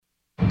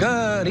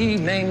Good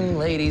evening,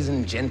 ladies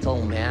and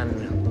gentlemen.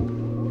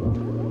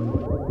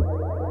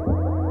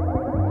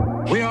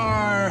 We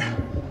are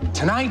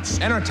tonight's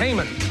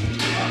entertainment.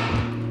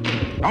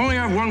 I only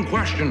have one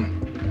question.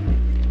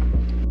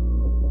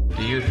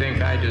 Do you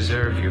think I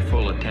deserve your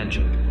full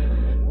attention?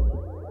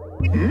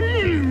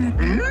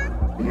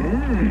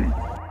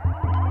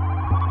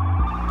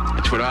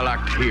 That's what I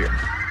like to hear.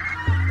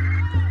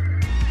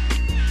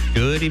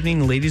 Good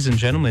evening, ladies and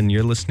gentlemen.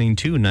 You're listening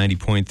to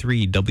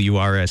 90.3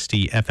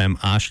 WRST FM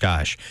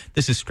Oshkosh.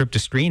 This is Script to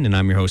Screen, and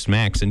I'm your host,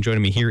 Max. And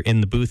joining me here in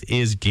the booth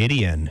is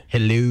Gideon.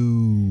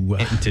 Hello.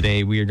 And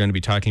today we are going to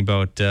be talking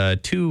about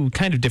two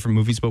kind of different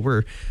movies, but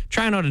we're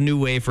trying out a new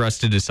way for us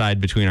to decide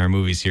between our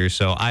movies here.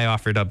 So I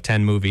offered up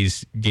 10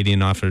 movies.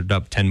 Gideon offered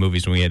up 10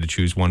 movies, and we had to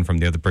choose one from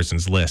the other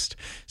person's list.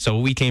 So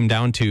what we came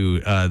down to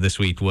this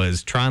week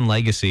was Tron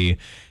Legacy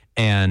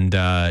and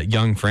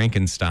Young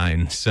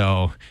Frankenstein.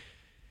 So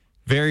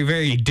very,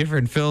 very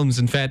different films.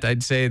 In fact,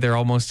 I'd say they're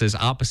almost as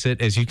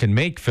opposite as you can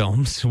make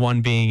films.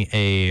 One being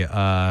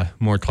a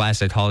more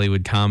classic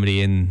Hollywood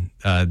comedy and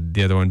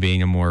the other one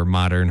being a more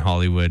modern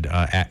Hollywood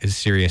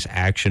serious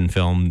action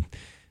film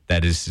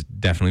that is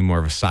definitely more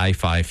of a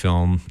sci-fi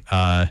film.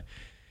 But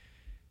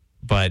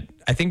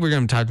I think we're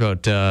going to talk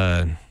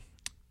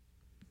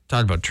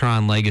about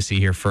Tron Legacy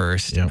here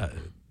first. Yep.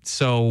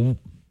 So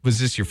was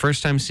this your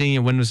first time seeing it?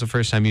 When was the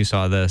first time you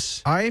saw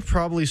this? I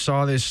probably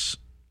saw this.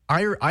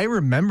 I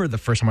remember the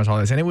first time I saw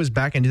this, and it was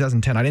back in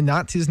 2010. I did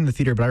not see this in the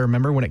theater, but I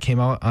remember when it came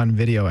out on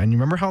video. And you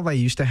remember how they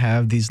used to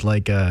have these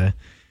like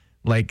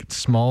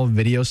small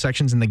video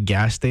sections in the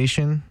gas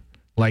station?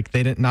 Like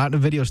they didn't, not in a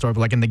video store,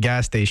 but like in the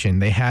gas station,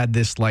 they had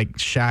this like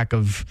shack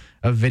of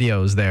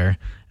videos there.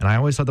 And I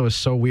always thought that was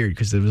so weird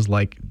because it was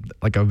like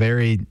a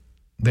very.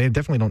 They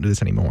definitely don't do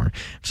this anymore.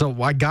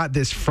 So I got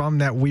this from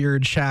that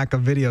weird shack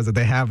of videos that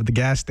they have at the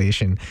gas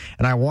station,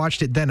 and I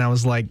watched it then. I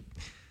was like,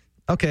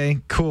 okay,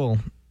 cool.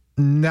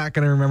 Not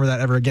going to remember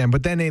that ever again.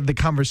 But then the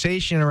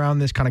conversation around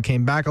this kind of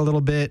came back a little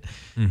bit.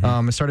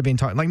 Mm-hmm. It started being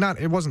taught,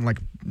 it wasn't like,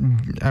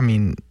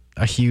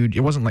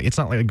 it's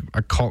not like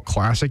a cult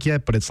classic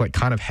yet, but it's like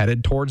kind of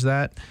headed towards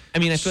that. I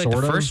mean, I feel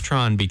like the first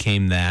Tron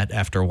became that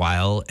after a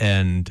while.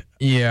 And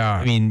yeah,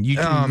 I mean, you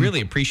can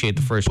really appreciate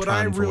the first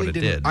Tron for what it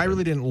did. I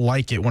really didn't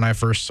like it when I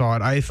first saw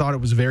it. I thought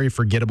it was very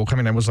forgettable.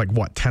 I was like,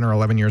 10 or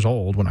 11 years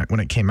old when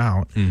it came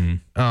out.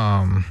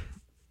 Mm-hmm.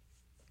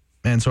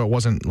 And so it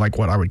wasn't like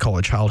what I would call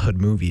a childhood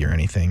movie or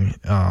anything.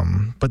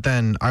 But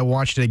then I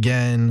watched it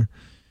again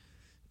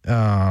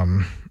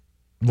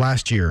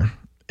last year,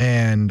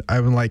 and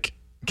I was like,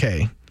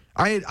 okay.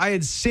 I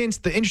had since,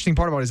 the interesting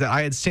part about it is that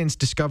I had since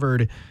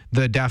discovered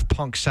the Daft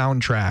Punk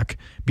soundtrack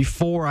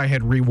before I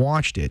had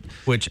rewatched it.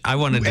 Which I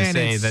wanted to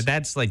say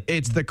that's like...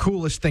 It's the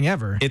coolest thing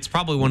ever. It's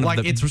probably one of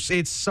the...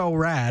 It's so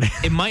rad.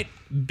 It might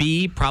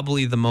be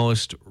probably the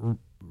most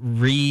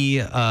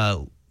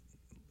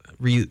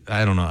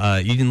I don't know.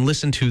 You can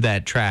listen to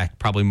that track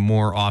probably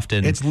more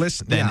often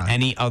than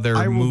any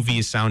other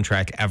movie's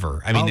soundtrack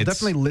ever. I mean, I'll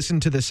definitely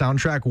listen to the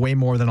soundtrack way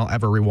more than I'll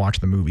ever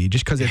rewatch the movie,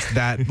 just because it's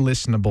that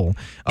listenable.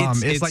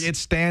 It's like it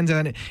stands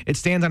on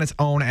its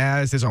own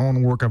as its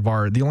own work of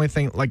art. The only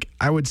thing, like,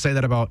 I would say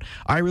that about,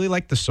 I really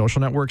like the Social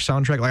Network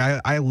soundtrack.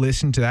 Like I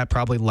listen to that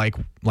probably like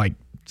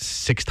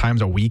 6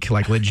 times a week,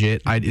 like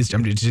legit. I'm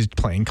just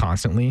playing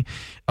constantly.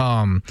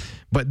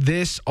 But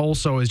this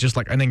also is just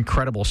like an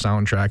incredible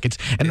soundtrack.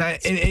 In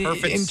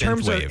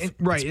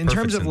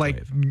terms of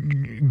like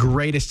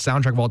greatest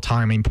soundtrack of all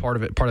time. I mean, part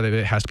of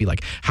it has to be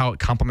like how it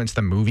complements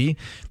the movie.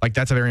 Like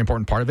that's a very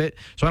important part of it.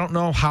 So I don't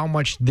know how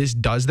much this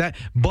does that,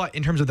 but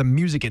in terms of the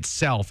music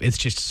itself, it's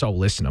just so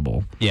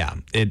listenable. Yeah,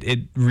 it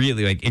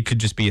really, like, it could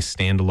just be a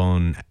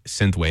standalone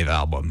synthwave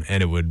album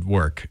and it would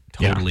work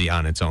totally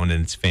on its own,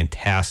 and it's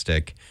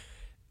fantastic.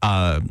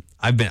 I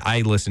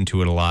listen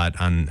to it a lot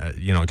on,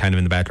 kind of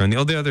in the background. The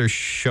only other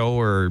show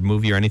or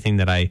movie or anything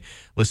that I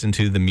listen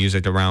to the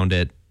music around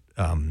it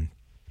in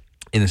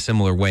a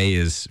similar way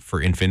is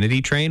for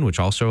Infinity Train, which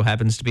also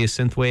happens to be a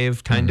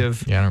synthwave kind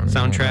of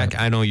soundtrack.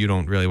 I know you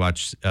don't really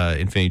watch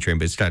Infinity Train,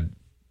 but it's got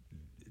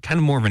kind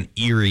of more of an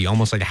eerie,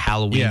 almost like a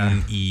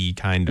Halloween-y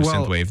kind of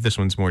synthwave. This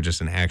one's more just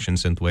an action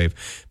synthwave.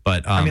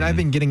 But I mean, I've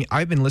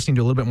been listening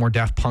to a little bit more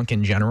Daft Punk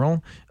in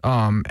general,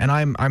 and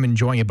I'm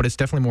enjoying it. But it's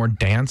definitely more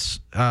dance.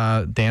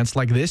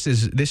 Like this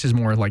is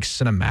more like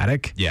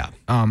cinematic. Yeah.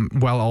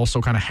 While also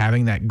kind of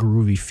having that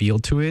groovy feel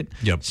to it.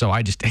 Yep. So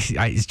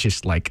it's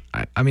just like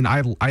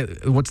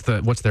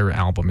what's their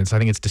album? I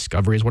think it's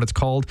Discovery is what it's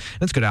called.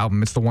 And it's a good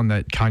album. It's the one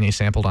that Kanye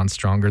sampled on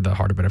Stronger, the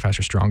Harder, Better,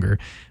 Faster, Stronger,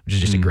 which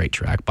is just a great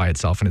track by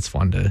itself, and it's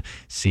fun to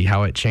see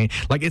how it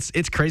changed. Like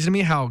it's crazy to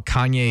me how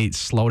Kanye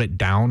slowed it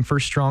down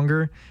for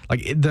Stronger.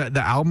 Like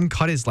the album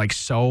cut is like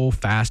so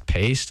fast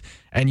paced,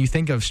 and you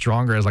think of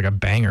Stronger as like a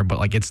banger, but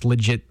like it's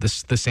legit. The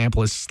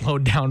sample is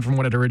slowed down from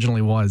what it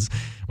originally was,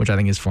 which I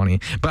think is funny.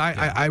 But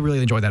I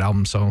really enjoyed that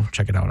album, so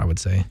check it out. I would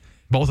say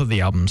both of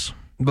the albums.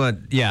 But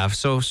yeah,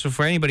 so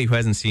for anybody who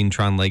hasn't seen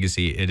Tron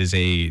Legacy, it is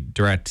a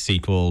direct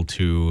sequel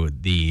to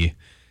the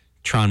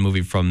Tron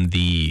movie from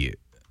the,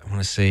 I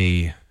want to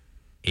say,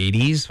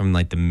 80s, from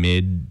like the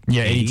mid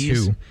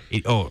 82.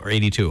 Or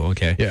 82.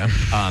 Okay. Yeah.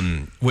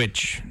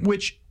 Which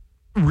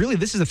really,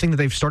 this is the thing that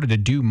they've started to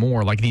do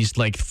more, like these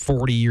like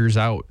 40 years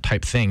out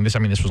type thing. This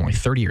was only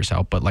 30 years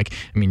out, but like,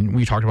 I mean,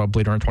 we talked about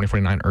Blade Runner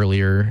 2049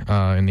 earlier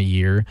in the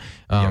year.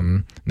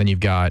 Then you've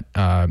got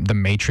the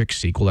Matrix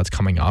sequel that's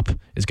coming up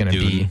is going to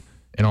be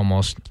an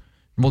almost.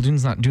 Well,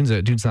 Dune's not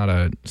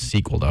a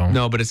sequel though.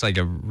 No, but it's like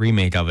a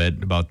remake of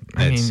it about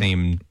that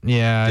same.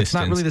 Yeah, distance. It's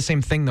not really the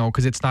same thing though,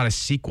 because it's not a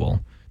sequel.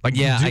 Like,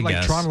 I like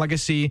guess. Tron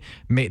Legacy,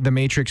 the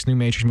Matrix, new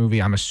Matrix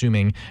movie, I'm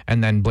assuming,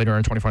 and then Blade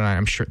Runner 2049.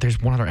 I'm sure there's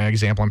one other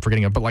example I'm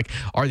forgetting of, but like,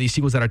 are these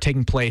sequels that are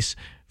taking place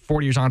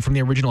 40 years on from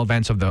the original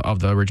events of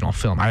the original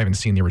film? I haven't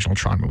seen the original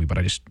Tron movie, but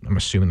I'm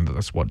assuming that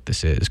that's what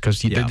this is,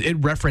 because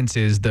it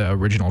references the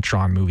original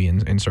Tron movie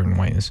in certain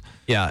ways.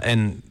 Yeah,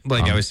 and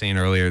like I was saying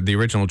earlier, the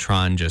original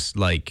Tron, just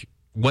like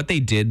what they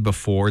did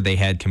before they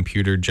had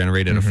computer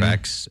generated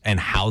effects, and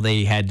how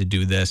they had to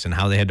do this and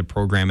how they had to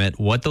program it,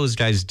 what those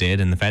guys did,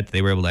 and the fact that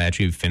they were able to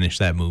actually finish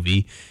that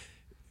movie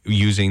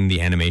using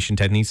the animation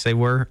techniques they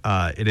were,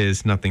 it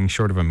is nothing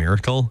short of a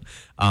miracle.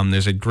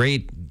 There's a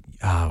great,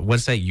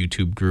 what's that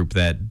YouTube group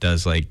that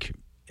does like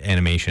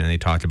animation, and they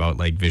talked about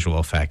like visual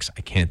effects.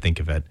 I can't think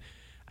of it.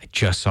 I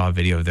just saw a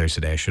video of theirs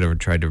today. I should have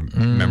tried to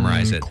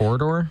memorize it.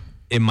 Corridor?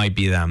 It might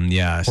be them,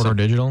 yeah. Corridor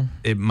Digital?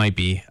 It might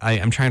be.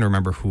 I'm trying to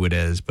remember who it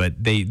is, but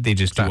they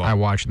just do. I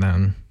watched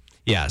them.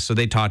 Yeah, so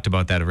they talked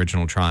about that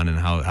original Tron and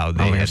how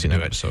they had to do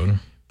it. Episode.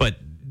 But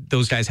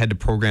those guys had to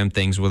program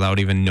things without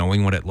even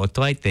knowing what it looked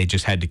like. They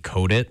just had to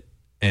code it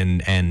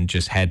and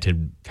just had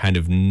to kind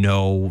of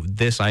know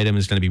this item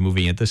is going to be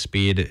moving at this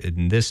speed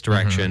in this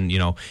direction, you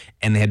know,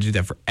 and they had to do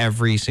that for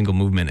every single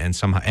movement,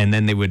 and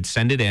then they would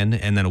send it in,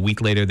 and then a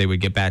week later they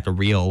would get back a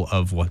reel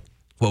of what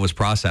was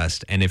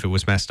processed, and if it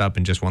was messed up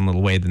in just one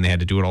little way, then they had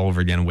to do it all over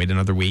again and wait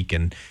another week,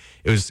 and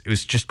it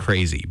was just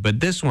crazy.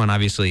 But this one,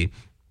 obviously,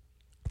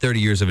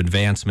 30 years of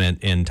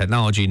advancement in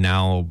technology,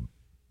 now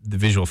the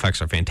visual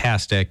effects are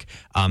fantastic.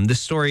 The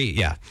story,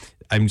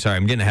 I'm sorry,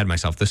 I'm getting ahead of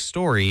myself. The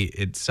story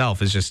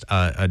itself is just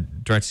a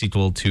direct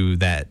sequel to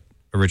that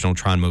original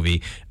Tron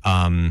movie.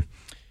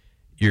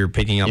 You're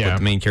picking up with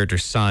the main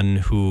character's son,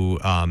 who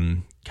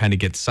kind of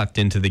gets sucked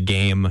into the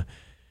game,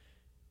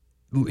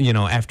 you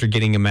know, after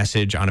getting a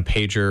message on a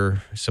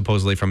pager,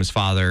 supposedly from his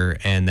father,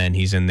 and then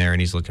he's in there and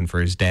he's looking for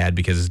his dad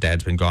because his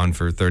dad's been gone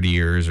for 30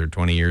 years or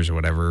 20 years or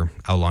whatever,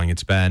 how long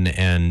it's been.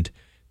 And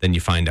then you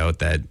find out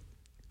that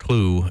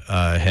Clue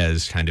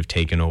has kind of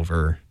taken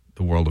over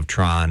the world of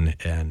Tron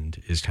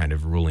and is kind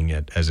of ruling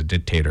it as a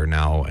dictator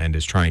now, and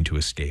is trying to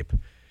escape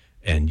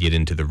and get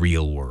into the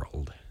real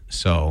world.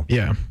 So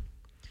yeah,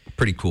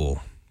 pretty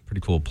cool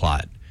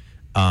plot.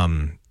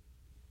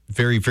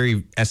 Very,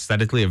 very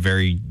aesthetically a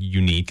very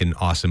unique and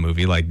awesome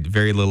movie. Like,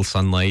 very little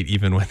sunlight,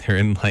 even when they're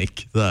in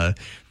like the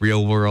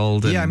real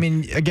world. Yeah, I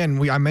mean, again,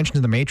 I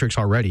mentioned The Matrix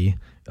already,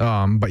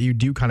 but you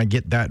do kind of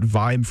get that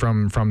vibe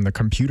from the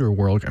computer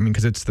world. I mean,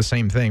 because it's the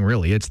same thing,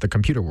 really. It's the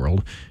computer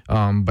world,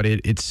 but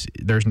it's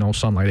there's no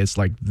sunlight. It's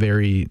like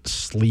very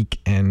sleek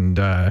and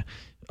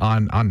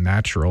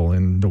unnatural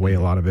in the way a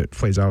lot of it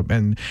plays out,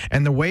 and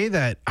the way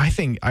that I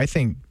think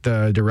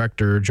the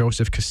director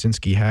Joseph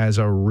Kosinski has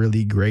a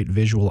really great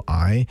visual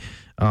eye.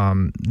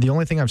 The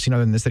only thing I've seen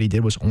other than this that he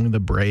did was Only the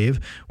Brave,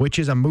 which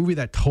is a movie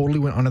that totally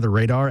went under the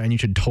radar and you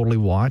should totally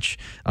watch.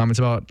 It's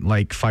about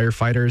like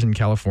firefighters in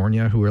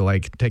California who are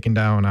like taking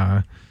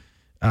down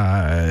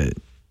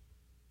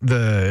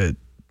the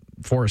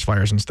forest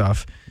fires and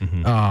stuff.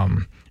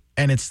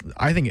 And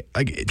I think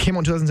it came out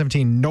in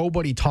 2017.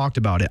 Nobody talked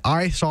about it.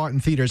 I saw it in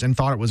theaters and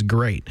thought it was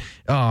great.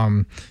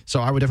 So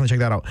I would definitely check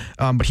that out.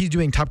 But he's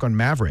doing Top Gun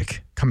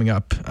Maverick coming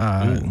up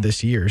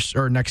this year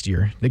or next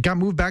year. It got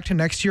moved back to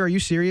next year. Are you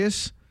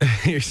serious?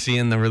 You're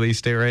seeing the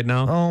release date right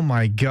now? Oh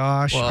my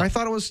gosh! Well, I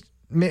thought it was.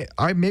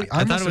 I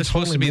thought it was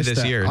supposed to be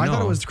this year. I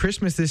thought it was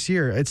Christmas this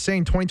year. It's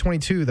saying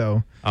 2022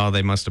 though. Oh,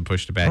 they must have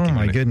pushed it back. Oh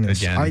my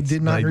goodness! Again. I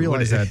did not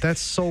realize that.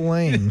 That's so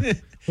lame.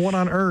 What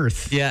on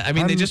earth? Yeah, I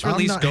mean, they just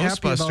released I'm not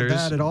Ghostbusters. Happy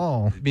about that at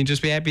all. I mean,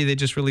 just be happy they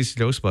just released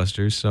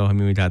Ghostbusters. So, I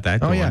mean, we got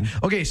that going. Oh, yeah.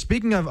 Okay,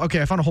 speaking of,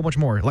 I found a whole bunch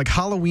more. Like,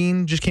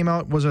 Halloween just came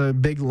out, was a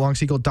big, long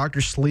sequel. Doctor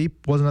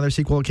Sleep was another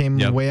sequel that came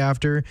way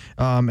after.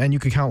 And you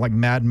could count, like,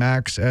 Mad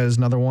Max as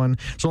another one.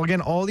 So,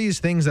 again, all these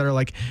things that are,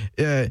 like,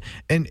 and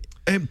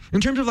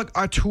in terms of, like,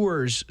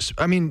 auteurs,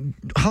 I mean,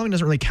 Halloween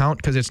doesn't really count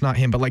because it's not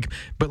him, but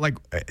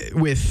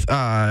with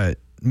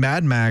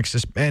Mad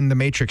Max and The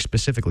Matrix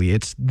specifically,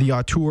 it's the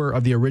auteur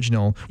of the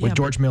original with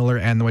George Miller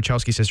and the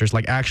Wachowski sisters,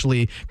 like,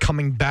 actually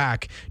coming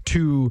back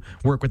to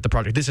work with the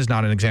project. This is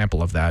not an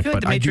example of that,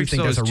 but I do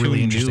think that's a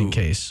really interesting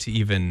case. To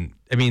even,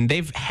 I mean,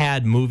 they've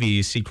had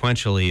movies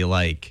sequentially,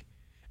 like,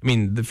 I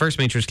mean, the first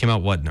Matrix came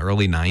out, in the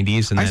early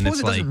 90s? And then I suppose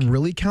it doesn't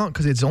really count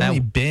because it's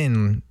only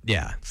been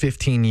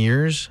 15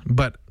 years,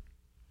 but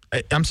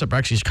I'm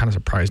actually kind of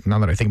surprised now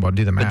that I think about it,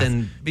 do the math.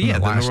 Then there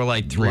were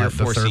like 3 or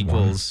 4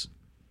 sequels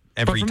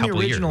every couple of years. But from the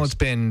original, it's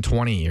been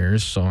 20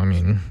 years, so I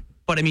mean...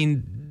 But I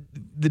mean,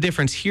 the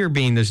difference here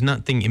being there's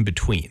nothing in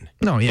between.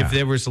 No, yeah. If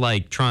there was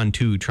like Tron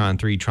 2, Tron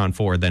 3, Tron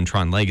 4, then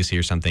Tron Legacy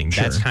or something,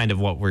 that's kind of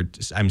what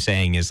I'm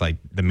saying is like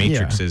the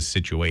Matrix's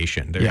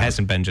situation. There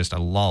hasn't been just a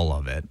lull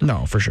of it.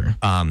 No, for sure.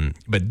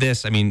 But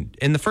this, I mean,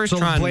 in the first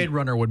Tron, Blade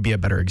Runner would be a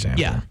better example.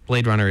 Yeah,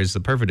 Blade Runner is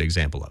the perfect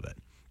example of it.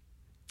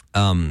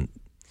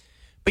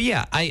 But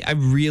yeah, I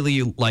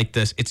really like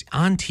this. It's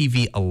on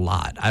TV a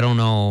lot. I don't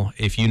know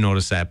if you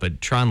notice that, but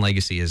Tron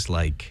Legacy is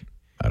like...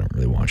 I don't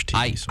really watch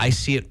TV. I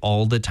see it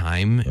all the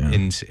time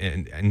in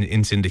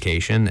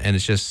syndication, and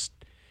it's just...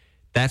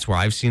 That's where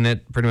I've seen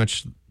it pretty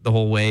much the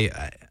whole way.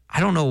 I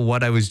don't know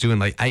what I was doing.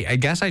 Like, I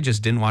guess I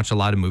just didn't watch a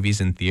lot of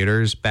movies in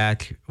theaters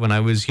back when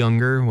I was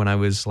younger, when I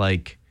was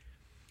like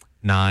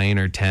 9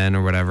 or 10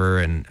 or whatever.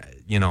 And,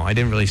 you know, I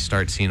didn't really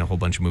start seeing a whole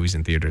bunch of movies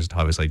in theaters until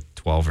I was like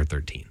 12 or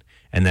 13.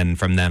 And then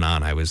from then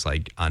on, I was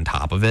like on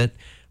top of it.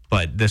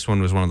 But this one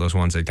was one of those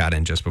ones that got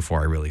in just before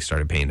I really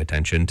started paying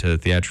attention to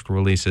theatrical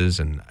releases.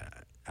 And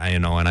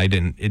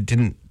it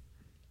didn't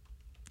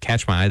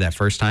catch my eye that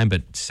first time.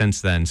 But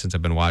since then, since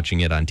I've been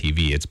watching it on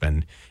TV, it's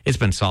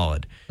been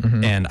solid.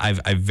 Mm-hmm. And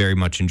I've very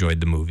much enjoyed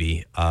the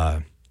movie.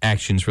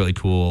 Action's really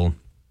cool.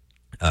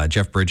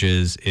 Jeff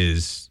Bridges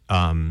is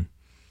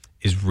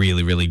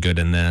really, really good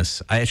in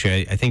this. I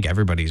think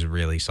everybody's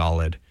really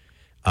solid.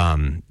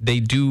 They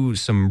do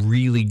some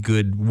really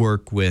good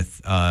work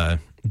with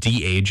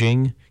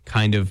de-aging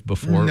kind of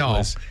before it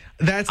was.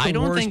 That's the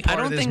worst part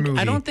of this movie.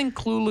 I don't think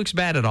Clue looks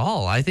bad at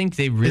all. I think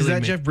they really... Is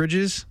that Jeff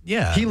Bridges?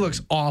 Yeah. He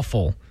looks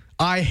awful.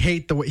 I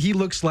hate the way... He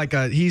looks like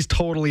he's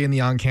totally in the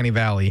uncanny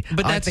valley.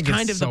 But that's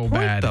kind of the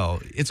point,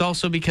 though. It's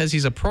also because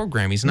he's a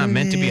program. He's not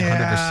meant to be 100%.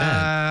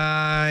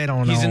 I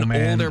don't know, He's an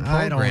man. older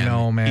program. I don't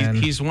know, man.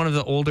 He's one of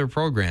the older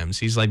programs.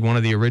 He's like one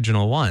of the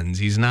original ones.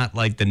 He's not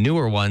like the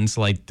newer ones,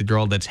 like the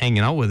girl that's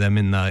hanging out with him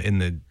in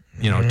the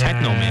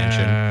techno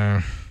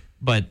mansion.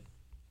 But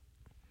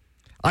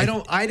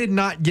I did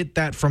not get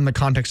that from the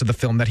context of the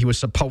film that he was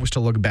supposed to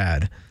look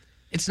bad.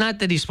 It's not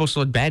that he's supposed to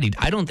look bad.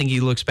 I don't think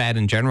he looks bad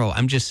in general.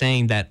 I'm just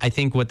saying that I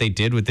think what they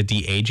did with the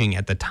de-aging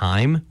at the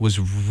time was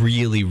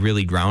really,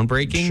 really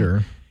groundbreaking.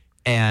 Sure.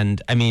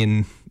 And I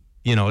mean,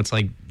 it's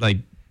like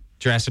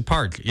Jurassic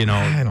Park.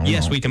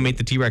 Yes, we can make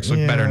the T-Rex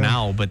look better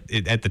now, but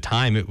at the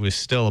time it was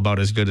still about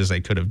as good as they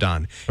could have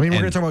done. I mean, we're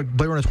going to talk about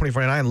Blade Runner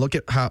 2049. Look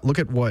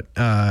at what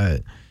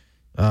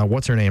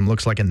what's her name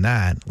looks like in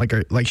that.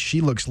 Like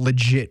she looks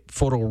legit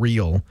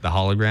photoreal. The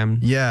hologram.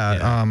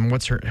 Yeah.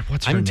 What's her name?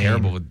 I'm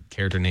terrible with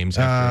character names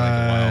after like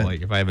a while.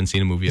 Like if I haven't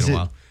seen a movie in a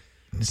while.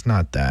 It's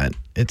not that.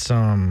 It's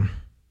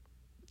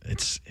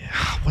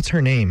what's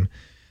her name?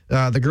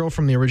 The girl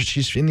from the original.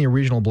 She's in the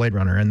original Blade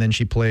Runner, and then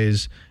she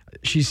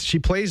actually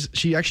plays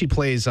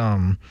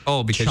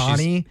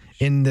Chani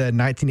in the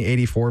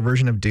 1984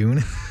 version of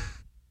Dune.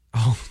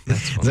 Oh,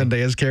 that's funny.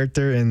 Zendaya's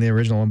character in the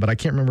original one, but I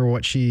can't remember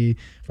what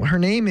her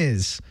name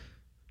is.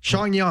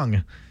 Sean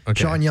Young. Okay.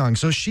 Sean Young.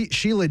 So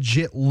she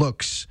legit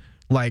looks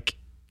like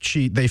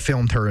they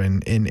filmed her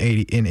in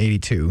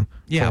 82.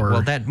 Yeah,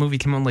 well, that movie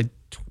came out like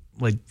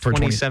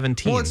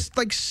 2017. Well, it's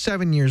like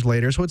 7 years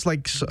later, so it's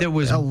like there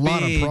was a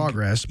lot of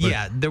progress. But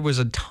yeah, there was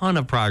a ton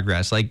of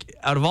progress. Like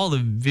out of all the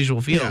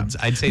visual fields,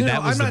 I'd say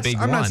that was the big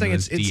one. I'm not saying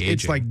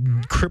it's like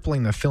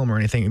crippling the film or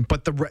anything,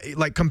 but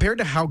compared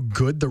to how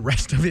good the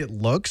rest of it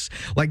looks,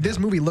 like this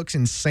movie looks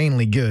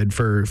insanely good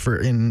for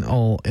in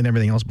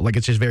everything else. But like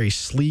it's just very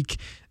sleek,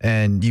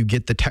 and you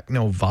get the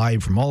techno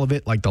vibe from all of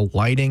it, like the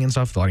lighting and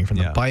stuff, the lighting from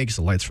the bikes,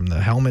 the lights from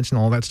the helmets, and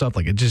all that stuff.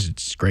 Like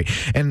it's great.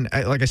 And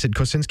like I said,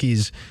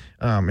 Kosinski's.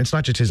 It's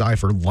not just his eye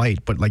for light,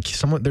 but like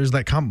there's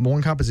that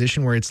one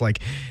composition where it's like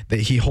that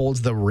he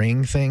holds the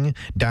ring thing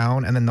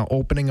down, and then the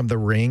opening of the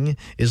ring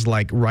is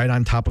like right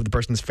on top of the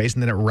person's face,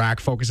 and then it rack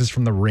focuses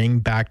from the ring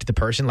back to the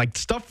person. Like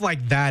stuff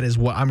like that is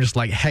what I'm just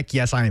like, heck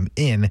yes, I am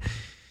in.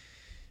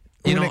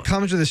 When it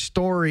comes to the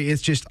story,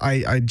 it's just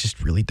I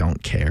just really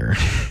don't care.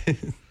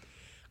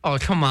 Oh,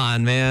 come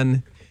on,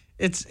 man.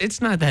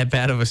 It's not that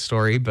bad of a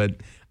story, but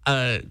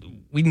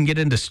we can get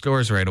into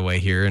scores right away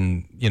here,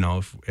 and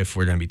if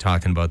we're going to be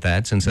talking about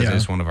that, since that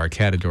is one of our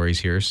categories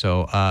here.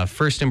 So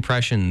first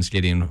impressions,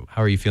 Gideon,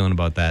 how are you feeling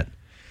about that?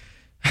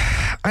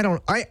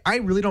 I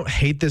really don't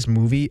hate this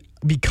movie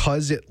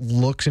because it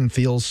looks and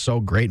feels so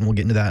great, and we'll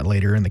get into that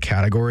later in the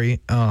category.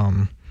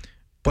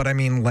 But I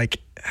mean,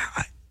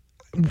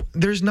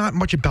 there's not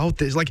much about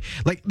this. Like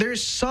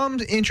there's some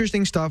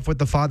interesting stuff with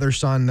the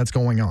father-son that's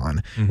going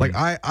on. Mm-hmm. Like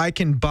I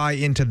can buy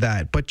into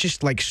that, but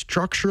just like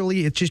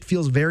structurally, it just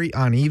feels very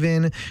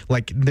uneven.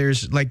 Like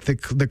there's like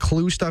the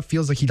Clue stuff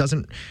feels like he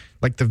doesn't,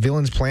 like the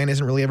villain's plan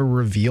isn't really ever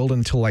revealed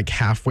until like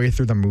halfway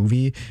through the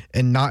movie,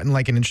 and not in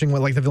like an interesting way.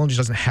 Like the villain just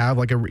doesn't have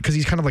like because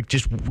he's kind of like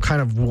just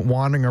kind of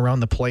wandering around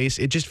the place.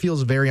 It just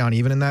feels very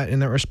uneven in that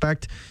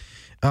respect.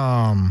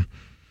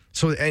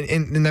 So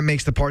and that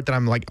makes the part that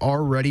I'm like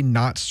already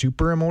not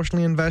super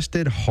emotionally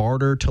invested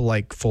harder to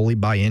like fully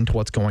buy into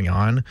what's going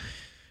on.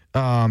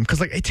 Because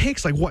like it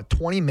takes like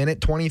 30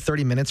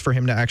 minutes for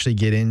him to actually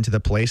get into the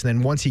place, and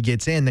then once he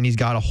gets in, then he's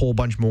got a whole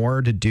bunch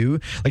more to do.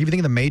 Like if you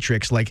think of the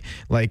Matrix, like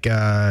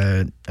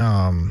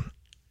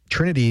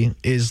Trinity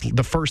is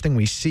the first thing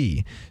we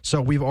see. So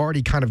we've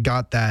already kind of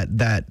got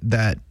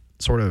that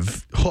sort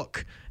of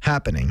hook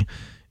happening.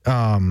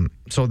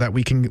 So that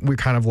we're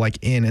kind of like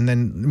in, and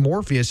then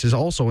Morpheus is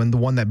also in the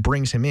one that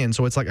brings him in.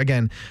 So it's like,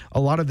 again, a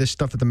lot of this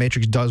stuff that the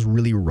Matrix does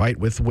really right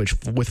with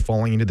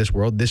falling into this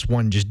world, this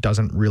one just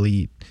doesn't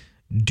really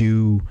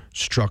do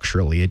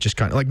structurally. It just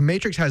kind of like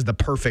Matrix has the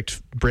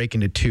perfect break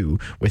into 2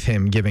 with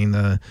him giving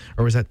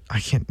is that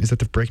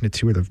the break into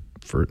 2 or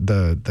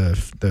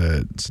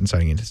the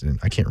inciting incident?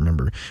 I can't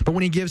remember. But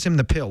when he gives him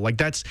the pill, like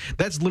that's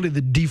literally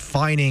the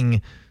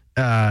defining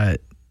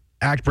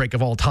act break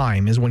of all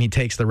time is when he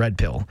takes the red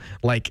pill.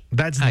 Like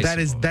that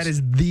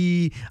is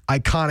the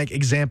iconic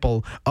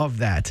example of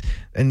that.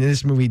 And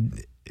this movie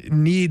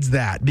needs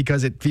that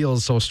because it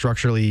feels so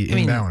structurally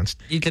imbalanced.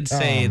 You could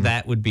say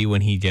that would be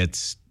when he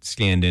gets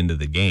scanned into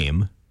the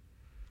game,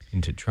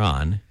 into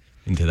Tron,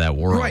 into that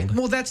world. Right.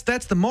 Well, that's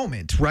the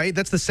moment, right?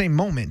 That's the same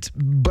moment.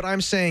 But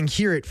I'm saying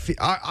here,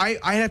 I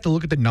have to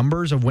look at the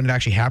numbers of when it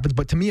actually happens.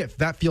 But to me,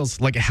 that feels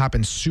like it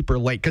happens super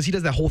late because he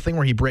does that whole thing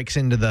where he breaks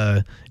into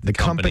the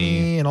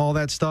company and all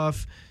that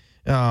stuff.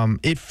 I'd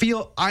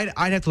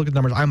have to look at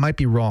the numbers. I might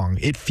be wrong.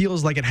 It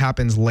feels like it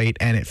happens late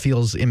and it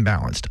feels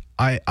imbalanced.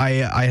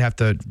 I have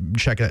to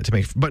check that to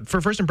make. But for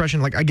first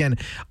impression, like again,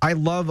 I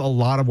love a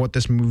lot of what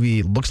this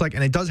movie looks like,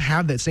 and it does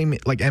have that same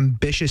like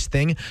ambitious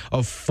thing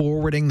of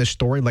forwarding the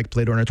story like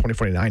Blade Runner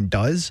 2049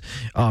 does,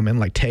 and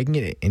like taking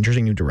it in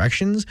interesting new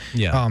directions.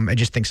 Yeah. I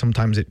just think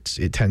sometimes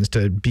it tends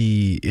to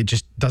be, it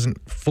just doesn't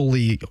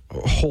fully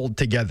hold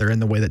together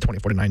in the way that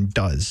 2049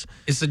 does.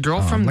 Is the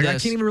girl from like this? I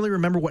can't even really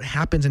remember what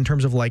happens in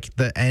terms of like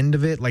the end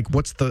of it. Like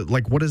what's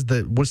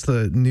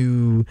the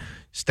new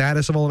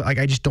status of all of it? Like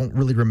I just don't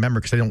really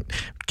remember because I don't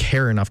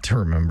care enough to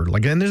remember.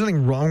 Like, and there's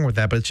nothing wrong with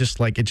that, but it's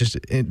just like it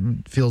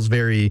feels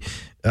very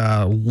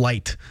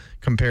light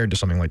compared to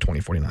something like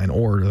 2049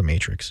 or The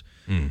Matrix.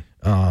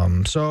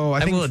 So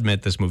I will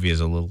admit this movie is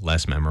a little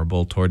less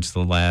memorable towards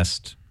the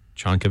last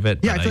chunk of it.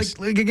 Yeah, I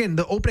feel like again,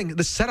 the opening,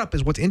 the setup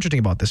is what's interesting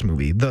about this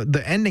movie.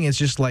 The ending is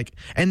just like,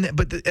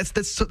 but that's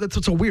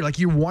what's so weird. Like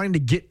you're wanting to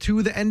get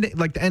to the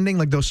ending,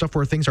 like those stuff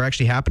where things are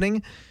actually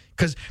happening.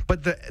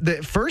 But the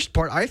first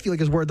part I feel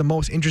like is where the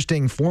most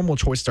interesting formal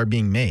choices are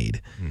being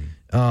made.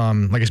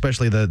 Like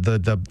especially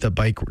the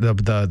bike,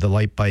 the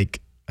light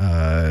bike.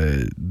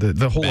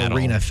 The whole battle,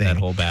 arena thing, that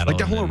whole battle, like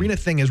the whole arena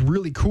thing is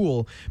really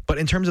cool. But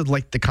in terms of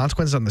like the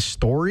consequences on the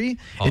story,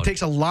 it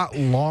takes a lot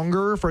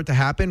longer for it to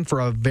happen for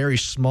a very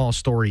small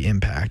story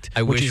impact,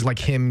 which is like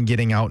him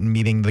getting out and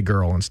meeting the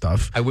girl and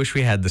stuff. I wish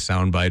we had the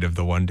soundbite of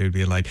the one dude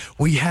being like,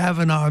 "We have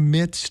in our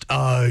midst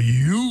a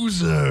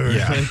user."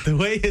 Yeah, like, the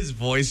way his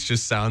voice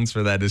just sounds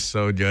for that is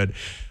so good.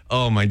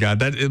 Oh my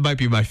god, it might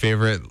be my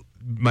favorite.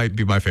 Might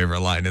be my favorite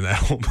line in that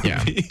whole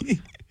movie. Yeah.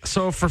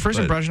 So for first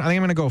impression, I think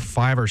I'm going to go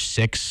 5 or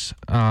 6,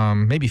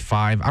 maybe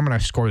 5. I'm going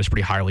to score this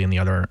pretty highly in the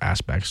other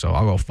aspects, so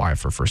I'll go 5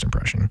 for first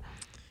impression.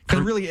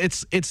 Because really,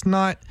 it's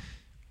not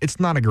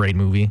a great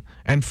movie,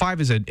 and 5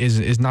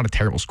 is not a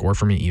terrible score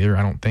for me either.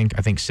 I don't think.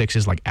 I think 6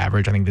 is like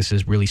average. I think this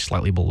is really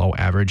slightly below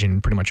average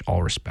in pretty much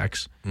all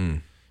respects,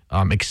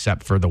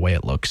 except for the way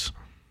it looks.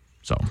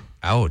 So,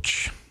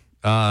 ouch.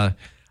 I'd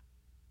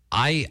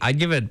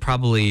give it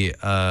probably.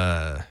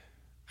 I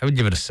would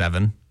give it a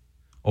 7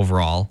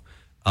 overall.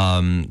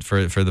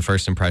 For the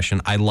first impression,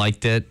 I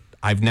liked it.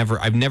 I've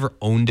never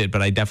owned it,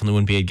 but I definitely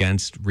wouldn't be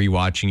against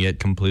rewatching it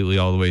completely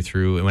all the way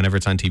through. And whenever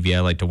it's on TV,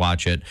 I like to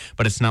watch it.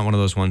 But it's not one of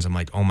those ones I'm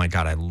like, oh my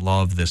god, I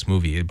love this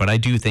movie. But I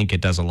do think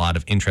it does a lot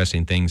of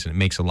interesting things, and it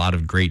makes a lot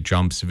of great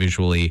jumps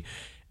visually.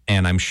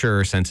 And I'm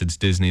sure since it's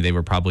Disney, they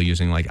were probably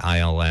using like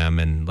ILM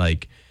and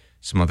like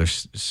some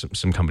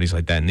companies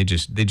like that, and they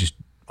just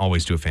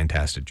always do a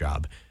fantastic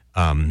job.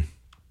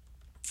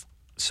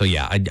 So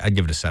yeah, I'd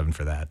give it a 7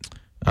 for that.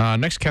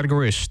 Next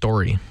category is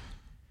story.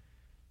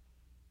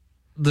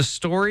 The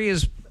story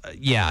is,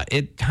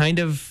 it kind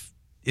of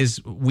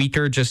is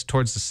weaker just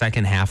towards the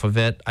second half of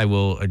it. I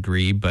will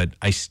agree, but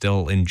I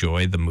still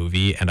enjoy the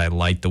movie and I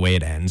like the way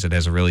it ends. It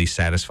has a really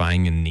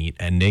satisfying and neat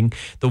ending.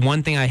 The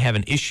one thing I have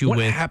an issue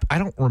with... I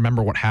don't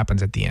remember what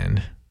happens at the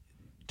end.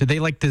 Did they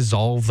like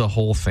dissolve the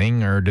whole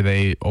thing or do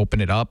they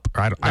open it up?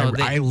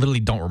 I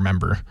literally don't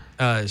remember.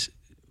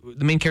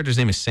 The main character's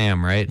name is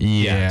Sam, right?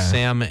 Yeah.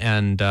 Sam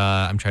and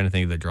I'm trying to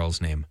think of the girl's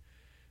name.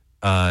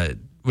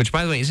 Which,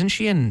 by the way, isn't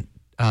she in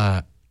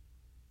that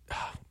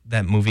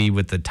movie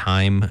with the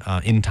time,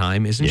 In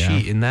Time? Isn't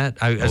she in that?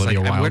 I was like,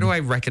 where do I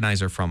recognize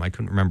her from? I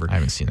couldn't remember. I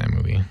haven't seen that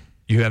movie.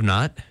 You have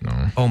not?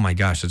 No. Oh my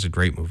gosh, that's a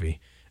great movie.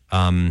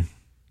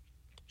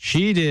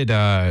 She did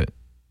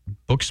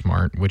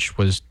Booksmart, which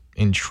was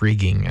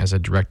intriguing as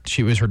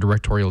she was her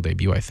directorial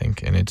debut, I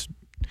think, and it's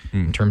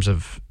in terms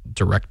of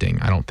directing,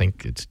 I don't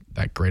think it's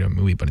that great of a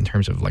movie, but in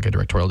terms of like a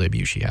directorial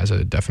debut, she has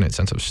a definite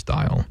sense of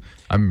style.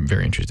 I'm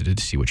very interested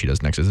to see what she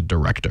does next as a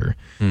director.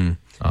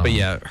 But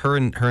yeah, her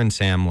and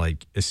Sam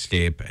like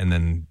escape, and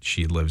then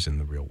she lives in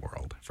the real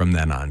world from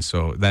then on.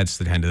 So that's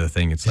the kind of the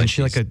thing. It's Isn't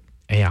she like an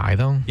AI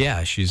though?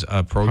 Yeah, she's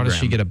a program. How does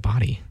she get a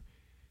body?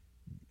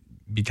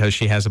 Because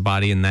she has a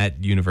body in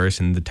that universe,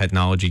 and the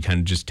technology kind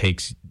of just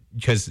takes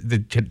because the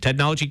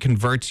technology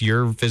converts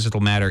your physical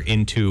matter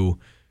into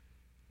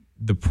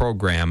the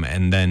program,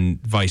 and then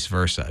vice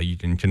versa. You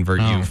can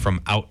convert you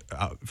from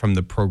from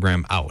the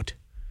program out.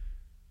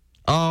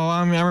 Oh,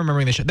 I'm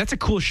remembering the shot. That's a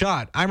cool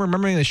shot. I'm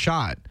remembering the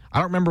shot. I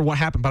don't remember what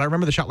happened, but I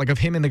remember the shot like of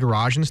him in the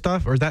garage and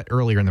stuff. Or is that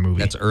earlier in the movie?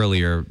 That's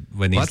earlier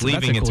when he's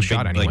leaving. That's a cool it's a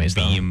shot big anyways,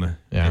 like beam,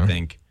 I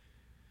think.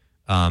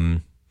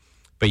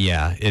 But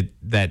yeah,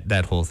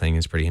 that whole thing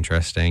is pretty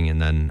interesting.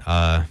 And then,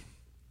 but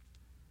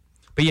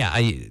yeah,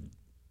 I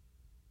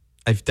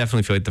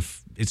definitely feel like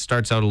it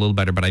starts out a little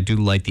better, but I do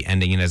like the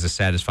ending. It has a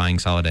satisfying,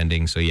 solid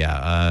ending. So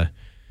yeah,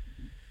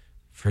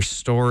 for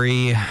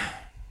story,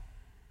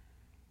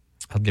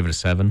 I'll give it a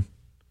 7.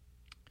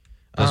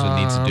 That's what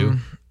it needs to do.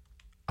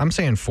 I'm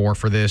saying 4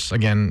 for this.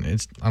 Again,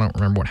 I don't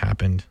remember what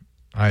happened.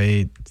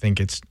 I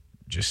think it's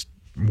just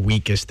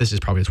weakest. This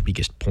is probably its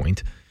weakest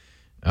point.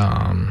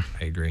 I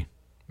agree.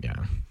 Yeah.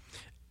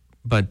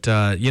 But,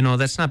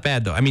 that's not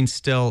bad, though. I mean,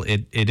 still,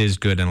 it is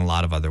good in a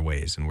lot of other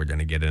ways, and we're going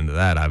to get into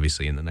that,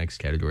 obviously, in the next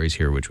categories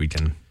here, which we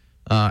can...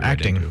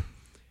 acting.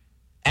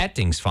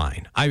 Acting's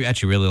fine. I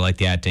actually really like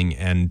the acting,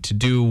 and to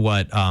do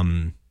what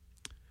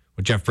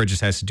Jeff Bridges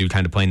has to do,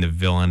 kind of playing the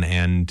villain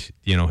and,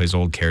 his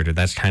old character,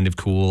 that's kind of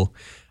cool.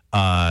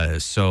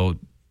 So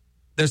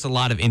there's a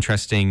lot of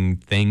interesting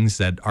things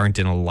that aren't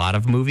in a lot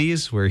of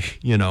movies where,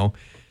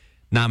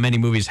 not many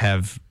movies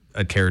have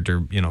a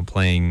character,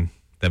 playing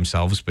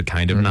themselves, but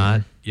kind of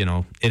not.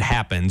 It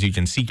happens. You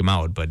can seek them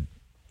out, but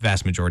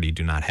vast majority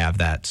do not have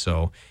that.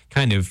 So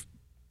kind of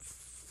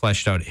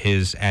fleshed out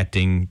his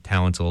acting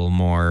talents a little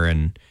more,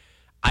 and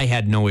I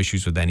had no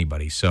issues with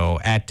anybody. So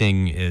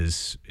acting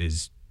is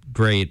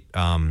great.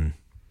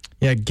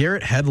 Yeah,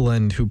 Garrett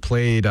Hedlund, who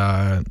played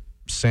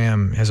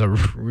Sam, has a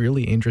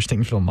really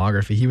interesting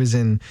filmography. He was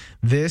in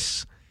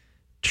this,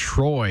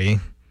 Troy,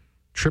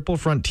 Triple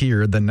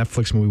Frontier, the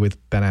Netflix movie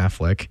with Ben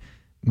Affleck,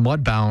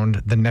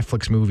 Mudbound, the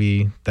Netflix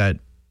movie that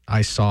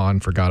I saw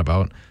and forgot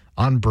about,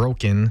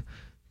 Unbroken.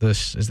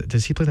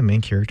 Does he play the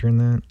main character in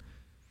that?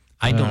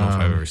 I don't know if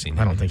I've ever seen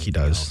that. I don't think he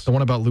does. Else. The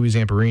one about Louis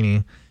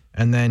Zamperini.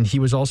 And then he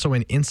was also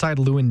in Inside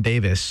Llewyn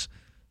Davis,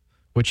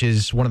 which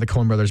is one of the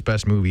Coen brothers'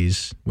 best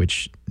movies,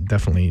 which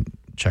definitely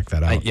check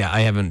that out. I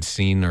haven't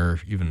seen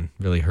or even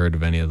really heard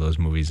of any of those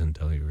movies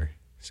until you were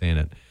saying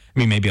it. I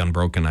mean, maybe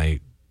Unbroken. I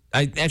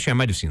might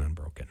have seen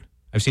Unbroken.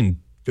 I've seen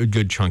a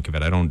good chunk of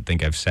it. I don't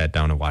think I've sat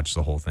down and watched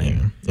the whole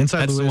thing. Yeah.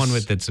 That's the one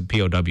that's a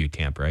POW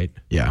camp, right?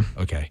 Yeah.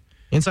 Okay.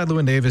 Inside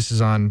Llewyn Davis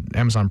is on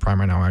Amazon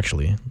Prime right now,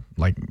 actually.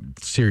 Like,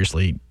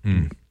 seriously,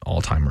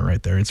 all-timer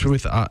right there. It's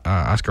with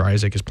Oscar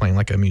Isaac is playing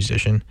like a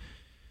musician.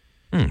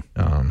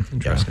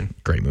 Interesting.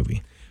 Yeah, great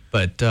movie.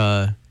 But,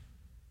 and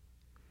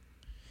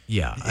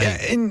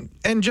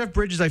Jeff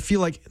Bridges, I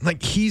feel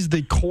like he's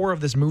the core of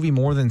this movie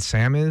more than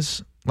Sam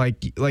is.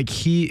 He's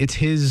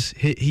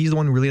the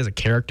one who really has a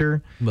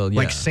character. Well, yeah.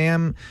 Like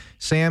Sam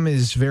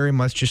is very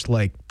much just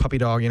like puppy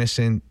dog,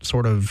 innocent,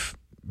 sort of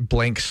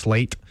blank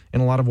slate in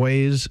a lot of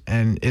ways,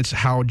 and it's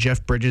how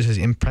Jeff Bridges has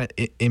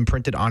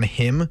imprinted on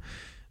him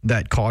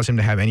that caused him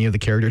to have any of the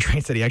character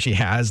traits that he actually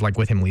has, like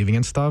with him leaving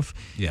and stuff.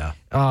 Yeah.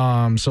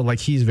 So like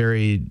he's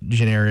very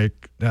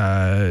generic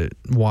YA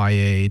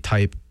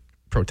type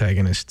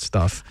protagonist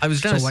stuff. I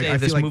was going to say, I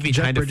this feel movie like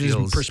Jeff kind of Bridges'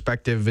 feels...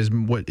 perspective is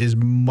what is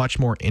much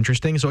more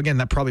interesting. So again,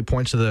 that probably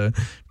points to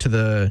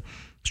the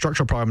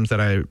structural problems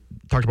that I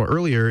talked about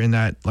earlier, in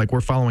that like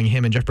we're following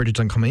him and Jeff Bridges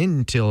doesn't come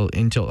in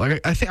until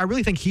like I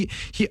really think he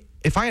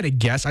if I had to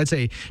guess, I'd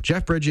say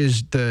Jeff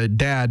Bridges, the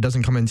dad,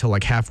 doesn't come in until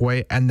like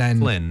halfway, and then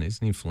Flynn,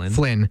 isn't he Flynn?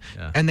 Flynn,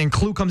 yeah. And then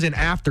Clue comes in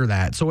after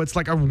that. So it's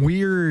like a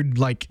weird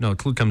like no,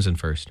 Clue comes in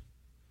first.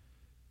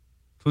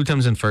 Clue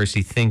comes in first.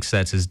 He thinks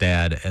that's his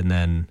dad, and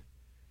then.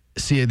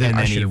 See, then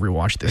I should have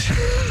rewatched this.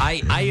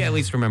 I at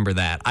least remember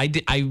that.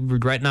 I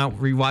regret not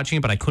rewatching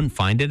it, but I couldn't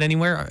find it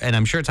anywhere, and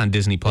I'm sure it's on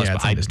Disney Plus. Yeah,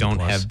 but I don't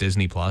have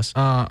Disney Plus.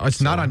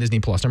 It's not on Disney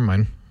Plus. Never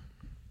mind.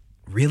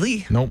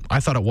 Really? Nope. I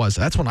thought it was.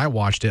 That's when I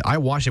watched it. I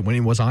watched it when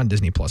it was on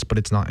Disney Plus, but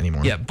it's not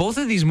anymore. Yeah, both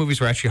of these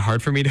movies were actually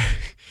hard for me to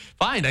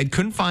find. I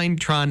couldn't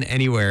find Tron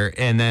anywhere,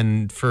 and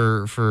then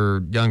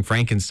for Young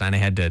Frankenstein, I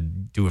had to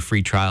do a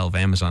free trial of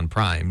Amazon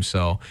Prime,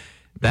 so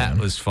that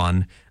was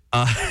fun.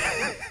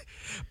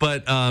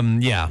 But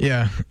yeah.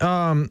 Yeah.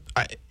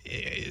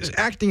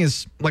 Acting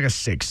is like a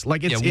 6.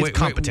 Like it's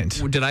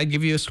competent. Did I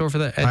give you a score for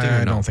that?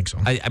 I don't think so.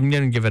 I'm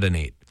gonna give it an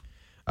 8.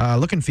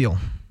 Look and feel.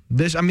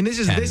 This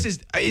is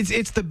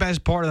it's the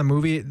best part of the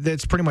movie.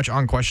 That's pretty much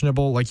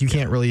unquestionable. Like you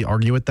can't really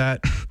argue with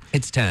that.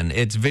 It's 10.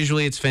 It's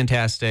visually it's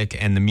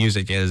fantastic, and the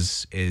music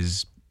is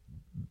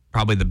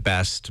probably the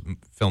best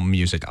film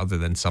music other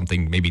than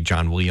something maybe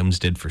John Williams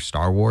did for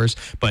Star Wars.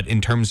 But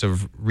in terms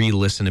of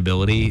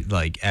re-listenability,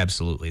 like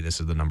absolutely, this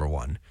is the number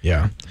one.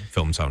 Yeah,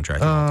 film soundtrack.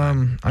 Of all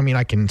time. I mean,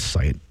 I can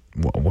cite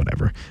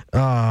whatever.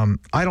 I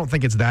don't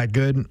think it's that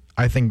good.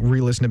 I think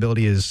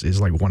re-listenability is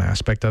like one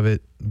aspect of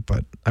it.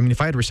 But I mean, if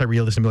I had to recite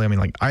re-listenability, I mean,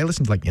 like I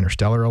listen to like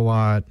Interstellar a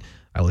lot.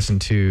 I listen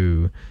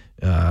to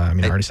I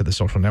already said The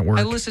Social Network.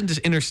 I listened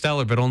to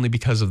Interstellar, but only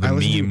because of the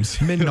memes.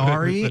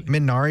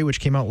 Minari, which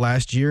came out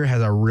last year,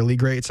 has a really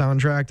great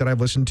soundtrack that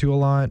I've listened to a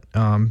lot.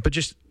 But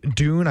just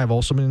Dune, I've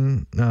also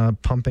been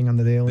pumping on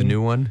the daily. The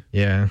new one?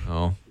 Yeah.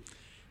 Oh.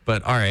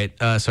 But all right,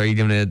 so are you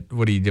giving it?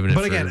 What are you giving it?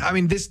 But again, I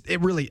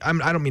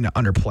don't mean to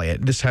underplay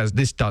it.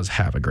 This does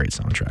have a great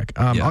soundtrack.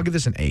 I'll give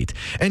this an 8.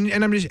 And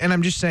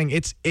I'm just saying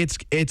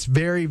it's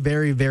very,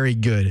 very, very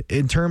good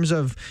in terms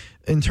of.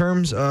 What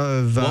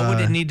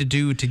would it need to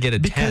do to get a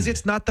 10? Because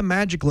it's not the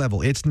magic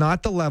level. It's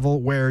not the level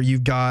where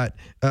you've got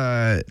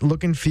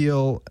look and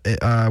feel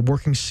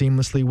working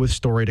seamlessly with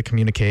story to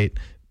communicate.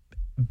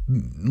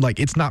 Like,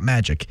 it's not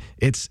magic.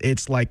 It's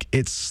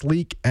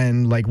sleek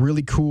and like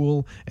really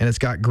cool, and it's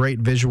got great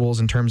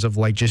visuals in terms of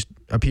like just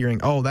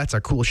appearing. Oh, that's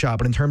a cool shot.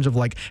 But in terms of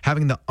like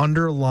having the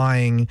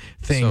underlying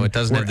thing, so it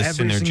doesn't where have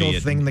the every synergy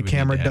single thing the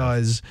camera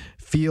does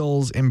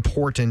feels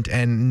important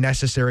and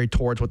necessary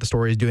towards what the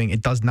story is doing.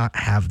 It does not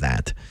have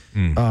that.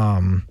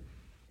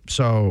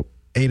 So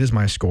 8 is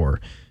my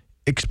score.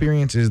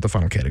 Experience is the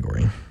final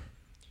category.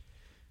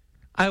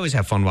 I always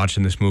have fun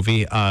watching this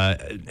movie.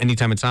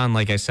 Anytime it's on,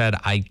 like I said,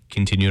 I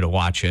continue to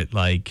watch it.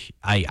 Like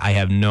I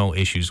have no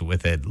issues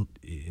with it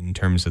in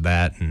terms of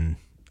that, and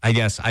I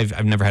guess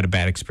I've never had a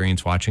bad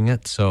experience watching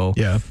it. So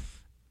yeah,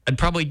 I'd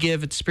probably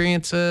give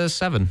Experience a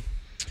 7.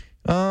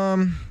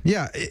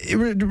 Yeah,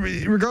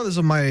 regardless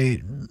of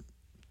my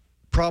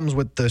problems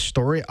with the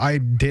story, I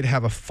did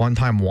have a fun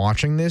time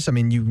watching this. I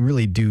mean, you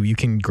really do. You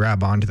can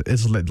grab onto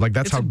it's like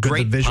that's it's how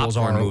good the visuals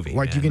are. Movie,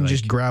 like man. You can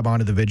just grab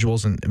onto the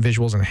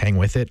visuals and hang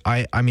with it.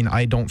 I mean,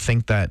 I don't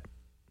think that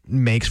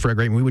makes for a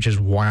great movie, which is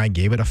why I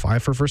gave it a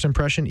 5 for first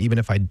impression, even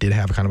if I did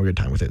have kind of a good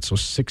time with it. So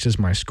 6 is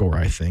my score,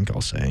 I think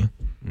I'll say.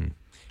 I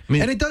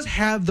mean, and it does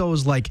have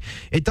those, like,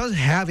 it does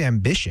have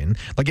ambition.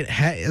 Like, it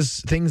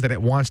has things that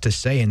it wants to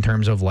say in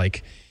terms of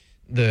like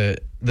the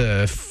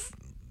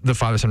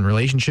father-son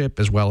relationship,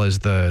 as well as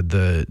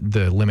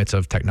the limits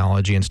of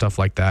technology and stuff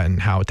like that,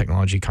 and how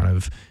technology kind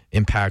of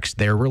impacts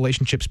their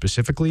relationship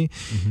specifically.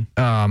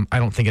 I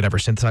don't think it ever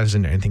synthesizes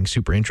into anything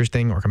super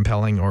interesting or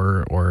compelling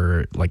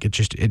or like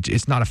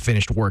it's not a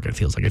finished work. It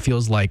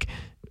feels like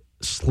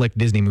slick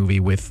Disney movie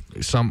with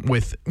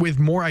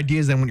more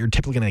ideas than what you're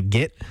typically going to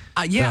get.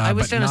 I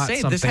was going to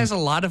say this has a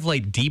lot of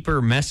like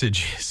deeper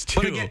messages too.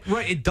 But again,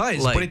 right, it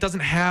does, like, but it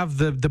doesn't have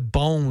the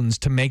bones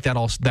to make that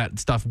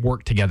stuff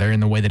work together in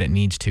the way that it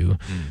needs to,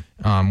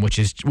 which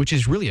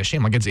is really a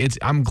shame. Like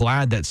I'm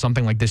glad that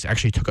something like this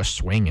actually took a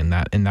swing in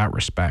that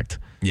respect.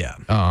 Yeah.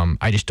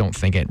 I just don't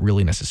think it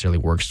really necessarily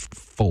works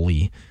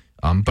fully,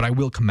 but I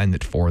will commend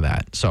it for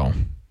that. So,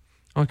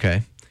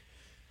 okay.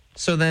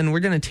 So then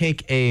we're going to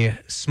take a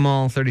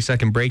small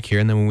 30-second break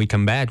here, and then when we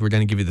come back, we're going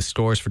to give you the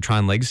scores for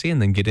Tron Legacy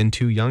and then get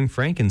into Young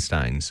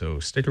Frankenstein. So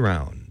stick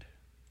around.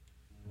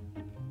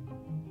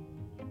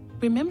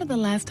 Remember the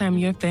last time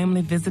your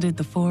family visited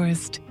the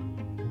forest?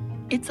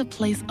 It's a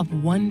place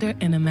of wonder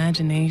and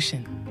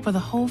imagination for the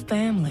whole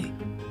family,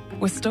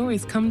 where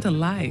stories come to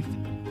life.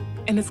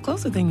 And it's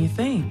closer than you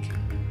think.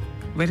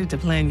 Ready to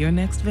plan your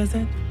next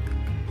visit?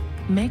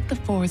 Make the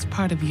forest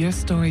part of your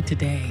story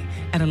today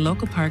at a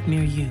local park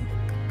near you.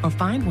 Or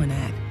find one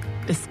at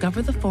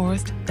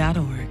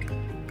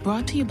discovertheforest.org.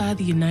 Brought to you by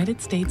the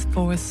United States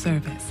Forest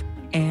Service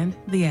and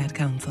the Ad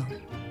Council.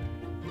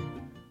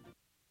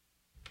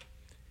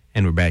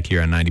 And we're back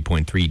here on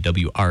 90.3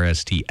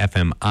 WRST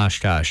FM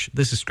Oshkosh.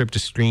 This is Script to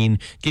Screen.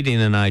 Gideon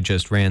and I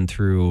just ran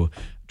through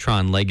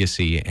Tron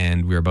Legacy,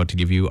 and we're about to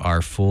give you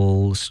our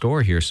full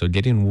score here. So,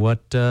 Gideon,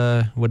 what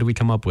did we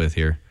come up with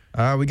here?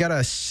 We got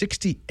a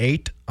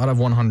 68 out of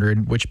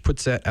 100, which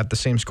puts it at the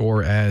same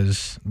score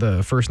as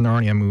the first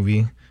Narnia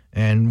movie,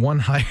 and one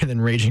higher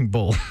than Raging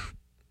Bull.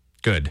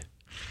 Good.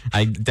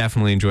 I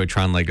definitely enjoy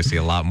Tron Legacy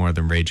a lot more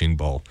than Raging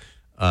Bull.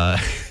 I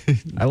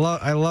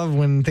love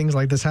when things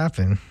like this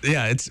happen.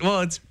 Yeah, it's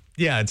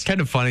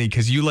kind of funny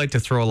because you like to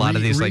throw a lot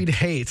of these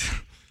hate.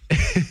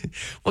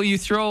 Well, you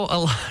throw a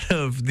lot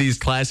of these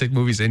classic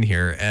movies in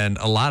here, and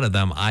a lot of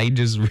them I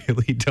just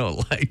really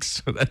don't like,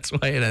 so that's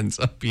why it ends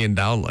up being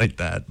down like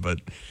that. But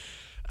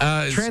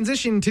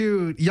transition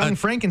to Young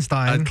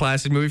Frankenstein, a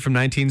classic movie from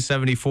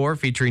 1974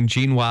 featuring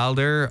Gene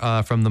Wilder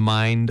from the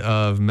mind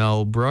of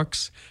Mel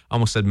Brooks.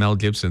 Almost said Mel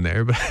Gibson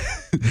there, but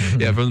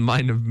yeah, from the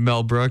mind of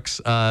Mel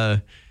Brooks.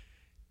 A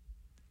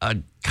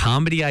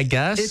comedy, I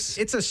guess.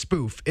 It's a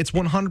spoof. It's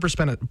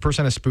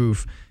 100% a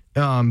spoof.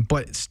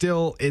 But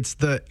still, it's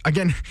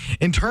again,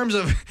 in terms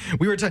of,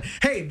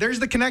 hey, there's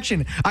the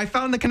connection. I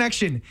found the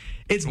connection.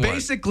 It's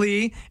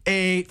basically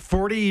a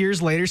 40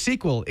 years later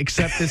sequel,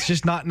 except it's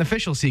just not an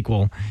official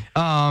sequel.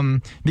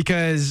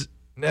 Because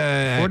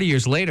 40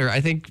 years later, I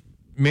think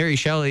Mary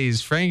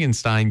Shelley's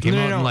Frankenstein came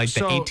out in the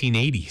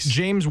 1880s.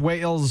 James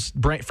Whale's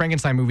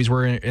Frankenstein movies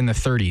were in the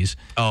 30s.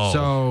 Oh.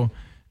 So,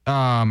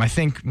 I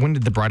think, when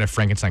did The Bride of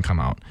Frankenstein come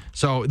out?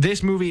 So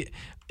this movie,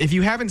 if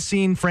you haven't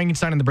seen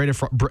Frankenstein and the Bride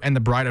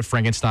of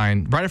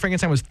Frankenstein, Bride of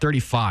Frankenstein was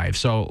 35,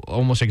 so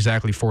almost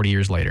exactly 40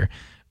 years later.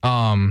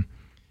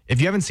 if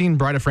you haven't seen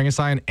Bride of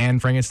Frankenstein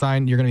and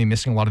Frankenstein, you're going to be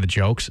missing a lot of the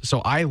jokes. So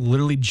I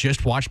literally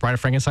just watched Bride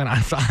of Frankenstein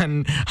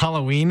on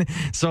Halloween.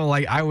 So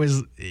like I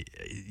was,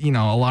 a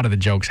lot of the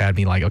jokes had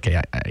me like,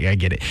 okay, I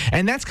get it.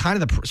 And that's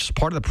kind of the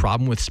part of the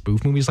problem with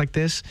spoof movies like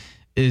this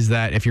is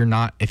that if you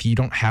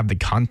don't have the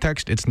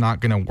context, it's not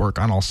going to work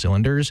on all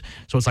cylinders.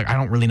 So it's like, I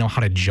don't really know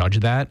how to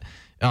judge that.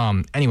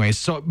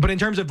 Anyways, but in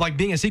terms of like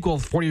being a sequel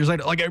 40 years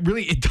later, like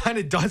it kind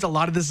of does a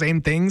lot of the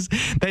same things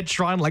that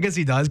Tron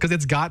Legacy does, because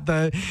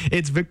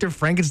it's Victor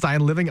Frankenstein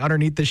living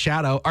underneath the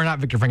shadow, or not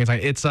Victor Frankenstein.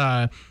 It's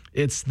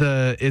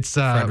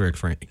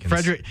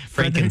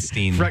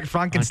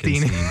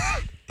Frankenstein.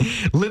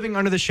 Living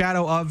under the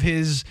shadow of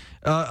his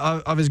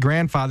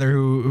grandfather,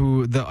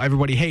 who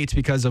everybody hates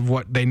because of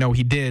what they know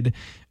he did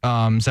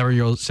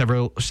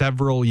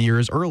several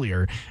years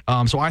earlier.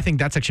 So I think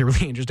that's actually a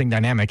really interesting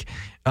dynamic.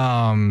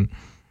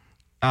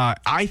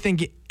 I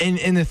think,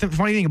 and the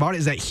funny thing about it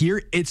is that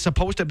here it's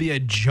supposed to be a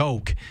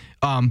joke,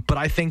 but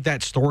I think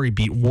that story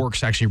beat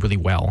works actually really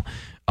well.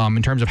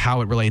 In terms of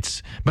how it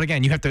relates, but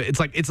again, you have to.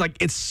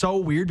 It's so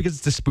weird because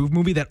it's a spoof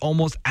movie that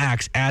almost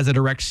acts as a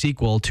direct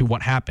sequel to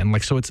what happened.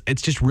 Like, so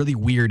it's just really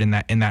weird in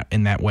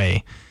that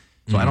way.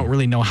 So I don't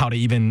really know how to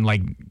even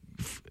like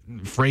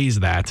phrase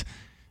that.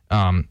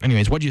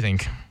 Anyways, what do you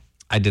think?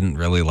 I didn't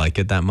really like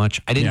it that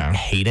much. I didn't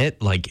hate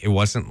it. Like, it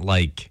wasn't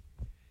like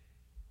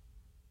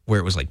where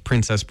it was like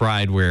Princess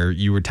Bride, where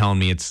you were telling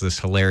me it's this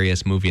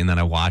hilarious movie, and then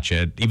I watch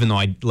it, even though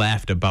I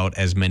laughed about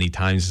as many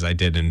times as I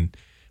did in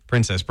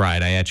Princess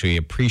Bride, I actually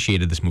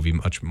appreciated this movie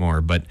much more.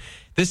 But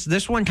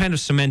this one kind of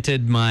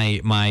cemented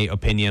my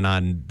opinion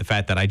on the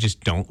fact that I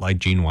just don't like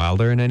Gene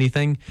Wilder in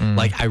anything.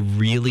 Like, I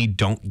really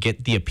don't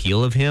get the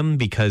appeal of him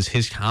because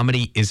his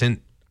comedy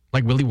isn't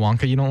like Willy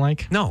Wonka. You don't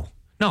like? No.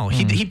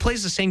 He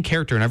plays the same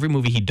character in every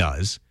movie he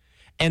does.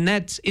 And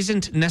that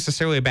isn't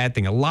necessarily a bad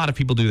thing. A lot of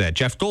people do that.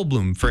 Jeff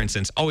Goldblum, for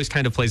instance, always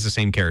kind of plays the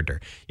same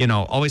character.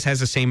 Always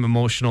has the same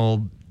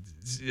emotional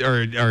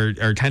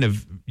or kind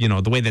of,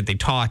 the way that they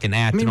talk and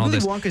act and all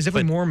this. Willy Wonka is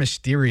definitely more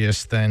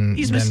mysterious than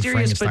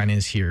Frankenstein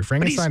is here.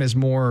 Frankenstein is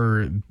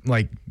more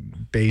like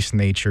base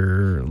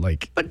nature,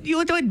 like. But you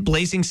look like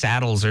Blazing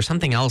Saddles or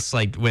something else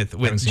like with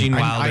Gene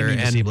Wilder. I need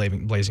to see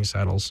Blazing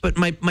Saddles. But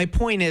my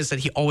point is that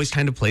he always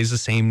kind of plays the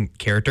same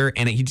character,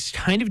 and he's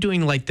kind of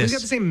doing like this. He's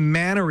got the same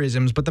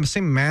mannerisms, but the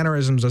same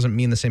mannerisms doesn't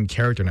mean the same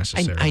character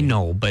necessarily. I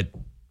know, but.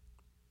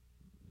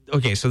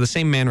 Okay, so the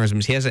same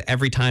mannerisms, he has it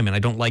every time, and I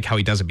don't like how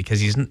he does it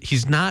because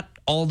he's not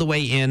all the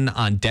way in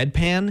on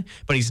deadpan,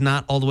 but he's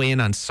not all the way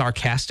in on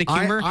sarcastic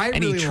humor,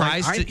 and he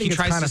tries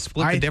to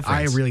split the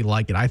difference. I really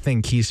like it. I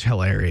think he's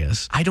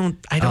hilarious. I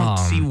don't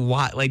see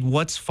why. Like,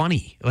 what's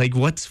funny? Like,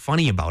 what's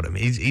funny about him?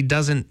 He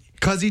doesn't.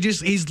 Because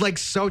he's like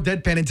so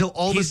deadpan until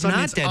all of a sudden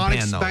it's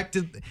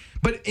unexpected. Though.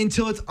 But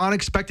until it's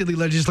unexpectedly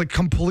just like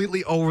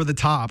completely over the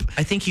top.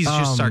 I think he's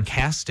just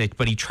sarcastic,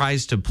 but he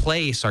tries to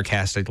play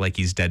sarcastic like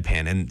he's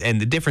deadpan.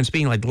 And the difference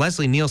being like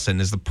Leslie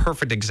Nielsen is the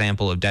perfect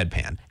example of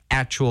deadpan.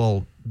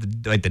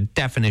 Like the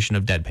definition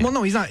of deadpan. Well,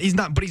 no, he's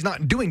not, but he's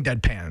not doing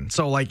deadpan.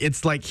 So like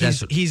it's like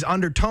he's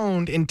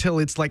undertoned until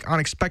it's like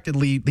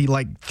unexpectedly he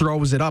like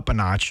throws it up a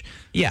notch.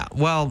 Yeah,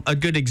 well, a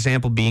good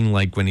example being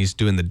like when he's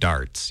doing the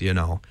darts,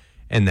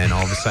 and then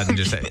all of a sudden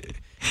just.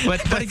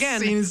 But again,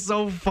 that scene is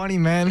so funny,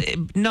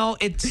 man. No,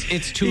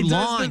 it's too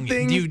long.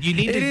 You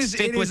need to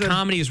stick with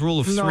comedy's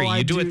rule of three.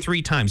 You do it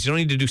 3 times. You don't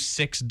need to do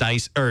 6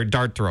 dice or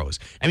dart throws.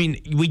 I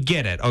mean, we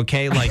get it,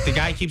 okay? Like the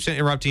guy keeps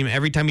interrupting him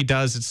every time he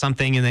does it's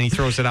something, and then he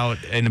throws it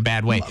out in a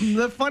bad way.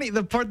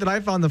 The part that I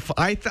found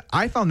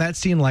I found that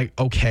scene like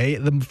okay.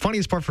 The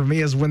funniest part for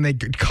me is when they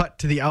cut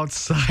to the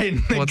outside.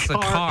 The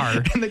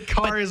car, and the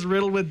car is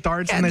riddled with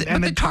darts, and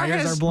the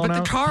tires are blown out.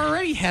 But the car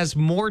already has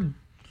more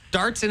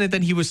darts in it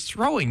than he was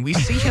throwing. We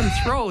see him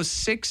throw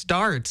 6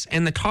 darts,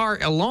 and the car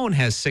alone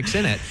has 6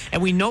 in it,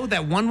 and we know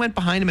that 1 went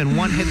behind him and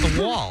 1 hit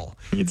the wall.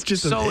 It's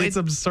just it's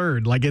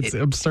absurd. Like it's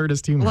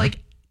absurdist humor. Like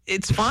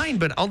it's fine,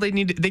 but all they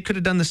could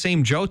have done the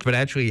same joke, but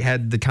actually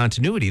had the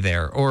continuity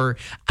there. Or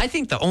I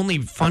think the only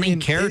funny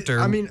character.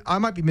 I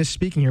might be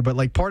misspeaking here, but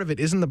like part of it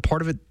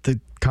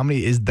the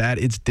comedy is that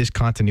it's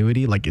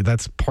discontinuity. Like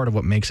that's part of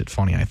what makes it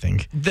funny. I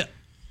think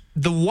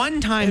The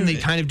one time they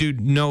kind of do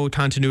no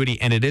continuity,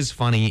 and it is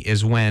funny,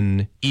 is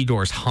when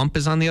Igor's hump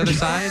is on the other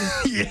side.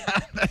 Yeah.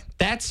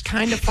 That's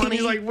kind of funny.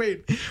 He's like,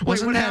 wait,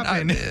 what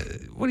happened?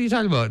 What are you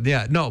talking about?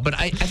 Yeah, no, but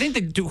I think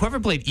that whoever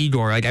played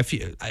Igor, like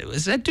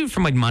is that dude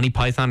from like Monty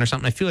Python or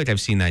something? I feel like I've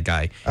seen that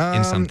guy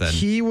in something.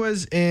 He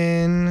was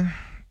in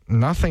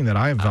nothing that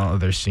I've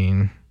ever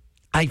seen.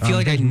 I feel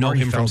like I know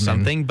him from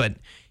something, but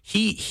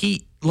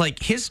he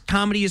like his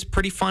comedy is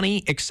pretty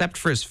funny, except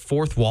for his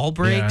fourth wall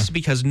breaks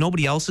because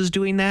nobody else is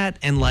doing that,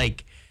 and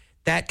like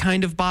that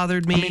kind of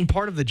bothered me. I mean,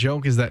 part of the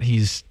joke is that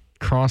he's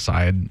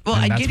cross-eyed. Well,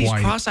 I get he's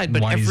cross-eyed,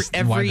 but every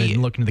why they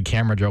looking at the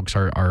camera jokes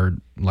are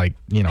like,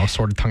 you know,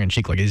 sort of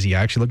tongue-in-cheek. Like, is he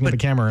actually looking at the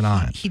camera or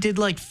not? He did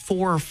like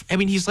 4. I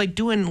mean, he's like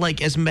doing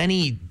like as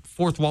many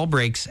fourth wall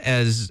breaks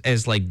as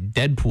like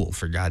Deadpool,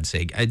 for God's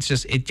sake. It's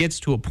just, it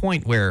gets to a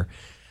point where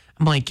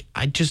I'm like,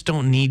 I just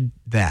don't need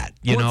that.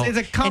 You know, it's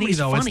a comedy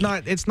though.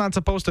 Funny. It's not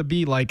supposed to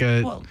be like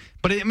a. Well,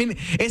 but I mean,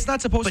 it's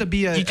not supposed to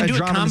be a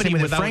drama the same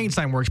way that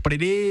Frankenstein works. But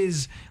it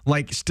is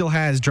like still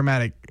has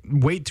dramatic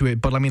weight to it.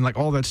 But I mean, like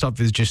all that stuff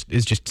is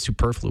just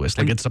superfluous.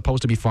 Like it's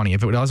supposed to be funny.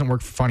 If it doesn't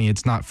work funny,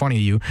 it's not funny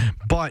to you.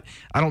 But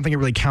I don't think it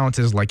really counts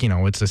as like, you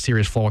know, it's a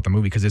serious flaw with the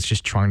movie because it's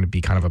just trying to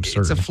be kind of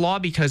absurd. It's a flaw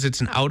because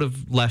it's an out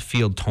of left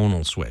field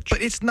tonal switch.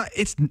 But it's not.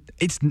 It's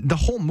the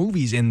whole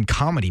movie's in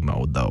comedy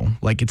mode though.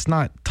 Like it's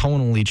not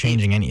tonally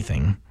changing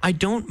anything. I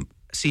don't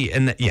see,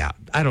 and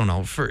I don't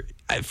know.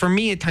 For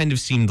me, it kind of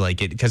seemed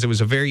like it because it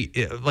was a very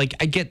like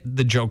I get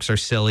the jokes are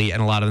silly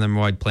and a lot of them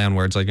are play on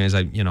words like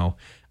you know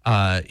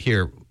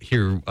here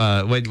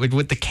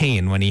with the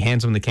cane when he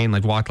hands him the cane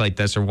like walk like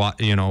this or walk,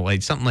 you know,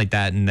 like something like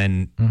that, and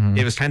then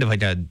it was kind of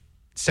like a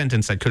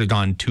sentence that could have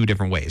gone two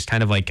different ways,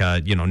 kind of like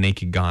you know,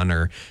 Naked Gun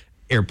or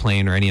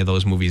Airplane or any of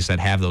those movies that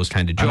have those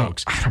kind of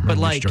jokes. I don't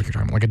remember which joke you're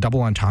talking about. Like a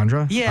double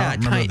entendre? Yeah, I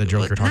don't remember the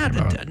joke you're talking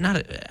about.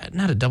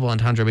 Not a double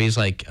entendre, but he's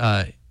like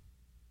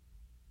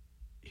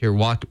here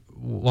walk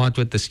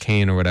with this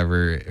cane or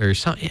whatever or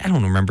something. I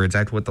don't remember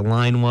exactly what the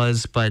line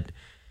was, but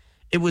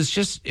that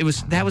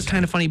was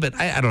kind of funny. But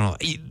I don't know.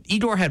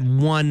 Igor had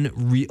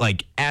one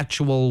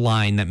actual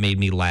line that made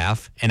me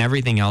laugh, and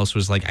everything else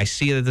was like, I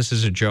see that this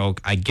is a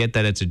joke. I get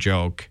that it's a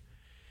joke,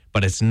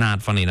 but it's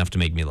not funny enough to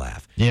make me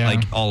laugh. Yeah.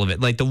 Like all of it.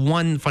 Like the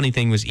one funny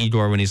thing was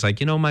Igor when he's like,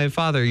 you know, my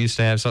father used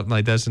to have something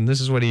like this, and this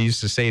is what he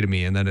used to say to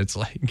me, and then it's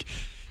like,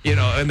 you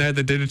know, and they're at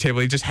the dinner table,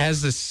 he just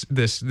has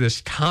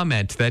this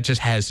comment that just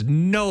has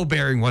no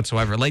bearing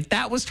whatsoever. Like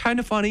that was kind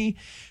of funny,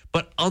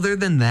 but other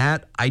than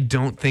that, I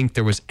don't think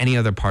there was any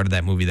other part of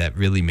that movie that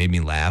really made me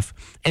laugh.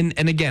 And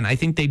again, I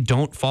think they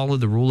don't follow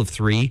the rule of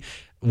three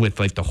with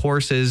like the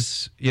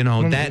horses, you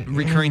know, that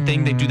recurring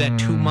thing. They do that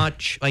too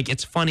much. Like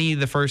it's funny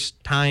the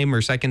first time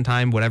or second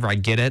time, whatever, I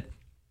get it.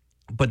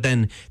 But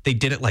then they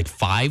did it like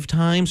 5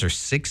 times or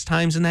 6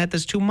 times in that.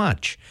 That's too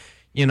much.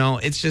 You know,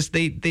 it's just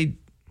they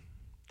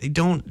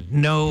don't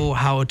know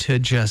how to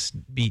just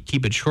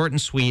keep it short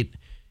and sweet.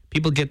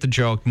 People get the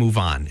joke, move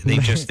on.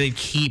 They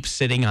keep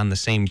sitting on the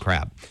same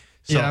crap.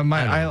 So, yeah,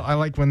 I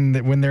like when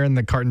they're in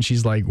the cart and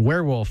she's like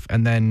werewolf,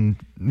 and then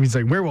he's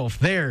like werewolf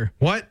there.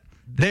 What?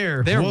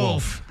 There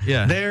wolf.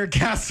 Yeah. There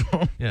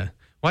castle. Yeah.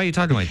 Why are you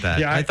talking like that?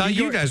 Yeah, I thought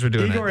you guys were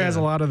doing Igor it. has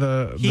a lot of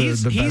the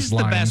He's best the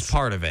lines. best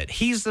part of it.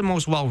 He's the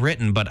most well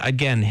written, but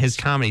again, his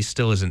comedy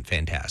still isn't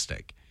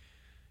fantastic.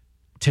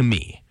 To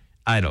me,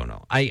 I don't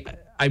know.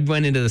 I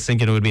went into this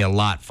thinking it would be a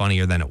lot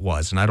funnier than it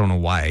was, and I don't know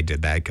why I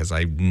did that because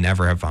I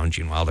never have found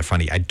Gene Wilder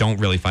funny. I don't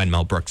really find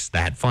Mel Brooks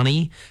that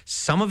funny.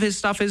 Some of his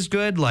stuff is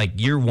good. Like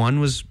Year One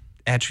was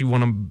actually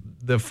one of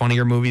the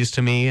funnier movies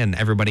to me, and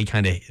everybody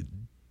kind of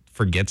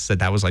forgets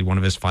that was like one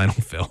of his final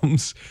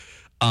films.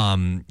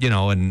 You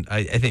know, and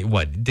I think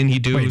didn't he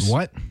do? Wait,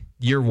 what?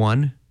 Year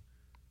One.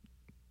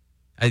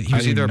 He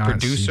was either a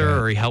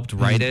producer or he helped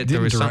write it.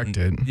 Didn't direct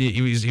it. He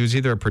was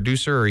either a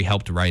producer or he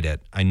helped write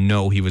it. I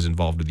know he was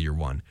involved with Year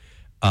One.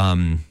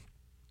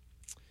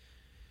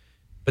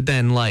 But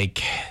then,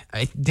 like,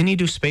 didn't he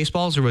do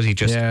Spaceballs or was he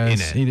just in it?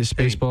 He did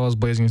Spaceballs,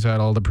 Blazing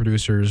Saddle, The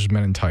Producers,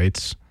 Men in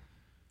Tights.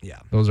 Yeah.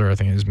 Those are, I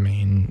think, his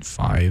main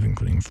 5,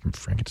 including from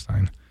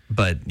Frankenstein.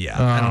 But, yeah,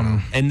 I don't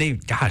know. And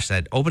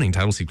that opening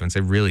title sequence,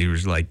 it really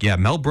was like, yeah,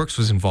 Mel Brooks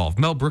was involved.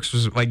 Mel Brooks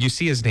was, like, you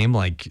see his name,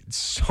 like,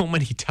 so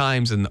many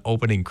times in the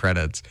opening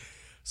credits.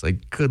 It's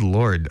like, good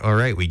Lord. All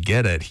right, we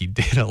get it. He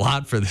did a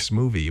lot for this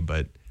movie,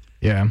 but.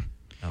 Yeah.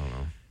 I don't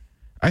know.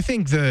 I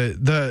think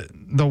the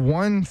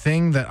one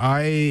thing that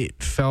I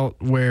felt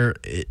where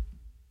it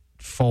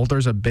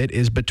falters a bit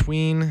is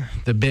between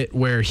the bit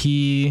where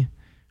he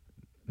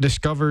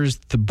discovers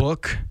the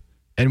book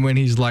and when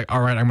he's like,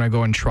 all right, I'm going to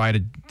go and try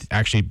to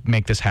actually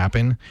make this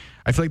happen.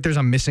 I feel like there's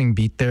a missing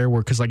beat there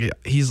because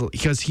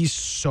he's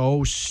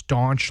so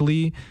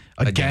staunchly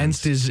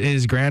against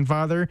his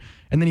grandfather,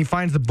 and then he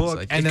finds the book,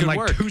 like, and then like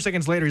work. 2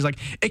 seconds later he's like,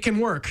 it can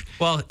work.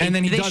 Well, and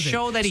then they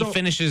show that he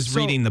finishes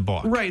reading the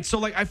book, right? So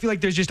like I feel like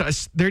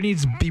there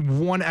needs to be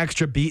one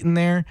extra beat in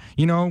there,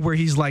 you know, where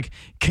he's like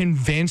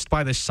convinced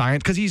by the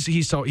science because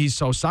he's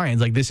so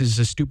science, like this is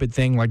a stupid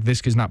thing, like this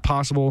is not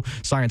possible.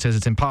 Science says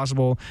it's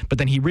impossible, but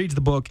then he reads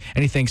the book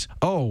and he thinks,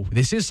 oh,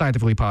 this is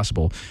scientifically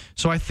possible.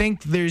 So I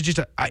think there's just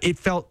it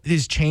felt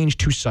his change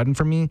too sudden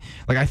for me.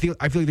 Like I feel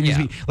like there needs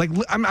to be like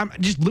I'm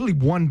just literally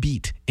one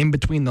beat in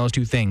between those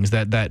two things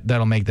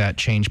that'll make that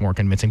change more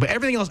convincing. But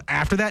everything else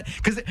after that,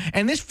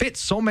 and this fits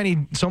so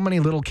many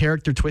little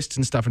character twists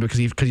and stuff into it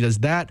because he does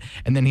that,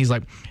 and then he's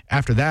like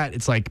after that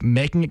it's like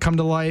making it come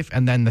to life,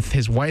 and then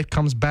his wife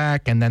comes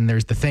back, and then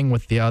there's the thing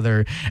with the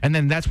other, and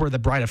then that's where the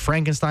Bride of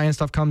Frankenstein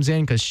stuff comes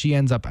in because she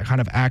ends up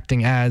kind of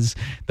acting as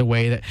the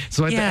way that.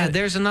 So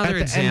there's another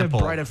example. End of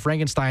Bride of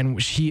Frankenstein,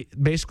 she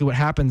basically what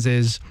happens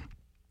is.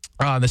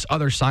 This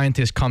other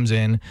scientist comes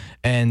in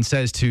and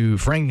says to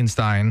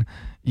Frankenstein,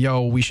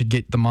 yo, we should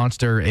get the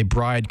monster a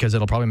bride because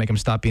it'll probably make him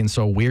stop being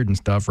so weird and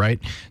stuff, right?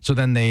 So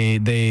then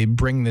they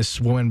bring this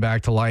woman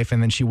back to life,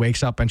 and then she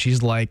wakes up and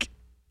she's like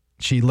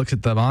she looks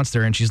at the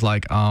monster and she's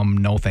like,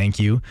 no, thank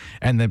you.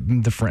 And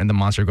the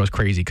monster goes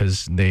crazy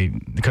because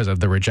of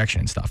the rejection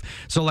and stuff.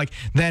 So like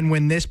then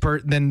when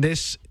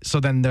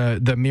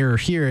the mirror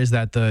here is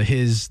that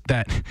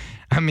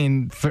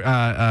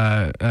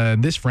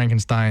this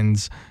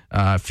Frankenstein's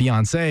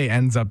fiance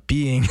ends up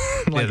being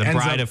like the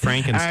bride of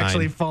Frankenstein,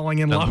 actually falling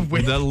in love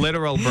with the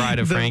literal bride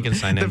of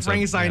Frankenstein. The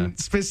Frankenstein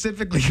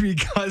specifically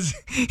because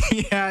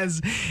he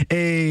has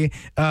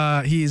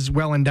he's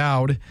well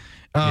endowed.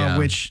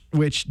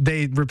 Which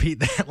they repeat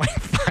that like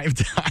 5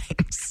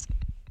 times.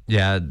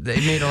 Yeah, they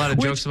made a lot of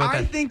jokes about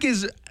that. I think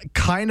is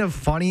kind of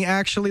funny,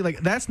 actually. Like,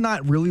 that's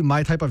not really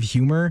my type of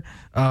humor.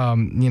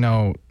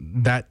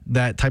 That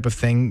type of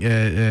thing,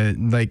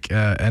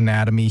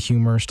 anatomy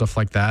humor, stuff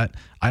like that.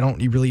 I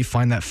don't really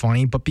find that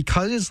funny. But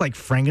because it's like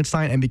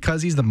Frankenstein, and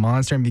because he's the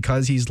monster, and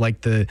because he's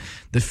like the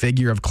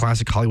figure of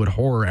classic Hollywood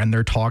horror, and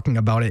they're talking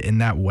about it in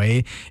that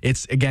way,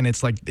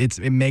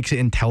 it makes it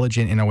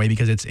intelligent in a way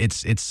because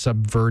it's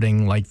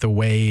subverting like the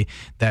way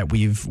that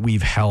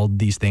we've held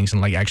these things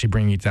and like actually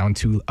bringing it down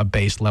to a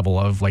base level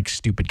of like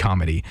stupid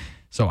comedy.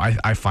 So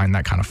I find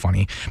that kind of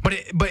funny. But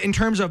in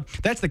terms of,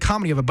 that's the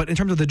comedy of it, but in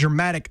terms of the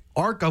dramatic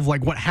arc of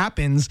like what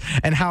happens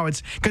and how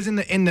it's, because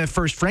in the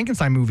first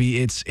Frankenstein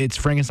movie, it's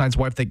Frankenstein's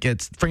wife that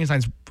gets,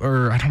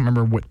 or I don't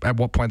remember at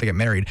what point they get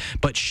married,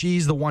 but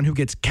she's the one who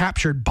gets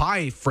captured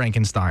by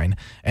Frankenstein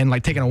and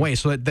like taken away.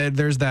 So that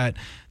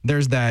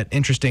there's that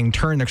interesting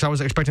turn there, because I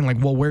was expecting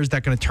like, well, where's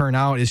that going to turn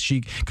out? Is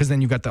she, because then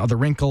you've got the other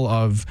wrinkle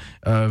of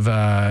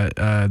the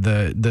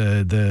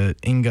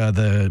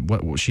Inga,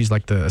 she's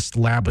like the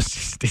lab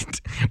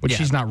assistant, but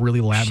she's not really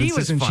lab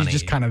assistant. She's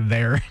just kind of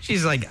there.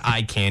 She's like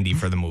eye candy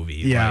for the movie.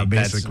 Yeah, like,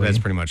 basically. That's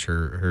pretty much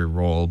her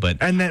role.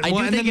 But I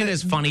do think it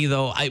is funny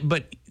though.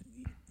 But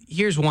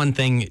here's one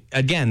thing.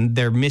 Again,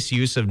 their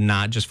misuse of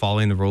not just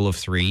following the rule of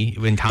 3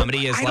 in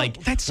comedy is like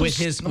it's a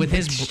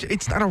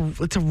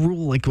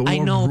rule. Like I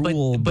know,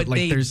 rule, but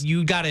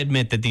you got to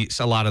admit that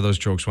a lot of those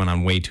jokes went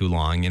on way too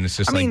long, and it's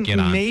just get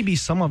on. Maybe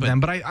some of them,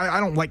 but I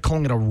don't like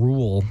calling it a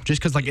rule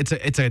just because like it's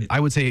a I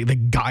would say the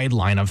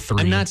guideline of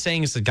 3. I'm not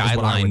saying it's a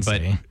guideline,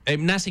 but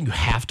I'm not saying you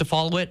have to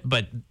follow it,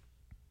 but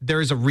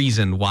there is a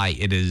reason why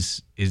it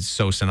is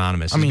so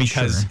synonymous.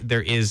 Because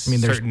there is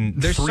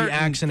there's 3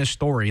 acts in a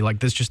story.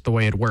 Like, that's just the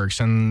way it works.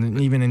 And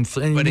even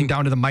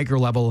down to the micro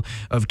level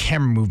of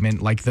camera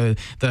movement, like the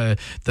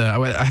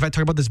have I talked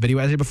about this video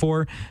essay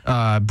before?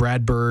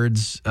 Brad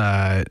Bird's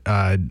like,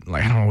 I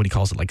don't know what he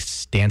calls it, like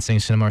dancing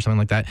cinema or something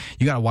like that.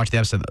 You got to watch the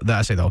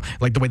essay though.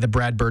 Like the way that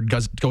Brad Bird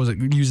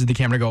uses the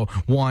camera to go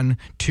 1,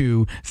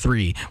 2,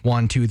 3,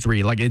 1, 2,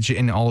 3. Like it's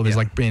in all of his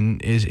like in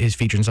his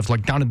features and stuff.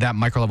 Like down to that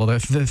micro level.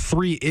 The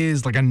 3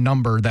 is like a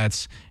number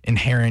that's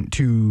inherent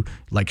to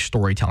like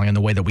storytelling and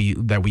the way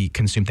that we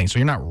consume things. So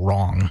you're not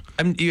wrong.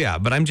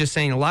 But I'm just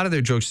saying a lot of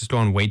their jokes just go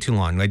on way too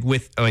long. Like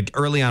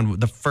early on,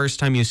 the first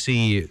time you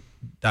see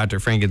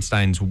Dr.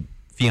 Frankenstein's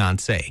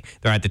fiance,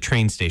 they're at the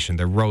train station.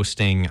 They're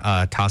roasting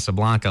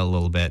Casablanca a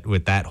little bit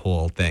with that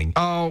whole thing.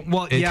 Oh,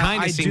 well, it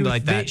kind of seemed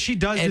like that. She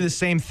does do the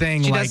same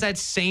thing. She does that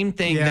same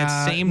thing,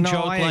 that same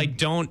joke, like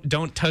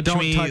don't touch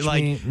me,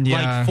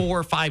 like 4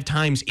 or 5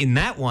 times in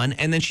that one,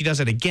 and then she does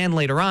it again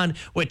later on,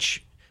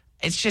 which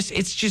it's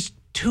just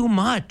too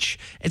much.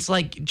 It's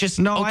like just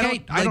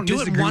okay. I don't do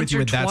disagree it once with you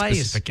or with twice. that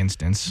specific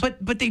instance.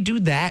 But they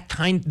do that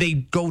kind. They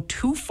go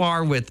too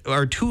far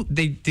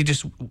they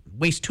just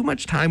waste too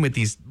much time with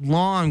these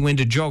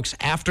long-winded jokes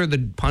after the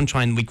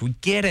punchline. We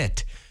get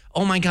it.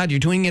 Oh my God, you're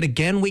doing it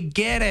again. We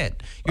get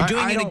it. You're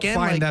doing it again.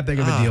 I don't find that big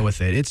of a deal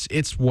with it.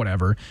 It's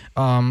whatever.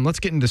 Let's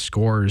get into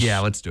scores.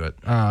 Yeah, let's do it.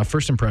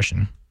 First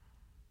impression.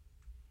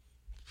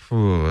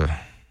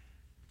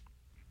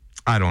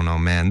 I don't know,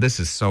 man. This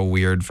is so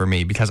weird for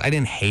me because I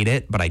didn't hate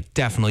it, but I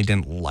definitely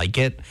didn't like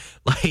it.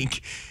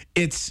 Like,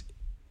 it's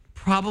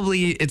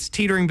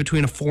teetering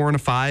between a 4 and a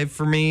 5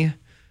 for me.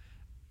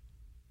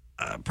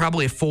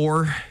 Probably a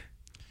 4.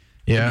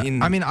 Yeah.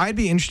 I mean, I'd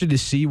be interested to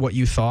see what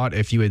you thought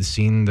if you had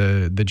seen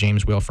the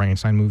James Whale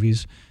Frankenstein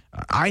movies.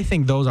 I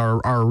think those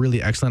are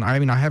really excellent. I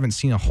mean, I haven't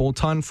seen a whole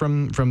ton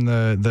from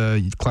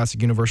the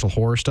classic Universal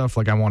horror stuff.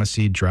 Like, I want to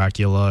see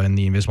Dracula and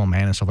The Invisible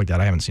Man and stuff like that.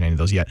 I haven't seen any of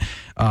those yet.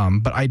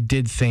 But I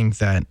did think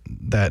that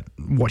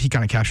what he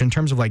kind of captured in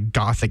terms of like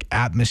gothic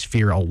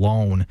atmosphere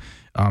alone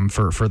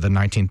for the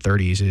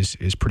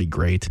 1930s is pretty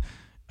great.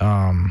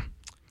 And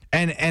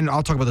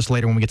I'll talk about this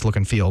later when we get to Look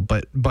and Feel.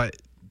 But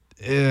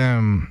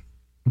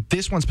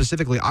this one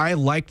specifically, I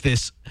like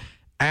this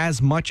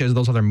as much as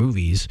those other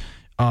movies.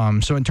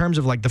 So in terms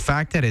of like the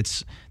fact that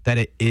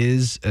it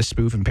is a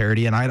spoof and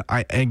parody, and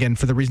I again,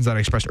 for the reasons that I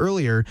expressed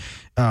earlier,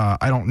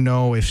 I don't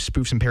know if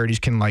spoofs and parodies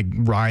can like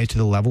rise to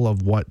the level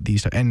of what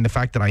these, and the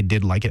fact that I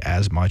did like it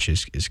as much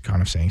is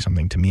kind of saying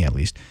something to me at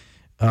least.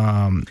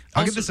 I'll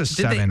give this a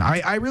 7.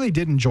 I really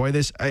did enjoy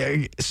this.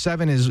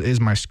 7 is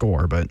my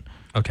score, but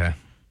okay.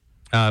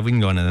 We can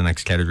go into the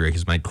next category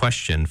because my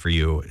question for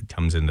you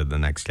comes into the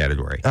next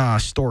category.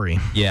 Story.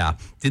 Yeah.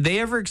 Did they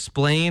ever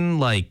explain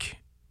like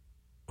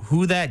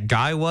who that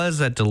guy was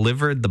that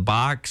delivered the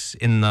box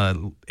in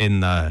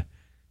the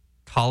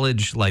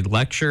college like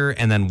lecture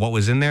and then what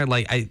was in there.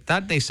 Like I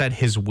thought they said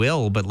his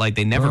will, but like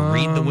they never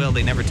read the will.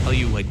 They never tell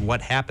you like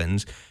what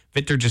happens.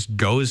 Victor just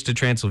goes to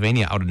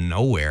Transylvania out of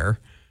nowhere.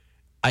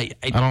 I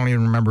don't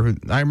even remember who.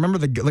 I remember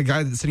the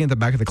guy that's sitting at the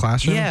back of the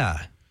classroom. Yeah.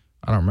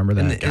 I don't remember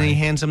that. And he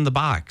hands him the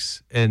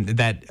box, and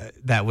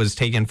that was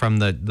taken from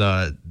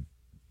the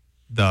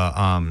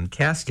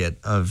casket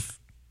of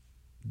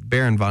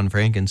Baron von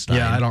Frankenstein.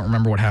 Yeah, I don't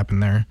remember what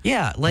happened there.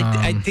 Yeah, like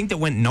I think that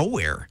went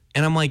nowhere,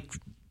 and I'm like,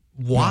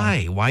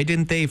 why? Wow. Why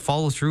didn't they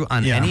follow through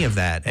on any of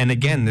that? And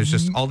again, there's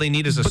just all they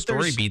need is a But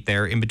story there's- beat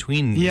there in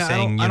between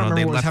saying I don't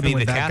they remember what was left me happening the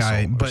with that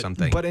castle guy, or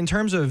something. But in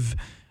terms of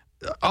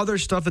other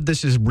stuff that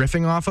this is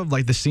riffing off of,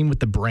 like the scene with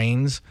the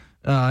brains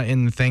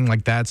in the thing,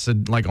 like that's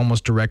like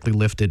almost directly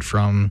lifted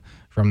from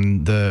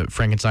the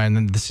Frankenstein. And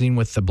then the scene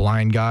with the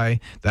blind guy,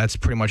 that's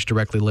pretty much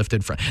directly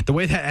lifted from the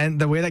way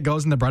that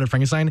goes in the Bride of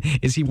Frankenstein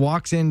is he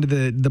walks into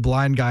the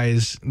blind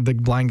guys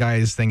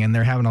thing, and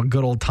they're having a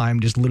good old time,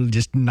 just literally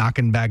just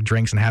knocking back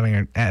drinks and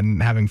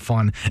having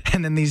fun.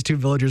 And then these two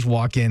villagers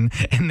walk in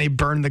and they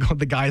burn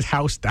the guy's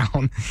house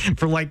down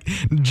for like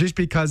just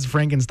because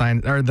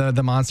Frankenstein or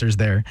the monster's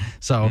there.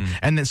 So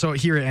and then so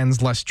here it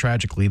ends less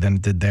tragically than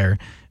it did there.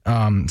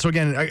 So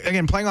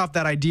again, playing off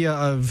that idea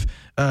of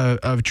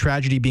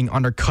tragedy being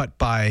undercut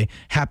by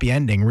happy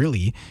ending,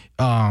 really.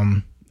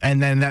 And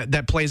then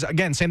that plays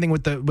again, same thing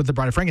with the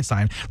Bride of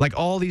Frankenstein. Like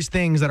all these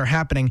things that are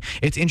happening,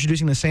 it's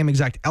introducing the same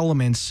exact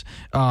elements,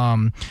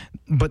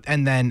 but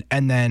then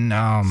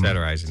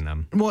satirizing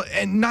them. Well,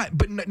 and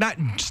not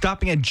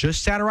stopping at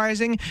just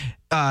satirizing,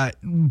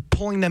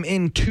 pulling them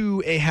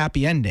into a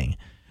happy ending.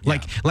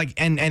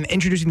 And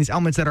introducing these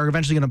elements that are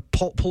eventually going to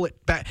pull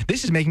it back.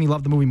 This is making me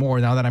love the movie more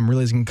now that I'm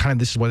realizing kind of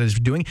this is what it's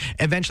doing.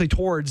 Eventually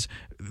towards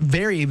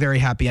very, very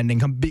happy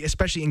ending,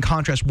 especially in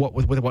contrast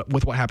with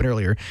what happened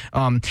earlier.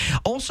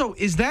 Also,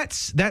 is that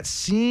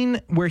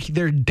scene where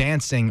they're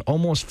dancing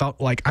almost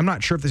felt like, I'm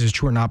not sure if this is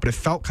true or not, but it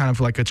felt kind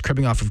of like it's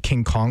cribbing off of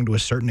King Kong to a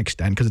certain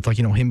extent, because it's like,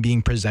 him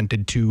being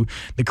presented to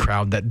the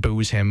crowd that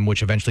boos him,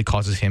 which eventually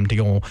causes him to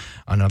go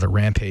another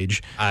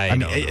rampage. I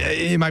mean,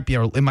 it might be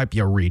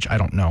a reach. I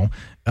don't know.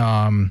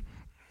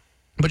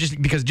 But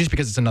just because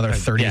it's another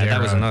 30s era,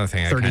 that was another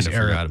thing I kind of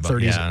forgot about.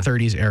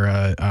 30s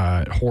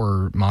era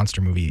horror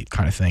monster movie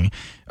kind of thing.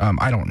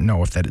 I don't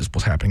know if that is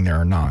what's happening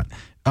there or not.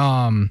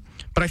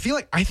 But I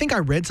think I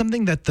read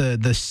something that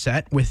the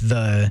set with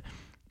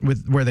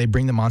where they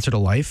bring the monster to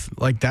life,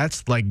 like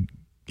that's like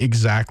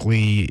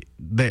exactly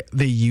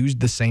they used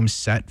the same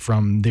set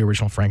from the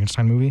original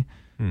Frankenstein movie.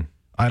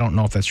 I don't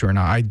know if that's true or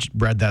not. I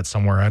read that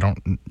somewhere.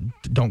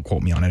 Don't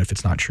quote me on it if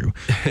it's not true.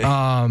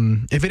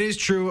 If it is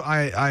true,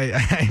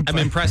 I'm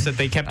impressed that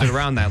they kept it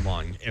around that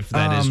long. If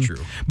that is true,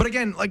 but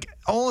again, like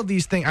all of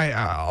these things,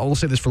 I'll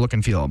say this for look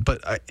and feel.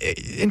 But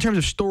in terms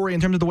of story,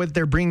 in terms of the way that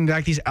they're bringing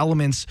back these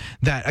elements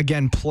that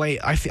again play,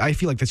 I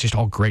feel like that's just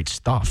all great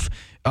stuff.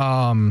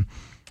 And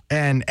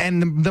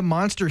the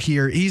monster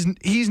here, he's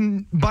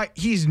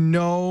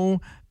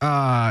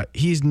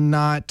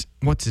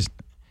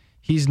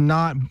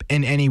not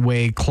in any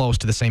way close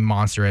to the same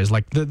monster as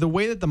like the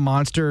way that the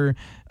monster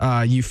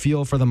you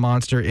feel for the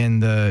monster in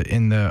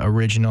the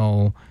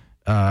original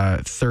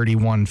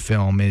 31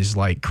 film is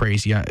like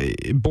crazy.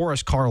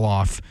 Boris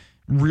Karloff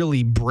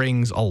really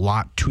brings a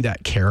lot to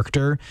that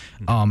character,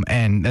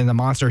 and the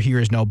monster here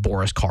is no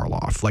Boris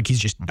Karloff. Like he's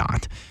just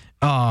not.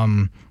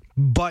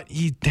 But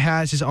he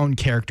has his own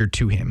character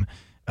to him.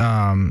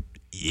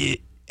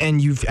 And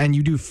you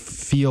do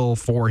feel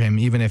for him,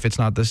 even if it's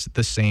not the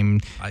same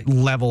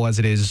level as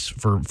it is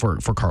for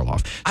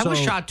Karloff. I was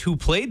shocked who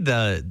played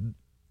the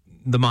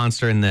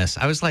monster in this.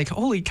 I was like,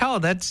 holy cow,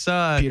 that's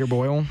Peter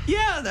Boyle.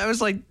 Yeah, I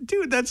was like,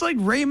 dude, that's like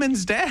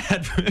Raymond's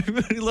dad.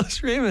 Everybody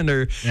loves Raymond,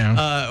 or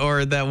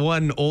that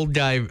one old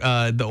guy,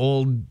 the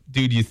old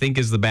dude you think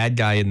is the bad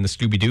guy in the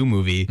Scooby-Doo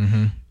movie.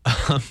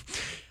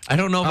 I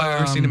don't know if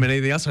I've ever seen him in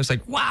anything else. I was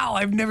like, wow,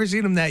 I've never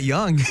seen him that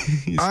young.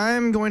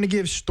 I'm going to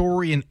give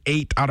story an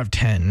 8 out of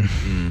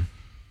 10.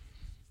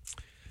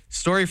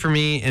 Story for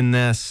me in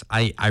this,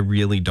 I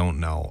really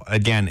don't know.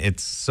 Again,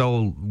 it's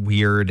so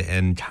weird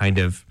and kind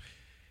of...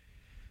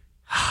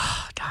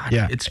 God,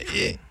 yeah,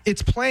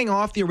 it's playing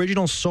off the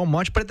original so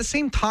much, but at the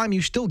same time,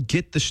 you still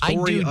get the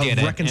story of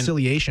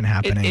reconciliation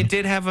happening. It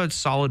did have a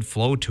solid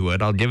flow to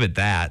it. I'll give it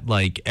that.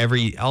 Like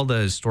all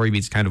the story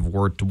beats kind of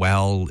worked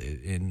well,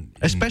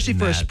 especially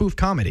for a spoof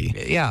comedy.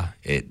 Yeah,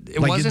 it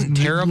wasn't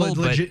terrible,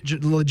 but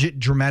legit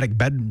dramatic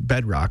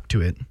bedrock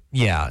to it.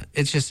 Yeah,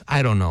 it's just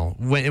I don't know.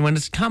 When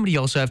it's comedy, you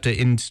also have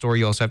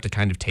to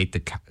kind of take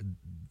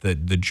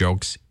the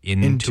jokes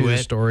into the it.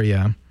 Story,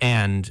 yeah,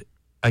 and.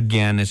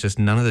 Again, it's just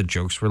none of the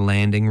jokes were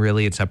landing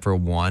really, except for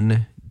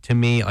one to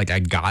me. Like I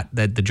got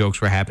that the jokes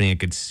were happening. I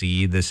could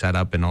see the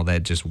setup and all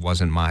that. Just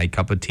wasn't my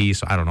cup of tea.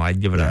 So I don't know. I'd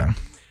give it a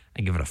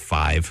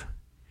 5.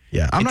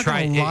 Yeah, I'm not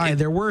gonna lie.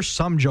 There were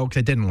some jokes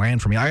that didn't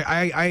land for me.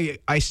 I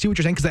see what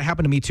you're saying because that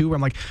happened to me too. Where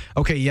I'm like,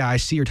 okay, yeah, I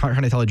see you're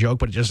trying to tell a joke,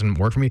 but it doesn't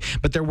work for me.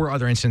 But there were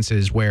other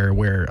instances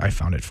where I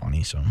found it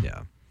funny. So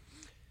yeah.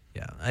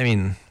 Yeah, I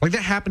mean, like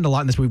that happened a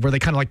lot in this movie where they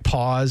kind of like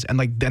pause and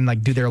like then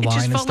like do their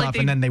line and stuff,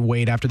 and then they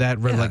wait after that,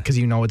 where, like because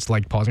it's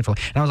like pausing for.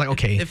 And I was like,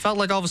 okay, it felt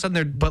like all of a sudden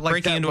they're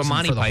breaking into a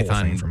Monty for the whole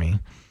Python thing for me.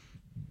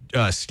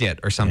 Skit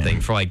or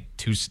something for like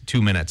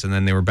 2 minutes, and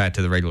then they were back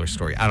to the regular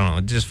story. I don't know.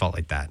 It just felt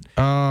like that.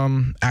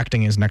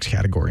 Acting is next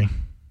category.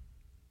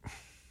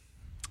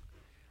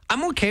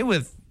 I'm okay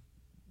with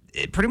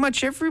pretty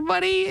much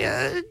everybody.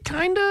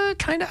 Kind of.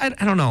 I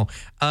don't know.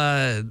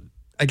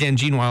 Again,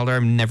 Gene Wilder,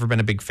 I've never been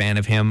a big fan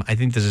of him. I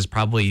think this is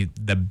probably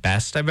the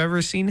best I've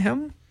ever seen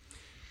him.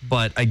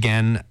 But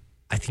again,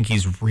 I think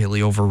he's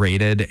really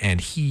overrated,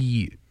 and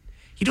he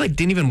like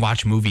didn't even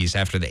watch movies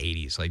after the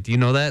 80s. Like, do you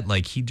know that?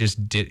 Like, he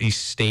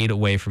stayed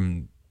away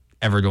from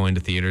ever going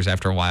to theaters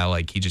after a while.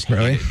 Like, he just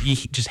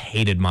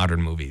hated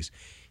modern movies.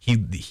 He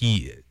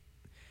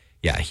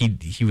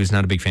was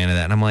not a big fan of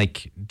that. And I'm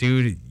like,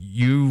 dude,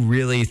 you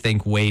really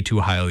think way too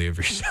highly of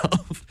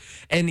yourself.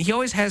 And he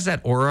always has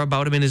that aura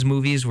about him in his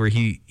movies where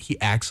he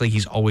acts like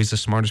he's always the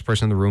smartest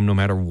person in the room no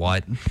matter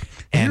what.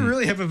 And you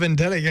really have a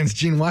vendetta against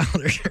Gene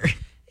Wilder.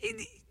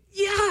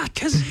 Yeah,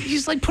 because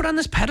he's like put on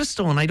this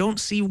pedestal, and I don't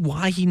see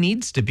why he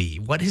needs to be.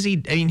 What is he?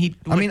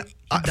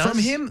 From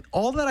him,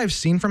 all that I've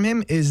seen from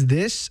him is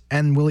this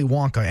and Willy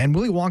Wonka. And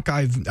Willy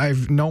Wonka,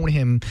 I've known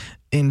him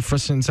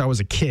since I was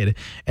a kid,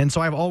 and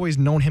so I've always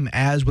known him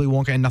as Willy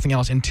Wonka and nothing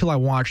else until I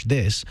watched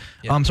this.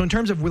 Yeah. So in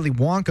terms of Willy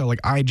Wonka, like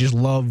I just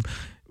love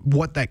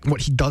what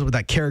he does with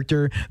that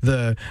character,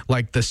 the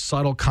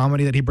subtle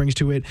comedy that he brings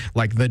to it,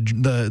 like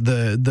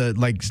the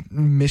like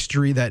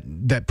mystery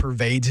that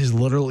pervades his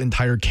literal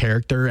entire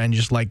character, and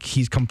just like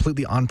he's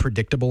completely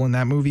unpredictable in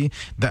that movie.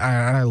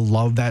 I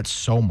love that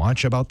so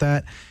much about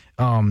that.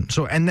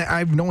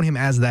 I've known him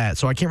as that,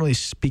 so I can't really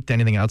speak to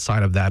anything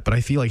outside of that. But I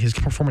feel like his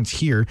performance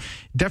here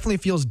definitely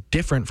feels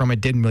different from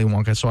it did in Willy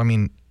Wonka. So I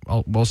mean,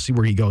 we'll see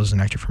where he goes as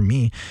an actor for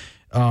me.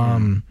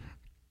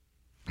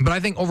 But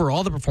I think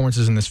overall the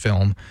performances in this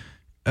film,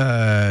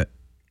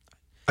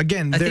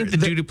 again, I think the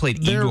dude who played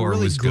Igor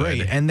really was great,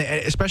 good. and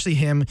especially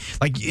him.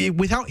 Like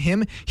without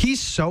him, he's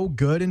so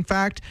good. In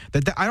fact,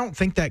 that I don't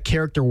think that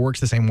character works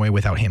the same way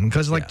without him.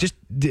 Because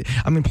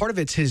part of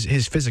it's his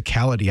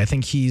physicality. I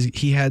think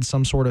he had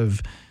some sort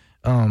of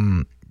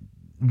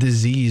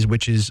disease,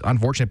 which is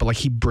unfortunate, but like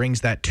he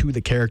brings that to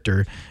the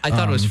character. I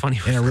thought it was funny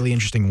in a really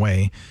interesting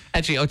way.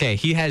 Actually, okay,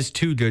 he has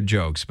two good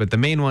jokes, but the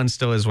main one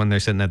still is when they're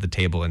sitting at the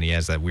table and he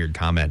has that weird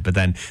comment. But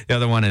then the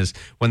other one is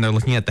when they're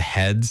looking at the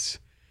heads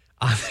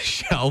on the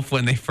shelf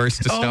when they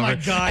first discover. Oh my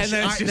gosh,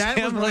 and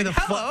that was one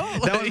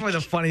of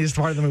the funniest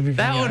part of the movie.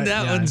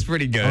 That one's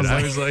pretty good.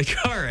 I was like,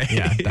 all right,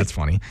 yeah, that's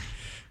funny.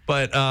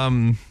 But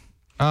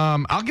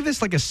I'll give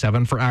this like a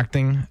 7 for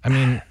acting. I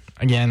mean,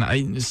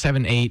 again,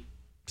 7, 8.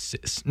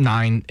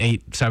 9,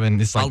 8, 7.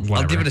 It's like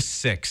I'll give it a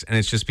 6, and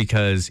it's just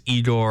because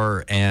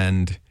Igor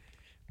and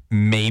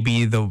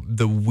maybe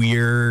the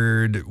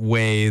weird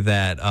way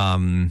that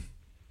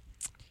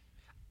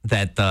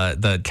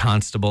the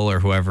constable or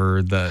whoever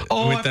with the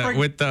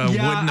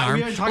wooden arm.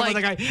 We about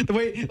that guy. The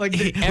way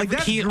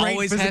that's he great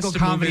always physical has to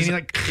comedy.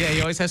 move he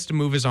always has to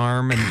move his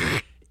arm.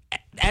 And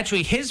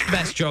actually, his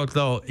best joke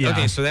though.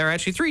 Okay, so there are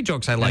actually 3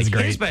 jokes I like.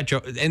 His best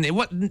joke, and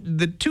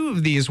the 2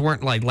 of these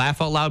weren't like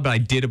laugh out loud, but I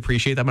did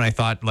appreciate them, and I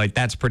thought like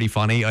that's pretty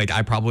funny. Like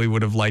I probably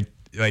would have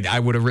I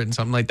would have written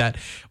something like that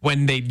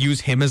when they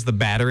use him as the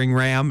battering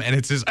ram, and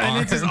it's his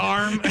arm. It's his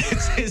arm.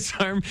 It's his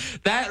arm.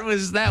 That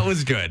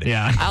was good.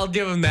 Yeah, I'll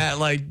give him that.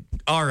 Like,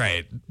 all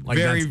right, like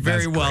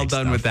very well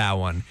done stuff. with that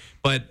one.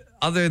 But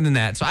other than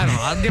that, so I don't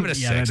know. I'll give it a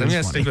 6. I'm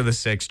going to stick with a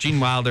 6. Gene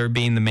Wilder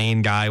being the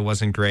main guy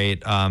wasn't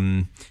great.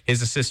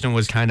 His assistant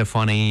was kind of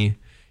funny.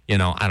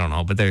 I don't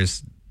know, but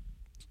there's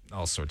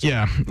all sorts of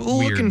weird.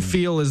 Look and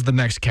feel is the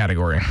next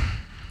category.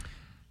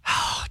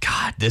 Oh,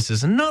 God, this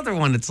is another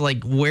one. It's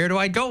like, where do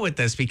I go with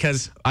this?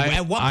 Because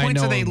at what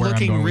points are they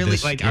looking really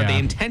like, are they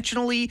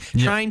intentionally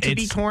trying to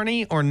be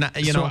corny or not?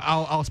 So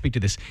I'll speak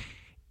to this.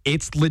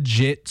 It's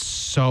legit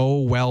so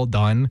well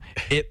done.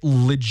 It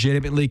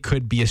legitimately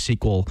could be a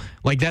sequel.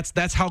 Like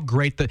that's how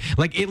great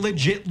it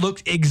legit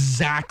looks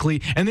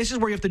exactly. And this is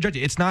where you have to judge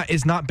it.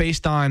 It's not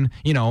based on,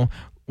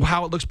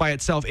 how it looks by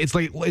itself. It's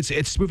like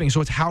it's spoofing.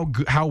 So it's how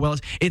well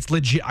it's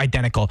legit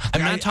identical.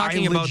 I'm not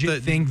talking about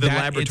the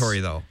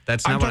laboratory though.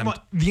 That's not what I'm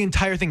talking about. The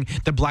entire thing,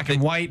 the black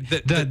and white,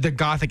 the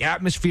gothic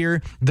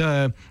atmosphere,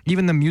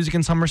 even the music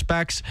in some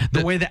respects,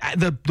 the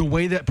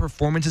way that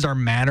performances are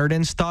mannered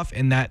and stuff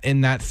in that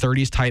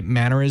 30s type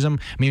mannerism.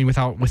 I mean,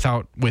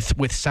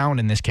 with sound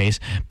in this case,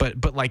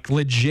 but like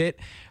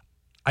legit.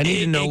 I need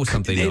to know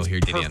something though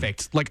here, Gideon.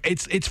 Perfect. Like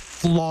it's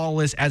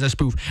flawless as a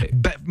spoof,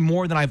 but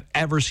more than I've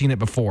ever seen it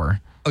before.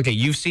 Okay,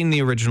 you've seen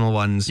the original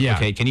ones. Yeah.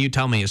 Okay, can you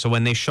tell me? So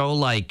when they show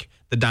like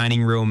the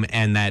dining room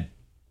and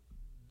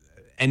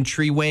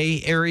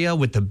entryway area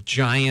with the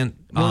giant.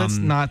 Well, that's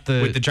not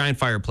with the giant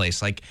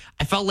fireplace. Like,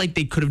 I felt like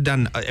they could have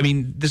done. I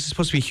mean, this is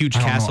supposed to be a huge I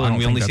don't castle, know. I and don't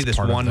we think only see that's this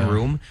part of one the-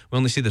 room. We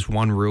only see this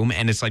one room,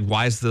 and it's like,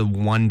 why is the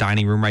one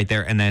dining room right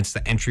there, and then it's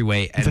the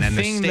entryway, and then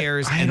the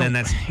stairs, and then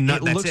that's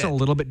not. It looks a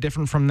little bit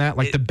different from that.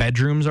 Like the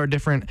bedrooms are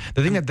different.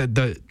 The thing that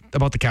the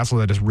about the castle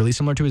that is really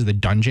similar to is the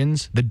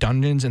dungeons. The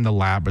dungeons and the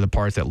lab are the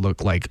parts that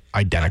look like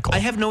identical. I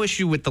have no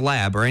issue with the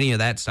lab or any of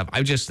that stuff.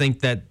 I just think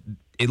that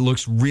it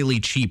looks really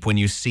cheap when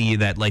you see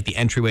that like the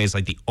entryway is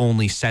like the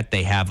only set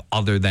they have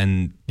other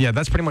than. Yeah,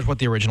 that's pretty much what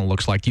the original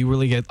looks like. You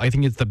really get. I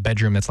think it's the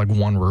bedroom that's like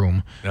one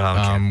room,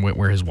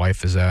 where his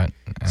wife is at.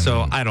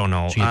 So I don't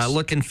know.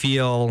 Look and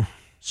feel.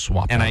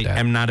 Swap. And out that.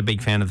 I'm not a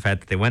big fan of the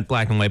fact that they went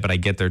black and white, but I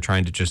get they're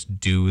trying to just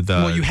do the.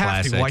 Well, you have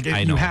classic. to. Like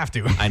I know. you have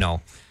to. I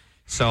know.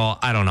 So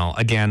I don't know.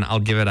 Again, I'll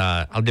give it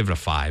a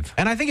 5.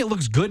 And I think it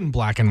looks good in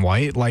black and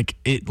white. Like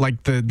it,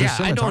 like the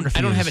cinematography.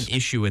 I don't have an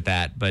issue with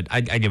that, but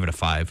I give it a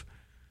 5.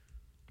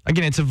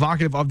 Again, it's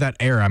evocative of that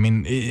era. I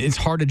mean, it's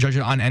hard to judge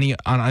it on any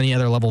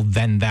other level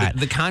than that.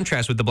 The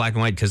contrast with the black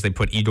and white, because they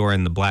put Igor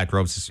in the black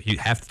robes,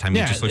 half the time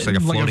he just looks like a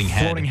floating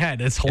head. Floating head.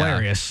 It's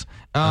hilarious.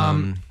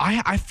 Yeah.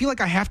 I feel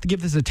like I have to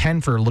give this a 10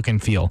 for look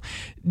and feel,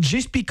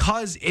 just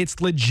because it's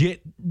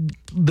legit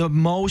the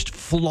most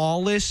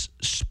flawless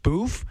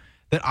spoof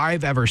that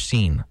I've ever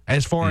seen,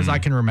 as far as I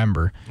can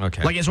remember.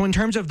 Okay. Like, so in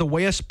terms of the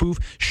way a spoof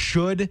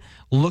should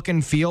look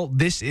and feel,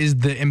 this is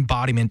the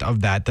embodiment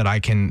of that I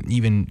can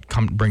even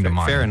bring to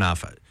mind. Fair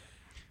enough.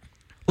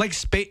 Like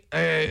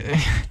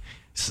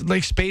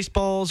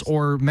Spaceballs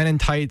or Men in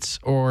Tights,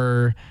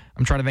 or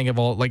I'm trying to think of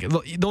all, like,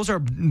 those are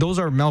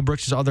Mel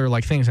Brooks' other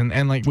like things,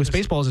 and like with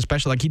Spaceballs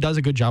especially, like he does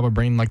a good job of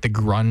bringing like the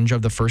grunge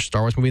of the first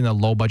Star Wars movie and the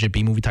low budget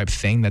B movie type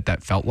thing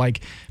that felt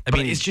like. But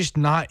it's just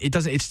not.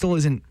 It still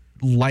isn't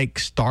like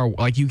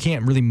like you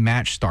can't really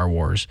match Star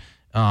Wars.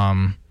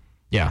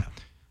 Yeah.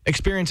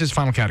 Experiences,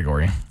 final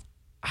category.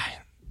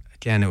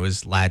 Again, it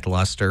was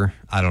lackluster.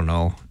 I don't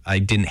know. I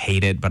didn't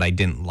hate it, but I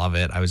didn't love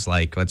it. I was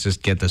like, let's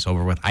just get this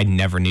over with. I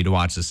never need to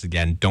watch this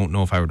again. Don't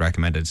know if I would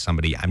recommend it to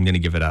somebody. I'm going to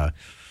give it a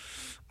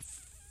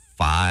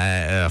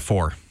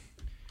 4.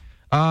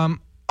 I'll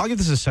give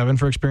this a 7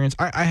 for experience.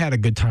 I had a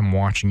good time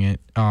watching it.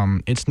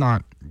 It's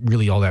not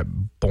really all that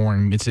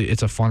boring.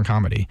 It's a fun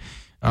comedy.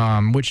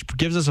 Which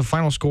gives us a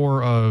final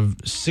score of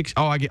 6.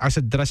 Oh, I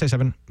said, did I say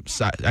 7?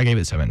 I gave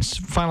it 7.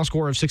 Final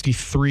score of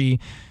 63,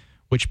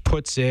 which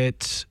puts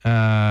it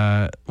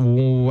at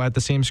the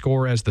same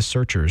score as The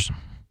Searchers.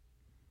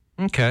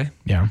 Okay.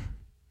 Yeah.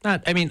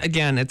 I mean,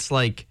 again, it's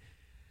like,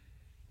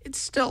 it's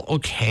still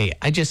okay.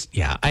 I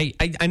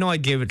know I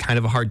gave it kind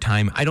of a hard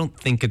time. I don't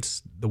think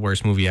it's the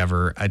worst movie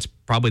ever. It's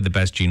probably the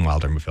best Gene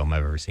Wilder film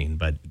I've ever seen,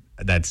 but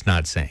that's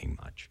not saying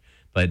much.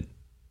 But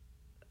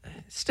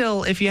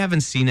still, if you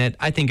haven't seen it,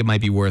 I think it might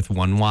be worth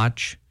one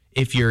watch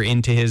if you're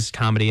into his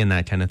comedy and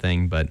that kind of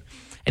thing. But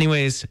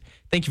anyways,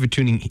 thank you for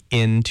tuning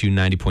in to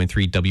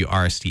 90.3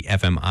 WRST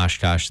FM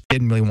Oshkosh.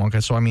 Didn't really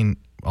Wonka, so I mean,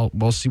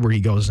 we'll see where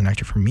he goes as an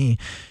actor for me.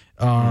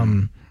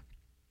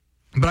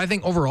 But I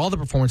think overall the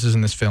performances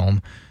in this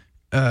film,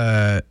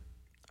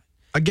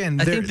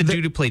 again, I think the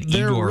dude who played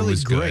Igor really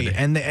was great, good.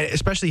 and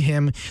especially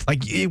him.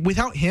 Like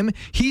without him,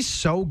 he's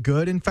so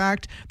good. In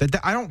fact, that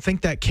I don't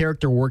think that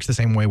character works the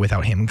same way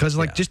without him. Because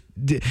I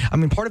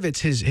mean, part of it's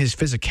his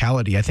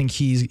physicality. I think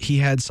he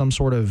had some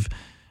sort of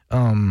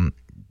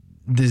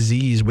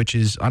disease, which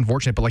is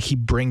unfortunate, but like he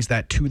brings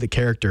that to the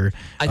character.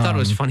 I thought it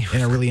was funny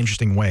in a really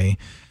interesting way.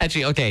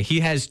 Actually, okay, he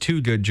has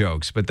 2 good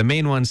jokes, but the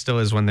main one still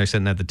is when they're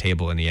sitting at the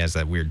table and he has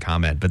that weird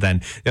comment. But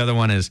then the other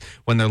one is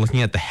when they're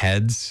looking at the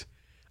heads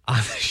on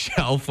the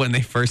shelf when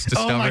they first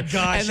discover. Oh my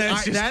gosh,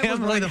 and that was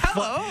one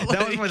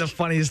of the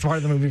funniest part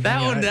of the movie.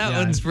 That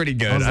one's pretty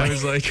good. I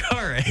was like,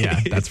 all right,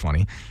 yeah, that's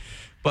funny.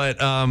 But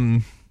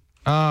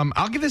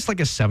I'll give this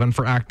like a 7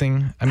 for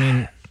acting. I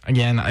mean,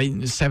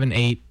 again, 7,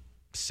 8.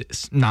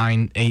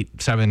 9,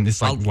 8, 7.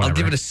 It's like whatever. I'll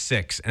give it a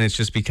 6, and it's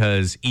just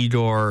because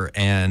Igor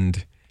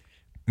and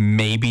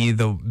maybe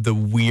the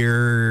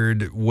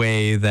weird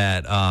way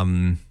that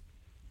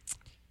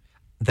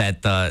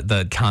that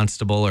the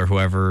constable or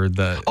whoever with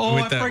the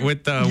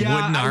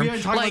wooden arm. We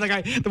haven't talked about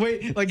that guy. The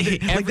way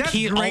that's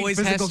he great always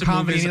physical has to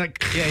comedy. move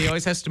he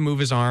always has to move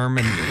his arm.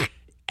 And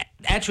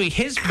actually,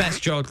 his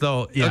best joke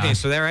though. Yeah. Okay,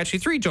 so there are actually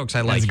 3 jokes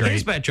I like.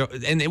 His best joke,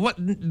 and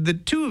the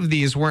 2 of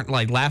these weren't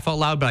like laugh out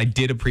loud, but I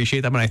did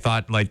appreciate them, and I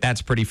thought like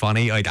that's pretty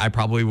funny. Like I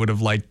probably would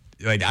have liked.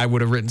 Like I would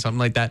have written something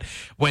like that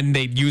when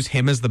they use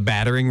him as the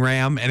battering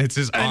ram, and it's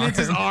his arm. It's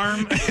his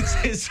arm. It's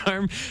his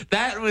arm.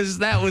 That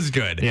was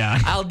good. Yeah,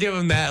 I'll give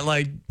him that.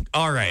 Like,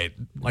 all right,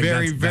 like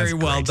very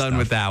well done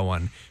with that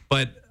one.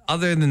 But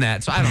other than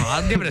that, so I don't know.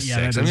 I'll give it a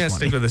 6. I'm gonna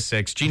stick with a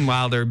 6. Gene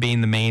Wilder being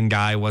the main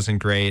guy wasn't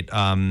great.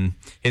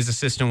 His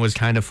assistant was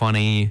kind of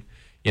funny.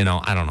 You know,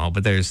 I don't know,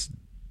 but there's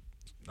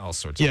all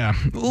sorts. Yeah,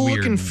 of weird.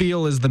 Look and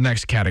feel is the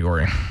next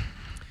category.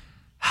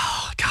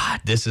 Oh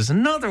God, this is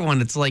another one.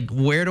 It's like,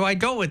 where do I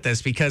go with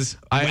this? Because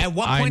at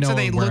what points are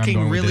they where I'm looking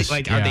going with really this.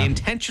 like? Are they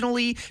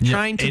intentionally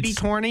trying to be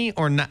corny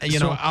or not? You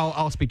know,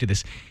 I'll speak to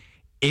this.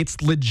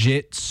 it's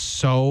legit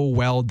so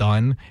well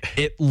done.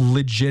 It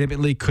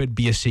legitimately could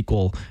be a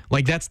sequel.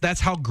 Like that's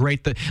how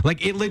great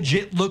it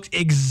legit looks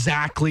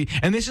exactly.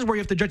 And this is where you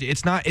have to judge it.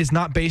 It's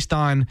not based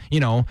on,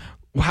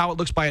 how it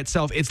looks by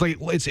itself. It's like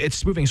it's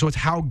spoofing, so it's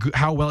how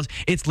well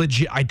it's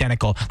legit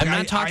identical. I'm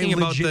not talking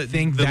about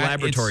the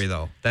laboratory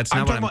though. That's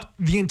not I'm talking about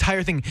the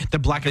entire thing, the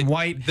black and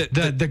white,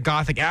 the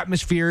gothic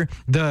atmosphere,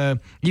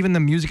 even the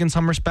music in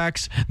some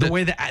respects, the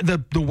way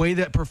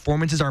that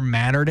performances are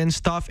mannered and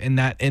stuff in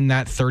that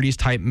 30s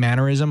type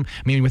mannerism.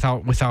 I mean,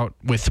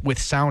 with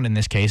sound in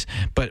this case,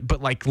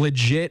 but like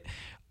legit.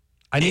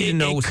 I need to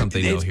know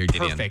something though here,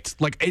 Gideon. Perfect.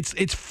 Like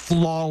it's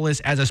flawless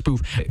as a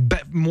spoof,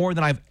 but more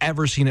than I've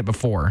ever seen it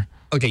before.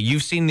 Okay,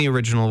 you've seen the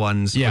original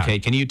ones. Yeah. Okay,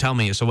 can you tell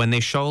me? So when they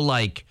show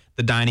like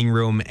the dining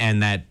room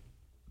and that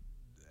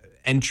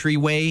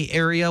entryway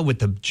area with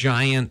the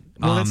giant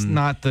that's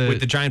not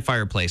with the giant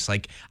fireplace,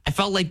 like I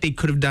felt like they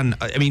could have done.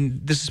 I mean,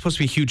 this is supposed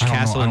to be a huge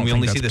castle, and we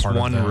only see this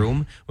one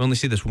room. We only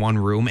see this one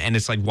room, and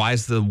it's like, why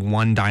is the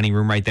one dining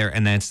room right there,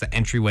 and then it's the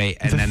entryway,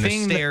 and then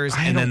the stairs,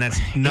 and then that's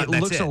not.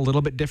 It looks a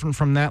little bit different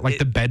from that. Like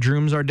the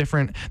bedrooms are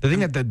different. The thing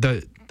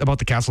that about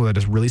the castle that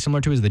is really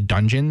similar to is the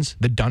dungeons.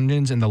 The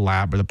dungeons and the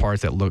lab are the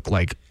parts that look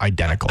like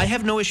identical. I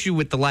have no issue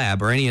with the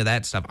lab or any of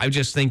that stuff. I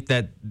just think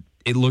that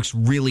it looks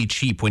really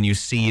cheap when you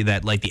see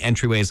that like the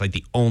entryway is like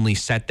the only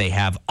set they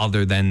have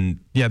other than.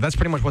 Yeah, that's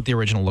pretty much what the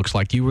original looks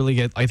like. You really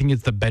get, I think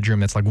it's the bedroom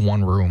that's like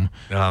one room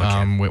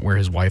where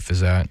his wife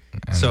is at.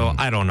 So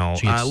I don't know.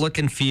 Look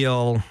and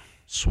feel.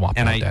 Swap.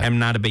 And I'm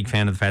not a big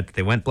fan of the fact that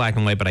they went black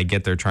and white, but I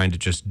get they're trying to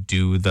just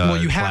do the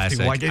you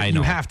classic. Have to.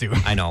 You have to.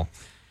 I know.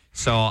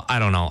 So I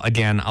don't know.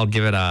 Again, I'll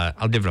give it a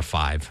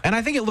 5. And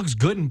I think it looks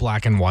good in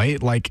black and white.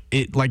 The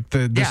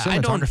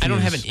cinematography. I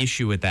don't have an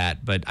issue with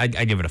that, but I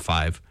give it a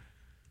 5.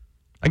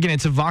 Again,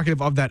 it's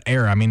evocative of that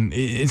era. I mean,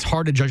 it's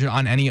hard to judge it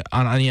on any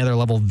other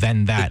level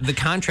than that. The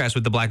contrast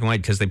with the black and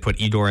white, because they put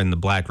Igor in the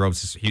black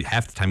robes,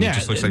 half the time it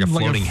just looks like a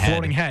floating head.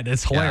 Floating head.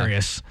 It's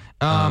hilarious.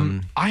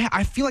 Yeah.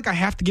 I feel like I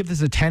have to give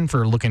this a 10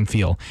 for look and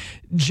feel,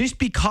 just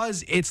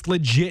because it's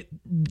legit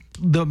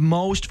the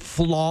most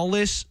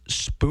flawless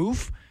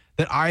spoof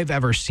that I've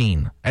ever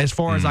seen, as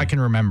far as I can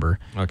remember.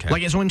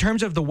 Okay. So in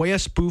terms of the way a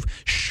spoof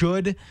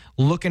should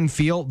look and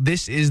feel,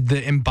 this is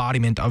the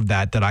embodiment of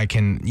that I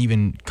can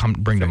even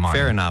bring to mind.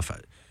 Fair enough.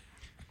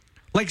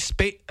 Like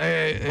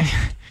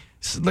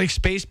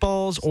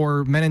Spaceballs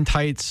or Men in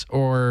Tights,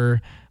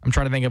 or I'm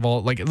trying to think of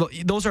all, like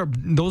those are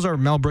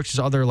Mel Brooks'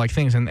 other like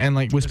things, and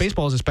like with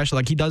Spaceballs especially,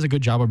 like he does a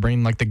good job of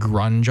bringing like the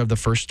grunge of the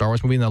first Star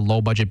Wars movie and the low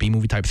budget B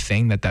movie type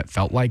thing that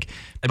felt like.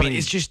 I mean,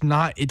 it's just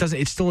not.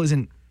 It still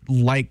isn't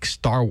like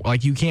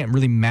like you can't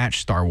really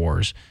match Star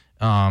Wars.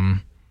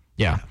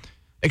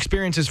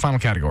 Experience is final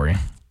category.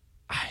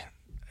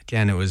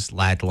 Again, it was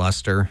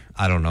lackluster.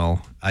 I don't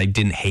know. I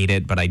didn't hate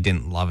it, but I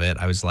didn't love it.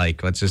 I was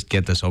like, let's just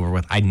get this over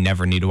with. I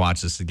never need to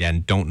watch this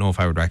again. Don't know if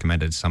I would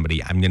recommend it to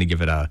somebody. I'm going to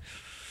give it a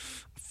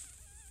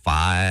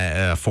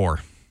 4.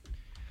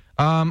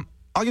 I'll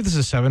give this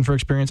a 7 for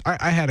experience.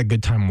 I had a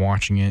good time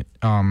watching it.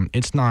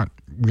 It's not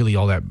really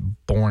all that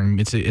boring.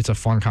 It's a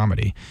fun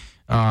comedy.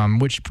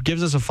 Which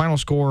gives us a final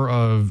score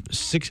of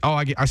 6.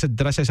 Oh, did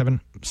I say 7?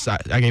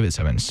 I gave it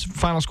 7.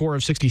 Final score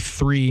of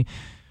 63,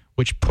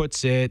 which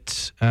puts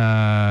it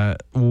at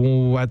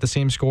the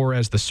same score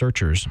as The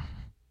Searchers.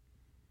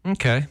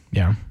 Okay.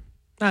 Yeah.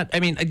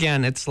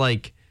 Again, it's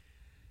like,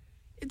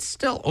 it's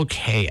still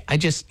okay.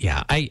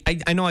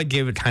 I know I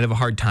gave it kind of a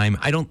hard time.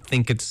 I don't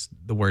think it's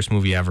the worst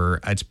movie ever.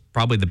 It's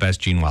probably the best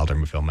Gene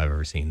Wilder film I've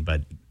ever seen,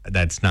 but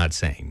that's not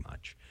saying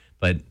much.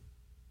 But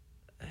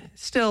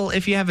still,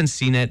 if you haven't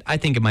seen it, I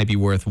think it might be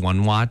worth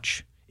one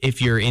watch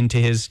if you're into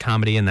his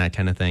comedy and that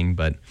kind of thing.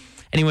 But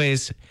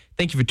anyways,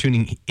 thank you for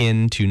tuning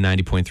in to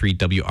 90.3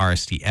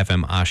 WRST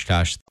FM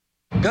Oshkosh.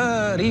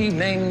 Good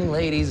evening,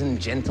 ladies and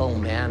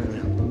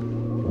gentlemen.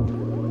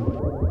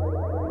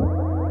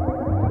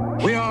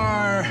 We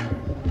are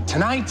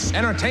tonight's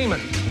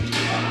entertainment.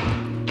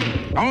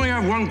 I only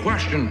have one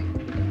question.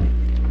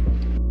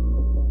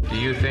 Do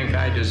you think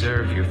I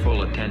deserve your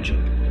full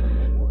attention?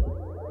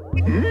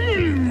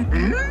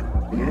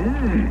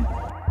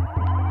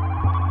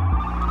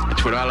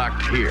 That's what I like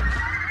to hear.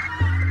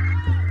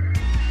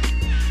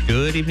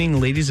 Good evening,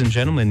 ladies and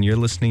gentlemen. You're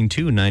listening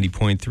to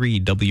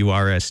 90.3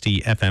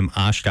 WRST FM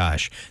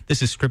Oshkosh.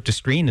 This is Script to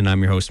Screen, and I'm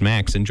your host,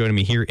 Max. And joining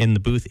me here in the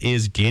booth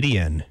is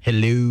Gideon.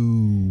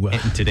 Hello.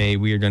 And today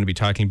we are going to be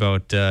talking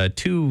about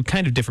 2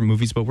 kind of different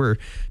movies, but we're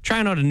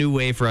trying out a new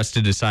way for us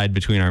to decide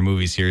between our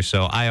movies here.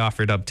 So I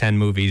offered up 10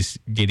 movies.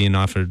 Gideon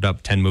offered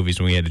up 10 movies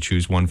when we had to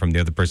choose one from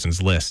the other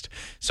person's list.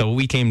 So what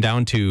we came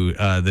down to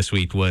this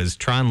week was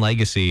Tron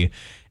Legacy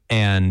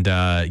and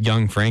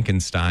Young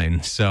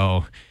Frankenstein.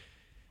 So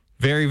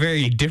very,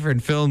 very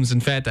different films.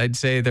 In fact, I'd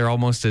say they're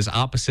almost as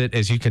opposite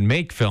as you can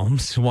make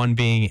films. One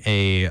being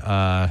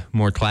a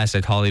more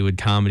classic Hollywood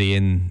comedy,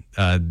 and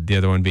the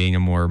other one being a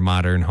more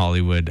modern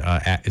Hollywood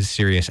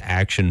serious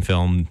action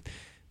film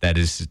that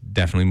is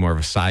definitely more of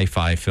a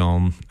sci-fi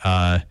film.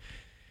 But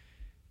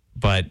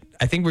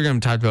I think we're going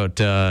to talk about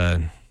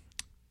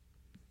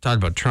talk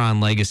about Tron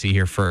Legacy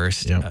here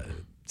first. Yep.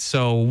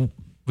 So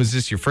was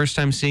this your first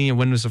time seeing it?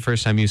 When was the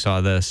first time you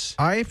saw this?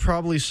 I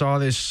probably saw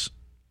this.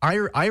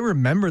 I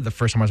remember the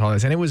first time I saw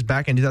this, and it was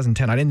back in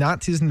 2010. I did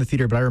not see this in the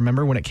theater, but I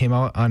remember when it came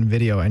out on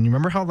video. And you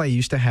remember how they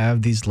used to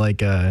have these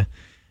like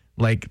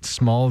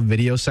small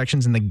video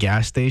sections in the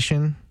gas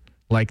station?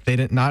 Like they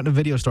didn't, not in a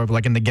video store, but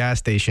like in the gas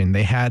station,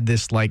 they had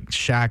this like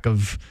shack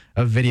of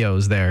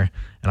videos there.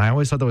 And I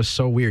always thought that was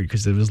so weird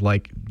because it was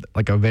like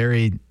a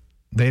very,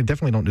 they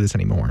definitely don't do this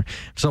anymore.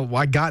 So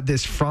I got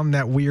this from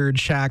that weird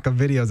shack of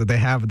videos that they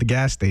have at the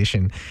gas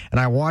station. And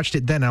I watched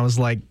it then. And I was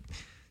like,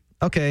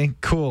 okay,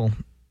 cool.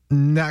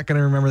 Not going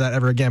to remember that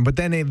ever again. But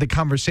then the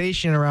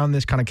conversation around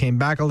this kind of came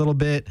back a little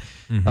bit.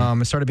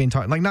 It started being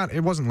taught, like, it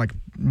wasn't like,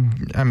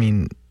 I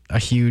mean,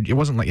 it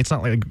wasn't like, it's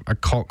not like a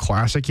cult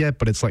classic yet,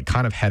 but it's like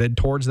kind of headed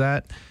towards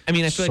that. I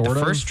mean, I feel like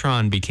the first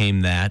Tron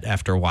became that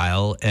after a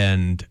while.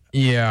 And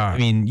yeah, I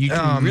mean, you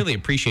can really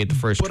appreciate the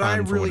first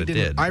Tron for what it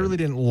did. I really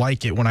didn't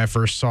like it when I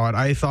first saw it.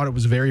 I thought it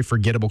was very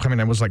forgettable. I mean,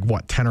 I was like,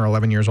 what, 10 or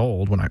 11 years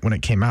old when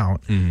it came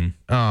out.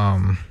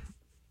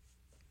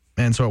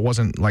 And so it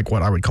wasn't like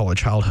what I would call a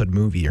childhood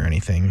movie or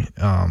anything.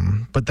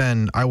 But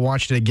then I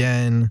watched it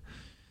again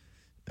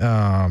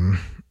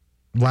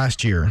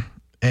last year,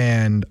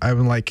 and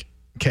I'm like,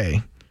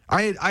 okay.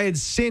 I had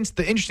since,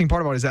 the interesting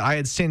part about it is that I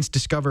had since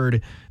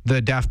discovered the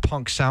Daft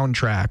Punk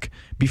soundtrack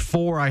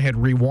before I had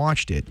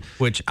rewatched it.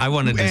 Which I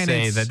wanted to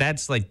say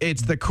that's like,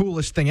 it's the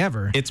coolest thing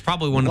ever. It's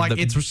probably one of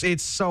the,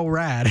 it's so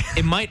rad.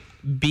 It might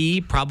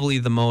be probably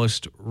the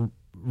most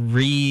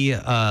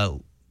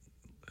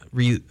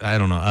I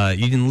don't know.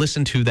 You can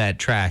listen to that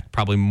track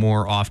probably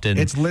more often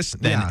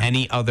than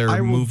any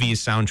other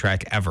movie's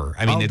soundtrack ever.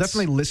 I mean, I'll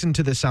definitely listen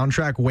to the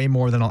soundtrack way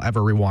more than I'll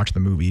ever rewatch the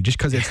movie, just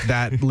because it's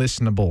that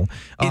listenable.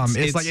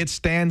 It's like it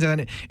stands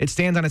on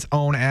its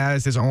own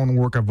as its own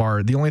work of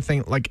art. The only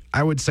thing, like,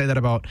 I would say that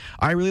about,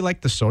 I really like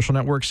the Social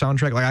Network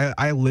soundtrack. Like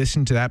I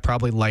listen to that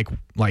probably like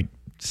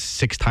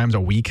 6 times a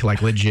week,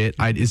 like legit.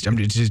 I'm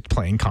just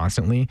playing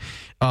constantly.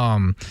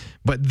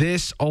 But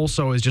this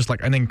also is just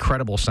like an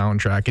incredible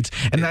soundtrack. It's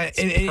in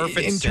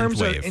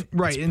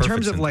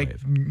terms of like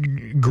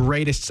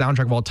greatest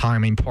soundtrack of all time. I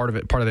mean, part of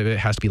it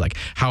has to be like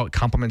how it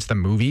complements the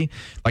movie.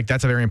 Like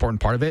that's a very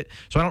important part of it.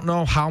 So I don't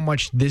know how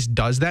much this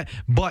does that,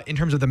 but in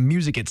terms of the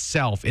music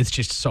itself, it's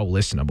just so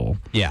listenable.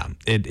 Yeah,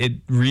 it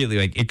really,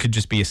 like, it could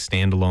just be a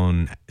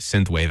standalone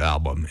synthwave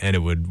album and it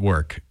would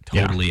work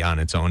totally on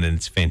its own, and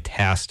it's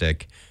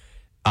fantastic.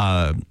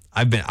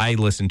 I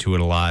listen to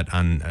it a lot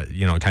on,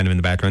 kind of in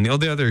the background. The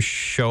only other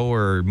show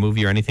or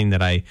movie or anything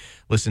that I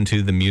listen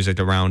to the music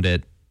around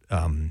it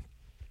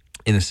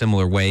in a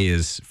similar way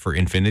is for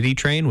Infinity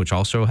Train, which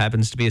also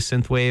happens to be a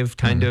synthwave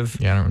kind of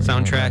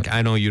soundtrack.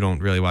 I know you don't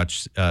really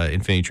watch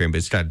Infinity Train, but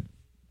it's got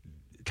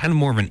kind of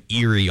more of an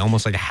eerie,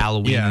 almost like a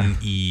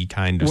Halloween-y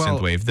kind of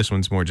synthwave. This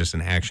one's more just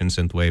an action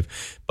synthwave.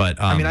 But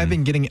I mean,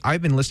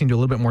 I've been listening to a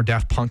little bit more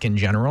Daft Punk in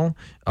general,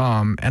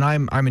 and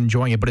I'm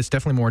enjoying it. But it's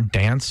definitely more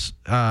dance.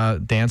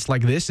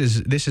 Like this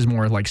is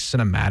more like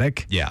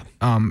cinematic. Yeah.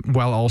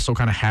 While also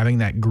kind of having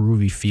that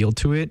groovy feel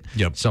to it.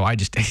 Yep. So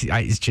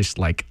it's just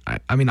like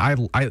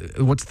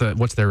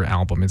what's their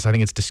album? I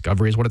think it's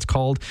Discovery is what it's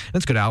called. And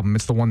it's a good album.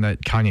 It's the one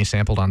that Kanye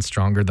sampled on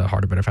Stronger, the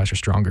Harder, Better, Faster,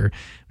 Stronger,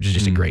 which is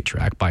just a great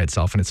track by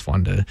itself, and it's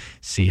fun to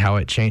see how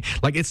it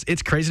changed. Like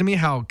it's crazy to me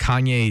how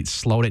Kanye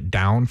slowed it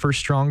down for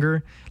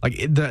Stronger.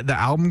 Like the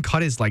album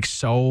cut is like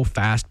so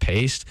fast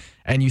paced,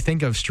 and you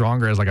think of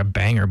Stronger as like a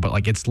banger, but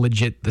like it's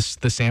legit. The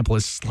sample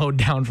is slowed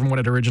down from what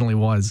it originally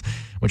was,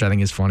 which I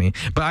think is funny.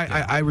 But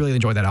I really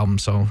enjoyed that album,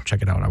 so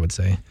check it out. I would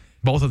say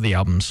both of the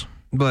albums.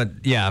 But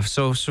yeah,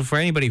 so for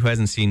anybody who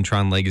hasn't seen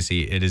Tron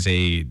Legacy, it is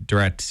a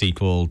direct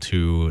sequel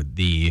to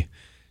the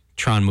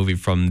Tron movie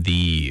from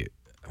the,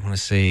 I want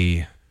to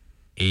say,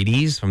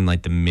 80s, from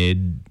like the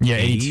mid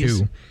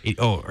 82.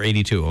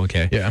 82.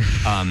 Okay. Yeah.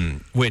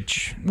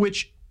 Which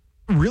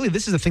really,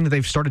 this is the thing that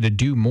they've started to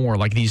do more,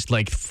 like these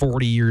like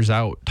 40 years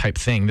out type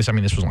thing. This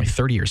was only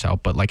 30 years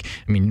out, but like,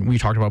 I mean, we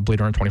talked about Blade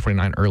Runner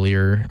 2049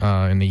 earlier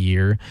in the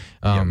year.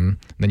 Then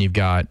you've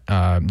got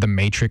the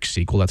Matrix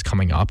sequel that's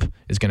coming up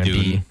is going to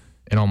be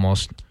an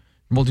almost.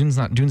 Well, Dune's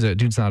not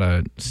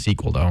a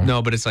sequel though.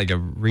 No, but it's like a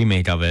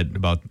remake of it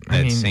about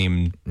that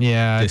same.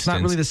 Yeah, it's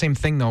not really the same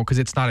thing though, because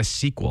it's not a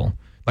sequel.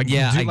 Like,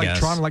 I guess.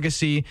 Tron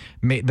Legacy,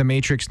 the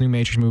Matrix, new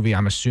Matrix movie,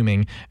 I'm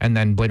assuming, and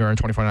then Blade Runner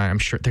 2049, I'm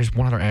sure there's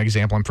one other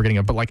example I'm forgetting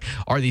of, but like,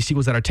 are these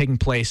sequels that are taking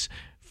place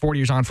 40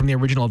 years on from the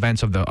original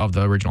events of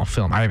the original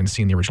film? I haven't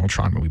seen the original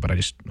Tron movie, but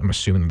I'm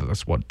assuming that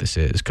that's what this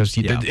is, because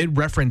it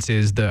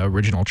references the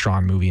original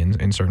Tron movie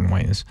in certain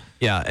ways.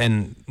 Yeah,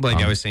 and like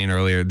I was saying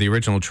earlier, the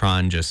original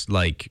Tron, just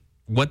like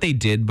what they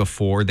did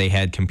before they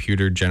had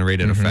computer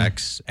generated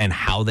effects, and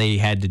how they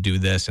had to do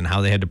this and how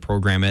they had to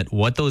program it,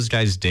 what those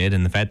guys did,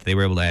 and the fact that they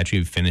were able to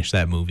actually finish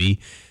that movie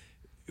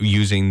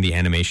using the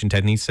animation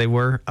techniques they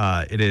were,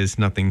 it is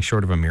nothing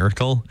short of a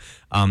miracle.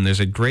 There's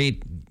a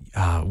great,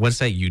 what's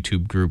that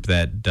YouTube group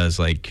that does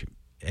like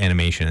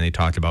animation, and they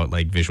talked about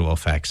like visual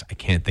effects. I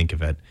can't think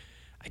of it.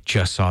 I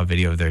just saw a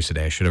video of theirs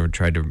today. I should have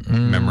tried to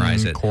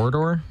memorize it.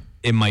 Corridor?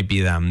 It might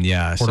be them,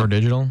 yeah. Porto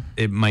Digital?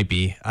 It might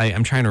be.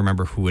 I'm trying to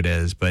remember who it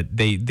is, but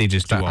they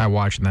just do. I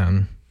watched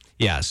them.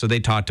 Yeah, so they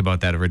talked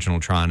about that original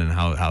Tron and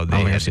how they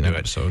had to do it.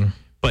 Episode.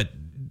 But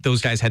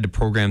those guys had to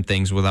program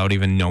things without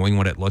even knowing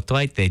what it looked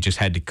like. They just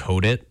had to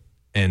code it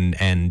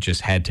and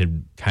just had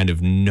to kind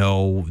of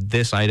know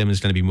this item is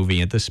going to be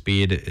moving at this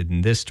speed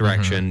in this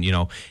direction,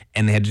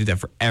 and they had to do that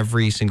for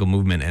every single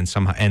movement,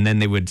 and then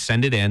they would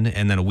send it in,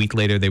 and then a week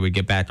later they would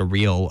get back a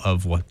reel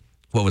of what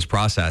was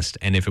processed,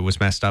 and if it was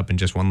messed up in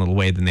just one little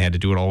way, then they had to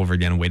do it all over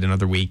again and wait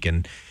another week,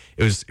 and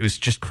it was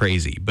just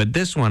crazy. But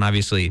this one,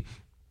 obviously,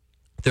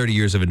 30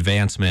 years of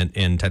advancement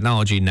in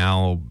technology,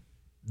 now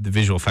the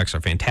visual effects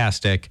are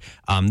fantastic.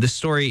 This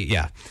story,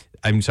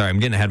 I'm sorry, I'm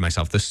getting ahead of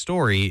myself. The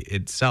story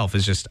itself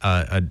is just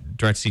a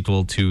direct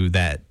sequel to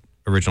that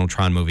original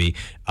Tron movie.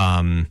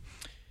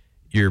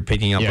 You're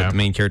picking up with the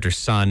main character's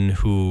son,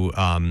 who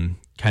kind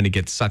of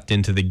gets sucked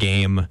into the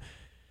game,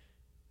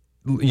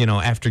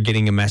 after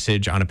getting a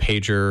message on a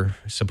pager,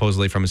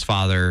 supposedly from his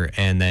father,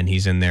 and then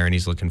he's in there and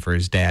he's looking for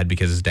his dad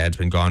because his dad's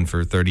been gone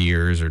for 30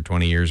 years or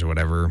 20 years or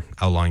whatever,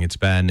 how long it's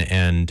been.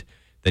 And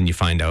then you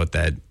find out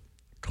that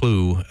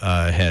Clue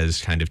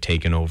has kind of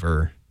taken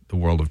over the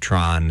world of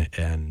Tron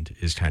and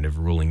is kind of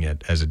ruling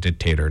it as a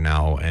dictator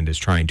now and is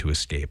trying to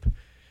escape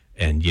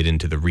and get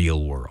into the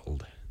real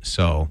world.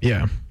 So,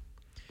 yeah,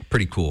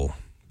 pretty cool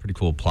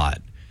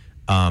plot.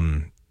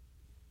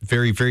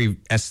 Very, very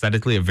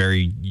aesthetically a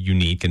very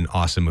unique and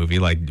awesome movie.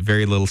 Like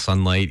very little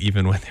sunlight,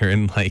 even when they're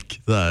in like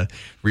the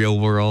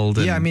real world.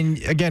 Yeah, I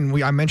mean, again,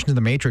 I mentioned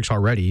The Matrix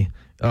already,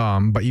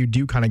 but you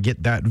do kind of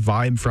get that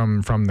vibe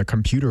from the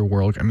computer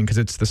world. I mean, because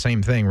it's the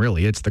same thing,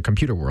 really. It's the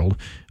computer world,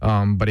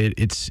 but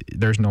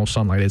there's no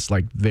sunlight. It's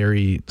like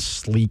very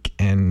sleek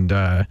and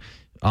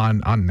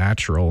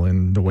unnatural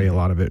in the way a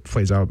lot of it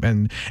plays out,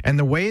 and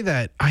the way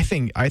that I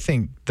think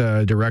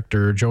the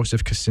director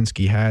Joseph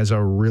Kosinski has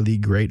a really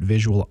great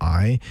visual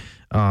eye.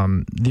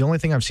 The only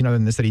thing I've seen other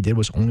than this that he did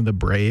was Only the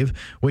Brave,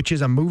 which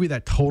is a movie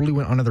that totally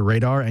went under the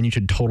radar and you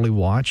should totally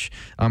watch.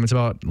 It's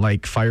about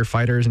like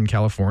firefighters in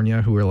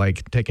California who are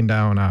like taking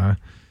down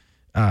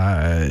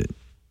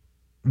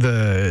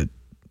the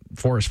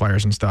forest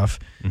fires and stuff.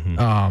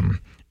 Mm-hmm.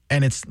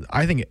 And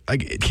I think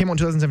it came out in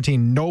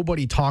 2017.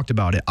 Nobody talked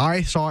about it.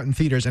 I saw it in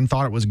theaters and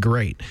thought it was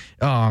great.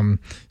 So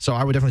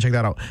I would definitely check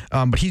that out.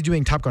 But he's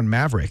doing Top Gun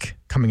Maverick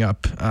coming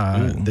up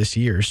this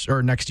year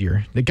or next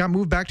year. It got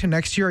moved back to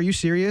next year. Are you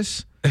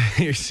serious?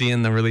 You're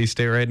seeing the release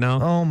date right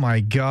now? Oh my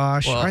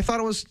gosh. Well, I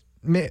thought it was...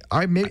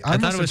 I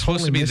thought it was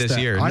supposed to be this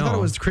year. I thought it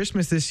was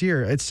Christmas this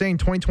year. It's saying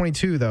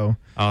 2022 though.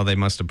 Oh, they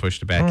must have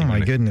pushed it back. Oh my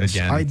goodness!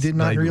 Again. I did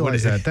not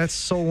realize that. That's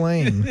so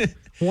lame.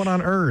 What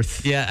on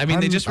earth? Yeah, I mean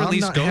they just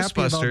released I'm not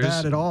Ghostbusters. Happy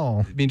about that at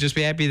all. I mean, just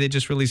be happy they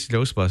just released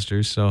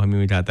Ghostbusters. So I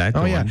mean, we got that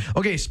going. Oh yeah.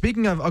 Okay.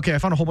 Speaking of, I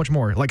found a whole bunch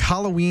more. Like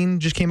Halloween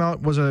just came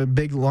out, was a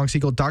big long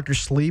sequel. Doctor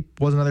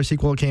Sleep was another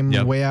sequel. It came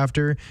way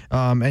after.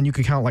 And you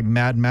could count like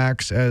Mad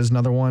Max as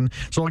another one.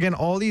 So again,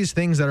 all these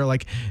things that are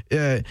like,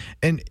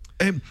 and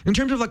in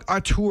terms of like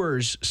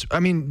auteurs, I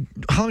mean,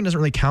 Halloween doesn't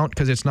really count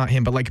because it's not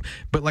him, but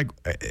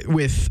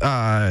with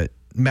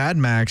Mad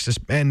Max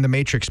and The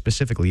Matrix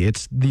specifically,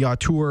 it's the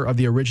auteur of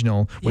the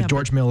original with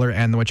George Miller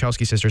and the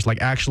Wachowski sisters,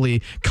 like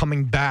actually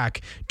coming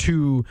back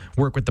to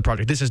work with the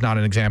project. This is not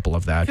an example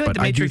of that, but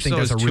I do think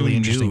that's a really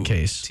interesting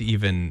case. To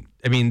even,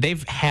 I mean,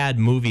 they've had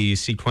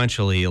movies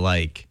sequentially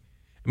like.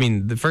 I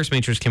mean, the first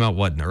Matrix came out,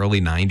 in the early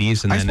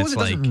 90s? And I then suppose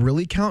it doesn't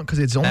really count because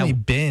it's only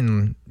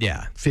been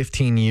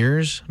 15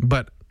 years,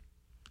 but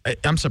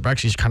I'm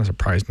actually kind of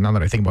surprised now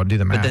that I think about it, do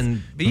the math.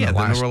 Then there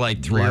were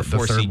like 3 or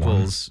 4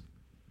 sequels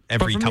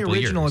every couple of years. But from the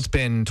original, it's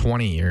been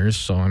 20 years,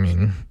 so I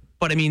mean...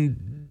 But I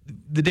mean,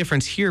 the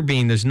difference here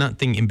being there's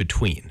nothing in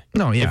between.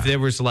 No, yeah. If there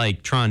was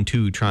like Tron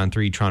 2, Tron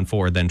 3, Tron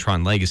 4, then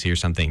Tron Legacy or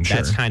something,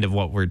 that's kind of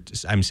what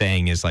I'm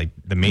saying is like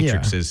the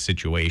Matrix's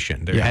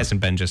situation. There hasn't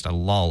been just a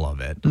lull of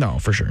it. No,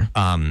 for sure.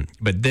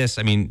 But this,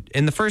 I mean,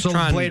 in the first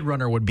Tron... Blade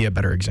Runner would be a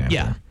better example.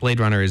 Yeah, Blade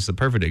Runner is the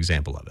perfect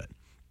example of it.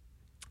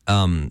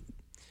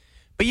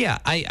 But yeah,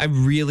 I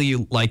really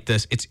like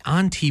this. It's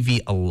on TV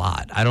a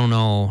lot. I don't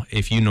know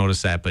if you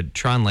notice that, but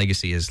Tron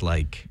Legacy is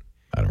like...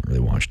 I don't really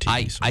watch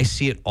TV. I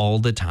see it all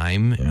the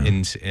time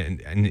in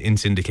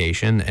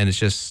syndication, and it's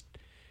just...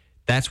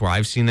 That's where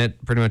I've seen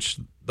it pretty much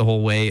the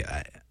whole way.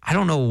 I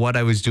don't know what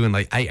I was doing.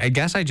 Like, I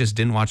guess I just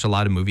didn't watch a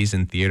lot of movies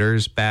in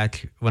theaters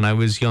back when I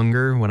was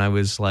younger, when I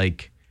was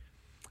like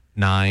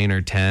 9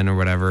 or 10 or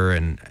whatever.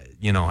 And,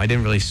 I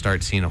didn't really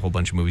start seeing a whole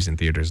bunch of movies in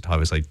theaters until I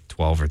was like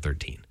 12 or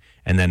 13.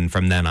 And then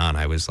from then on,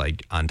 I was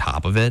like on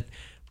top of it.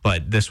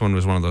 But this one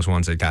was one of those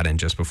ones that got in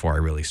just before I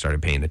really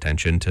started paying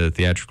attention to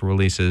theatrical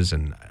releases.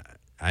 And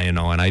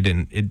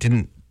it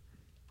didn't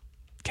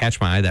catch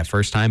my eye that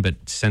first time. But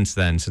since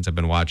then, since I've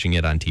been watching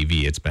it on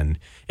TV, it's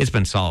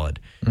been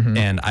solid. Mm-hmm.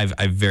 And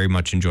I've very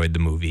much enjoyed the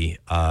movie.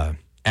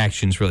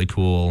 Action's really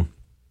cool.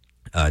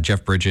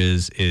 Jeff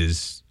Bridges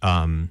is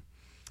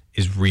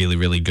really,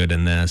 really good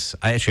in this.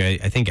 I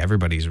think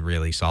everybody's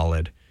really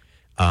solid.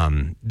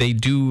 They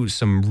do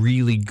some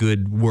really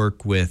good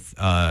work with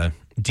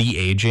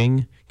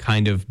de-aging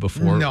kind of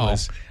before it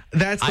was.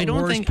 That's the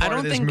worst part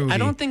of this movie. I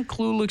don't think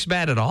Clue looks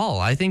bad at all.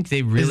 I think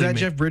they really... Is that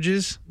Jeff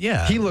Bridges?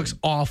 Yeah. He looks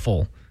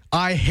awful.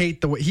 I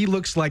hate the way he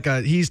looks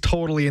he's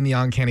totally in the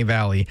uncanny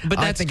valley. But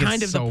that's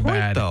kind of the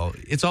point, though.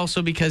 It's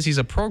also because he's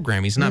a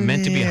program. He's not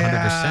meant to be 100%.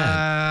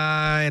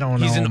 I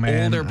don't know, He's an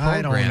man. older program.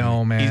 I don't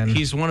know, man.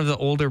 He's one of the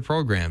older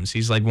programs.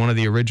 He's like one of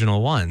the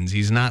original ones.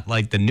 He's not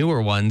like the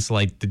newer ones,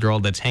 like the girl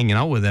that's hanging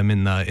out with him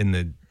in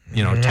the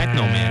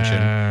techno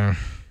mansion.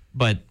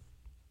 But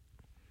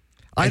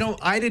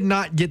I did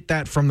not get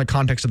that from the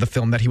context of the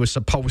film that he was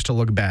supposed to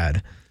look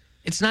bad.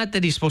 It's not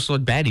that he's supposed to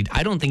look bad.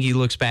 I don't think he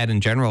looks bad in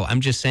general.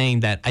 I'm just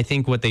saying that I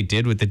think what they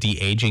did with the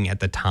de-aging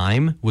at the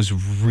time was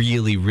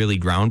really, really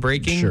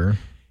groundbreaking. Sure.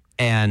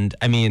 And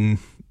I mean,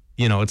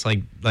 it's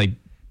like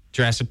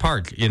Jurassic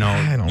Park. Yes,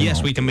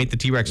 know. we can make the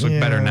T-Rex look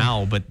better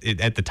now, but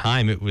at the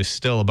time it was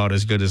still about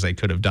as good as they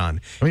could have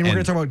done. I mean, we're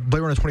going to talk about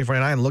Blade Runner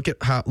 2049. Look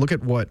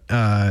at what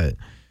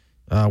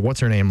what's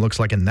her name looks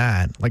like in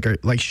that.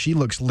 Like she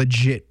looks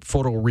legit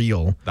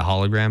photoreal. The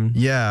hologram.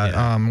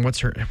 Yeah. What's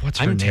her name?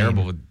 I'm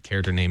terrible with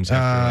character names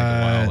after like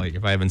a while. Like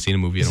if I haven't seen a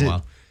movie in a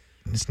while.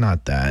 It's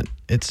not that.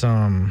 It's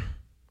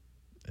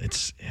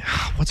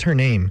what's her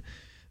name?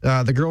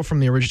 The girl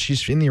from the original.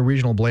 She's in the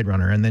original Blade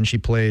Runner, and then she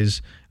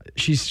plays.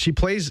 She actually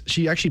plays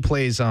because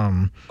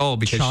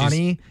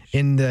Chani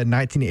in the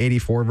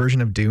 1984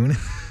 version of Dune.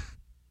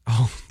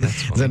 Oh,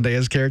 that's funny.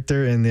 Zendaya's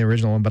character in the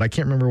original one, but I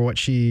can't remember what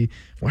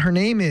her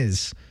name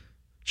is.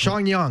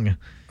 Sean Young.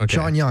 Okay.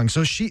 Sean Young.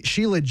 So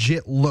she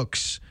legit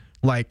looks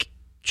like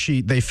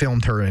they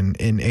filmed her in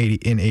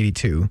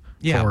 82.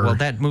 Yeah, well,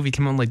 that movie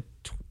came out like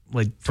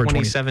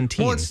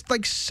 2017. Well, it's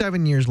like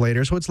 7 years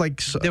later, so it's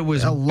like there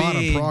was a lot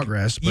of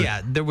progress. But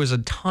yeah, there was a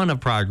ton of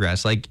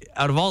progress. Like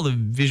out of all the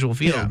visual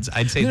fields,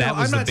 I'd say that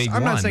was the big one.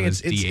 I'm not saying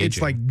it's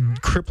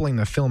like crippling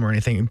the film or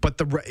anything, but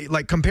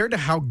compared to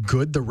how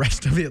good the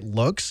rest of it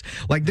looks,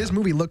 like this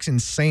movie looks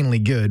insanely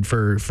good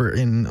for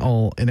in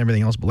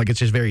everything else. But like it's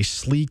just very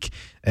sleek,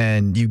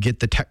 and you get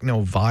the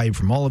techno vibe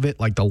from all of it,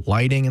 like the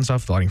lighting and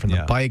stuff, the lighting from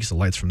the bikes, the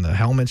lights from the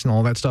helmets, and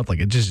all that stuff. Like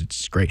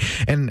it's great.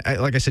 And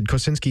like I said,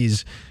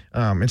 Kosinski's.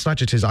 It's not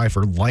just his eye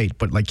for light,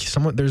 but like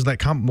there's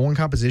that one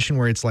composition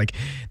where it's like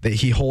that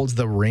he holds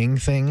the ring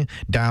thing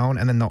down,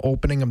 and then the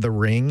opening of the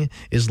ring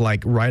is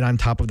like right on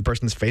top of the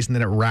person's face, and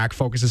then it rack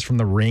focuses from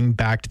the ring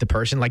back to the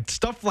person. Like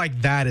stuff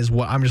like that is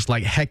what I'm just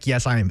like, heck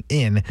yes, I am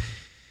in.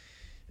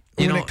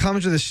 When it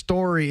comes to the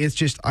story, it's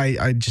just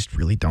I just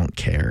really don't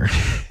care.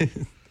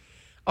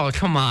 Oh,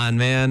 come on,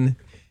 man.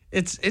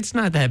 It's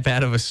not that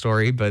bad of a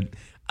story, but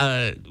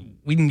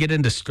we can get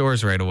into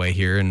scores right away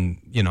here, and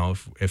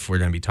if we're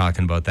going to be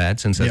talking about that,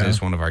 since that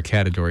is one of our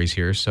categories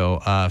here. So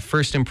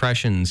first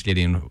impressions,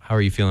 Gideon, how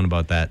are you feeling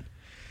about that?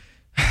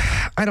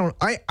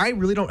 I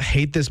really don't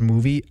hate this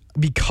movie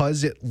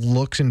because it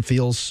looks and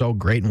feels so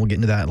great, and we'll get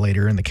into that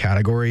later in the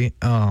category.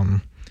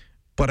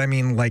 But I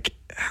mean, like,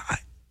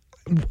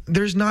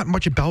 there's not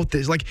much about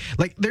this. Like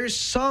there's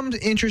some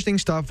interesting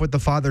stuff with the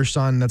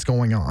father-son that's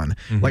going on.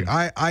 Mm-hmm. Like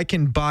I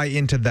can buy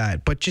into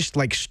that, but just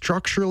like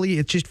structurally,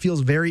 it just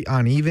feels very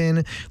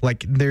uneven.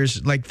 Like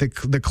there's like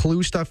the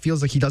Clue stuff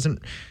feels like he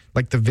doesn't,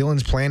 like the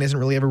villain's plan isn't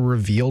really ever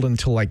revealed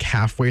until like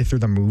halfway through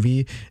the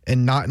movie,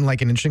 and not in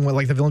like an interesting way.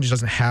 Like the villain just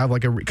doesn't have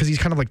like because he's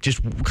kind of like just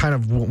kind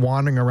of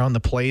wandering around the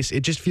place.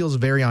 It just feels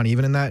very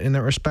uneven in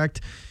that respect.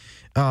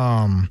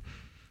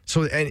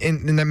 So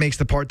and that makes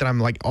the part that I'm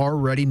like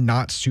already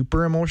not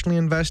super emotionally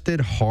invested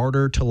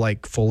harder to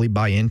like fully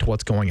buy into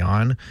what's going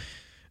on.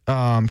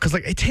 Because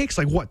like it takes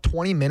like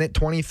 30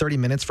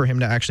 minutes for him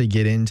to actually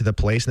get into the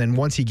place, and then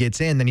once he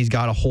gets in, then he's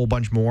got a whole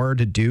bunch more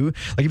to do.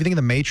 Like if you think of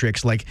the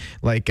Matrix, like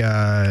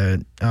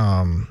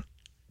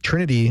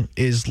Trinity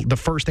is the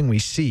first thing we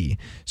see,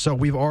 so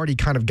we've already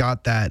kind of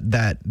got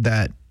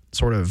that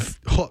sort of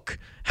hook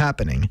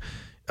happening.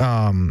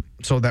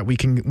 So that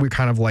we're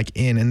kind of like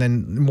in, and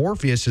then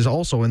Morpheus is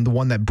also in the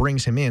one that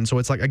brings him in. So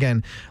it's like,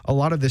 again, a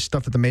lot of this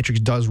stuff that the Matrix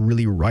does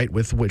really right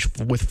with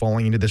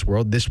falling into this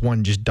world, this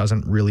one just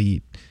doesn't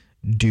really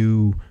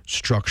do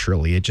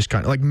structurally. It just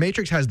kind of like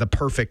Matrix has the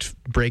perfect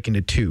break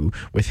into two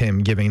with him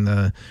giving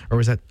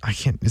is that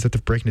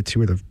the break into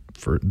two or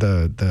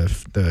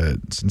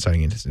the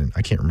inciting incident?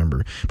 I can't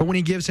remember. But when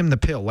he gives him the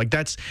pill, like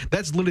that's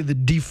literally the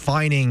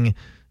defining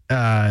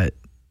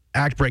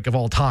act break of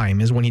all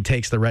time is when he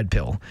takes the red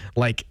pill.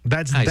 Like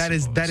that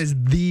is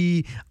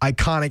the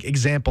iconic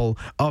example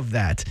of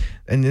that,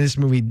 and this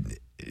movie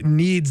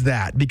needs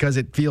that because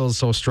it feels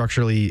so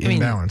structurally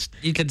imbalanced.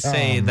 You could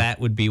say that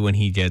would be when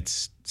he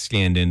gets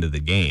scanned into the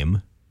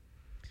game,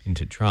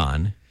 into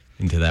TRON,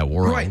 into that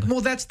world. Right.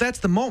 Well, that's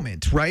the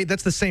moment, right?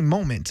 That's the same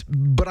moment.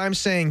 But I'm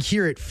saying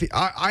here,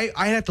 I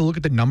have to look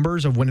at the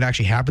numbers of when it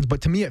actually happens.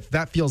 But to me,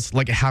 that feels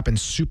like it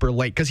happens super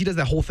late because he does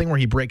that whole thing where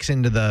he breaks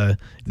into the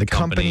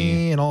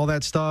company and all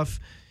that stuff.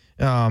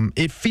 I'd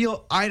have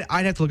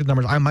to look at the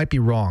numbers. I might be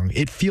wrong.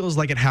 It feels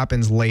like it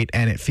happens late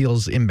and it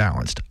feels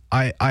imbalanced.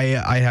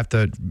 I have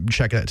to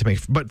check that to make.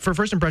 But for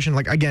first impression,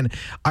 like again,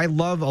 I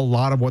love a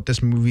lot of what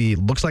this movie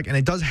looks like, and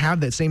it does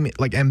have that same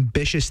like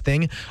ambitious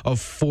thing of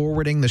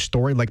forwarding the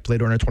story like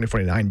Blade Runner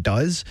 2049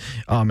 does,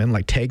 and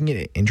like taking it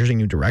in interesting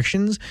new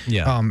directions.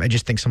 Yeah. I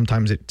just think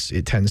sometimes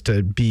it tends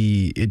to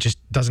be, it just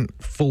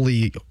doesn't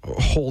fully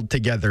hold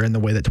together in the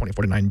way that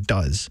 2049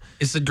 does.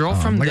 Is the girl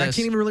from like this? I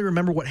can't even really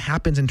remember what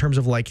happens in terms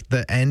of like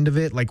the end of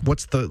it. Like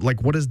what's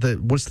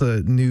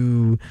the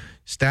new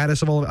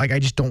status of all of it? Like I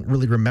just don't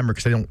really remember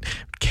because I don't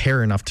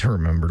care enough to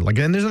remember. Like,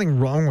 and there's nothing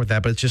wrong with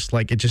that, but it's just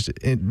like it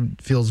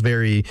feels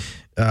very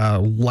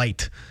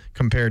light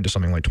compared to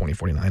something like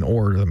 2049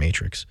 or The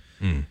Matrix.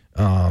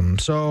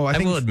 So I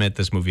think will admit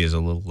this movie is a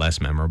little less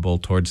memorable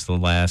towards the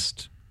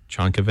last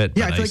chunk of it.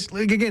 Yeah, I feel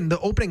like again, the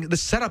opening, the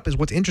setup is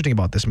what's interesting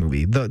about this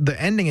movie. The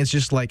ending is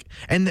just like,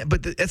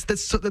 that's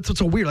what's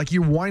so weird. Like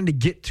you're wanting to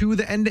get to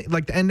the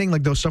ending,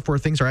 like those stuff where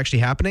things are actually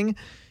happening.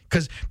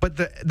 But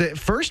the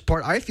first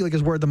part I feel like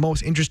is where the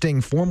most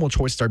interesting formal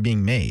choices are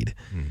being made.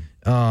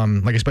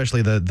 Like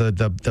especially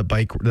the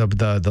bike,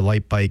 the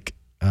light bike.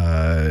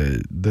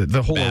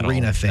 The whole battle,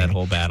 arena thing, that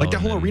whole battle, like the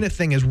whole arena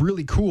thing is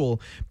really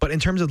cool, but in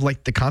terms of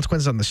like the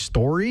consequences on the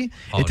story,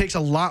 it takes a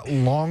lot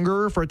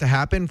longer for it to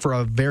happen for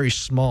a very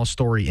small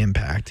story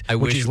impact,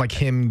 which is like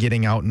him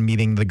getting out and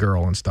meeting the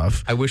girl and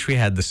stuff. I wish we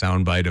had the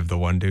soundbite of the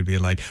one dude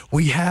being like,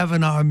 "We have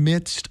in our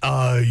midst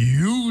a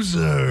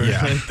user."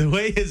 Yeah. Like, the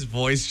way his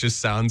voice just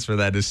sounds for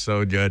that is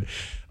so good.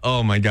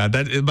 Oh my god,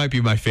 it might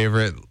be my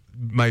favorite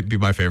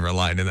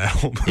line in that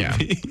whole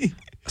movie. Yeah.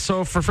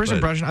 So for first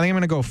impression, I think I'm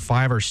going to go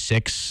 5 or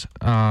 6,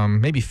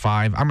 maybe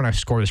 5. I'm going to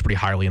score this pretty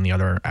highly in the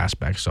other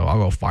aspects, so I'll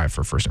go 5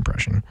 for first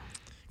impression.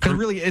 Because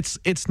really,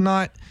 it's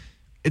not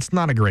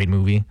a great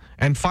movie,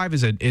 and 5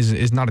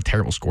 is not a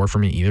terrible score for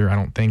me either. I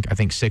don't think. I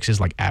think 6 is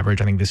like average.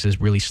 I think this is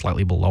really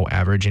slightly below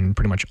average in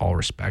pretty much all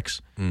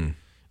respects,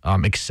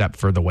 except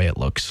for the way it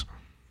looks.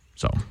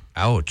 So,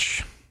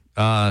 ouch.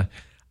 I'd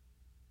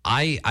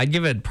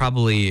give it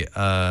probably.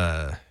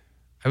 I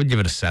would give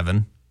it a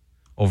 7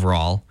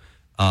 overall.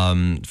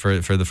 For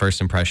the first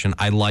impression,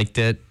 I liked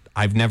it.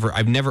 I've never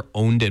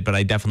owned it, but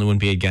I definitely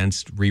wouldn't be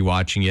against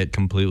rewatching it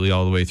completely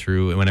all the way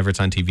through. And whenever it's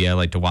on TV, I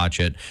like to watch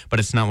it. But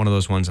it's not one of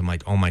those ones I'm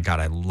like, oh my god,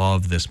 I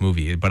love this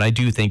movie. But I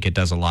do think it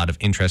does a lot of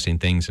interesting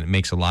things, and it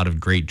makes a lot of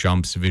great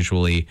jumps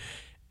visually.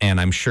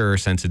 And I'm sure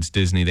since it's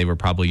Disney, they were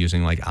probably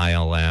using like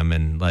ILM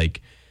and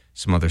like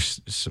some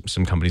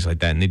companies like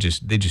that, and they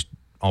just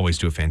always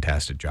do a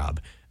fantastic job.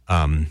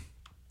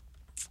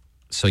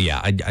 So yeah,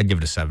 I'd give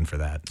it a 7 for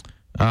that.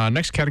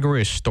 Next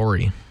category is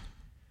story.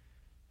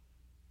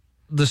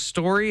 The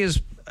story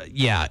is,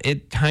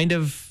 it kind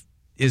of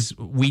is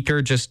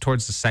weaker just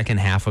towards the second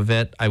half of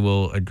it. I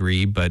will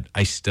agree, but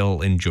I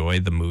still enjoy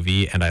the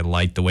movie, and I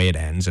like the way it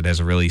ends. It has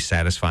a really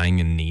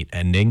satisfying and neat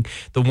ending.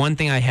 The one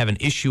thing I have an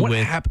issue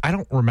with... I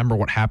don't remember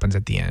what happens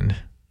at the end.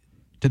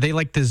 Did they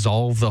like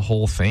dissolve the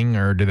whole thing,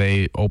 or do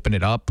they open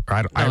it up?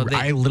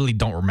 I literally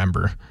don't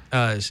remember.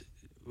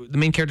 The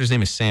main character's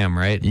name is Sam,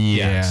 right?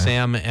 Yeah.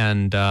 Sam,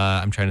 and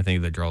I'm trying to think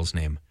of the girl's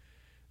name.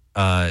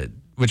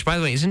 Which, by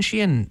the way, isn't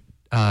she in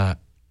that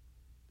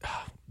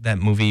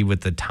movie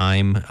with the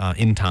time,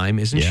 In Time?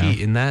 Isn't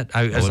she in that?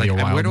 I was like,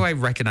 where do I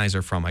recognize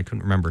her from? I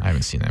couldn't remember. I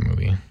haven't seen that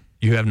movie.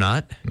 You have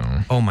not?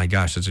 No. Oh my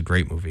gosh, that's a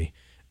great movie.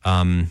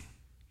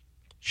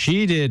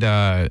 She did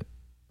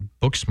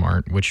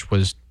Booksmart, which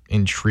was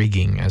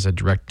intriguing as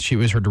she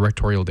was her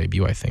directorial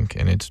debut, I think,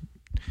 and it's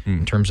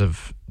in terms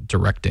of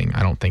directing,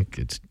 I don't think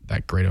it's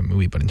that great a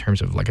movie, but in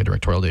terms of like a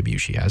directorial debut,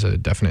 she has a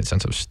definite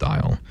sense of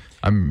style.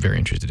 I'm very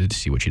interested to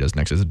see what she does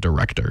next as a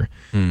director.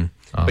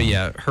 But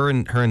yeah, her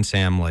and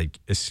Sam like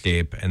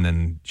escape, and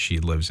then she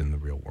lives in the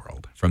real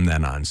world from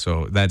then on.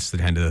 So that's the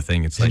kind of the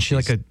thing. It's Isn't she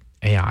like a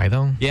AI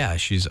though? Yeah,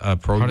 she's a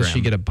program. How does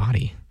she get a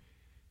body?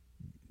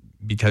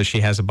 Because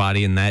she has a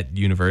body in that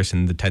universe,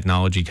 and the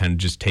technology kind of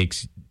just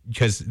takes,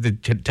 because the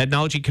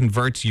technology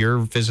converts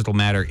your physical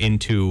matter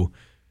into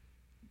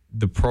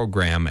the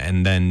program,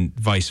 and then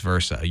vice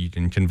versa. You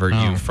can convert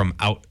you from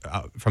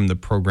from the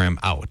program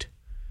out.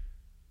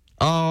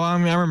 Oh,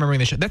 I'm remembering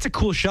the shot. That's a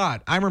cool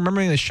shot. I'm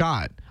remembering the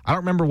shot. I don't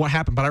remember what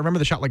happened, but I remember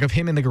the shot like of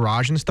him in the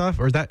garage and stuff.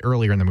 Or is that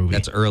earlier in the movie?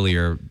 That's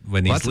earlier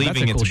when he's leaving.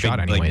 That's a cool it's a shot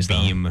big anyways, like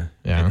beam,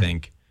 yeah. I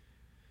think.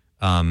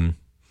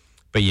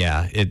 But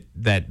yeah,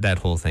 that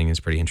whole thing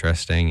is pretty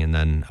interesting. And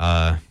then,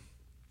 but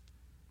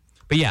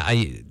yeah,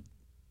 I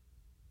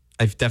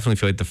definitely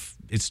feel like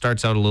it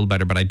starts out a little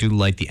better, but I do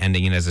like the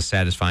ending, and it has a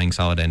satisfying,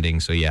 solid ending.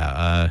 So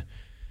yeah,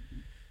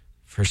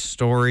 for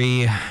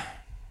story,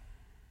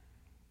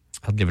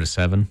 I'll give it a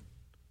 7.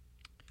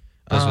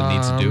 That's what it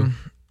needs to do.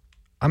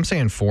 I'm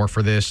saying 4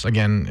 for this.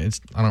 Again,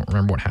 I don't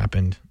remember what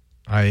happened.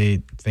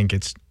 I think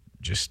it's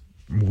just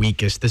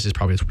weakest. This is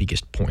probably its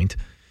weakest point.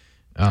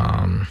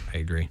 I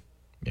agree.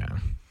 Yeah.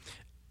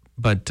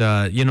 But,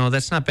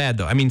 that's not bad,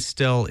 though. I mean,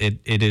 still,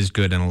 it is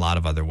good in a lot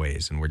of other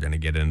ways, and we're going to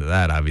get into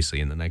that,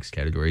 obviously, in the next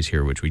categories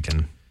here, which we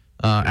can...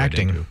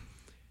 acting. Into.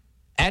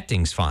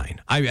 Acting's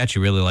fine. I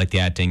actually really like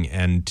the acting,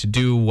 and to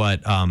do what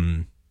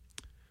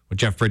what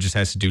Jeff Bridges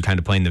has to do, kind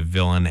of playing the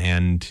villain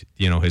and,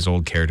 his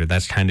old character.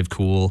 That's kind of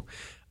cool.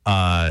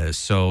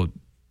 So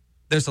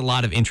there's a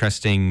lot of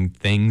interesting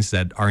things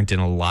that aren't in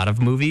a lot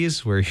of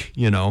movies where,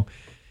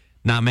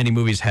 not many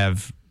movies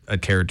have a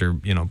character,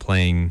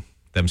 playing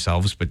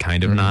themselves, but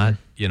kind of not.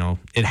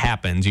 It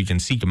happens. You can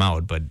seek them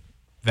out, but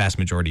vast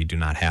majority do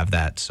not have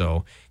that.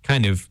 So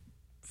kind of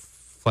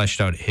fleshed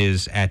out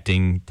his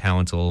acting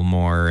talents a little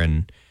more,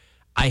 and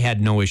I had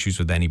no issues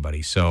with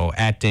anybody. So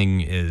acting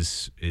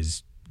is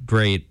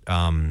great.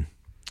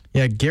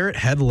 Garrett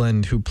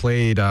Hedlund, who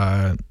played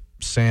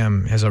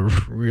Sam, has a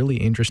really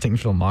interesting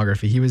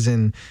filmography. He was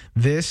in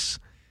this,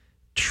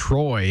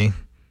 Troy,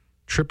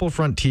 Triple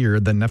Frontier,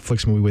 the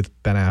Netflix movie with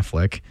Ben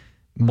Affleck,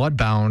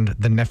 Mudbound,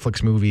 the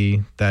Netflix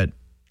movie that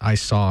I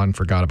saw and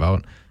forgot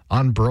about,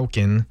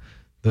 Unbroken.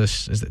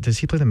 Does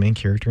he play the main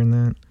character in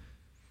that?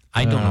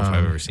 I don't know if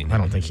I've ever seen him. I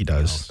don't think he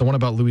does. Else. The one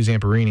about Louis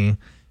Zamperini.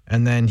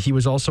 And then he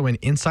was also in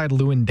Inside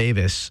Llewyn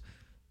Davis,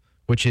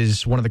 which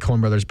is one of the Coen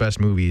brothers' best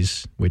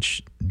movies,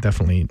 which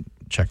definitely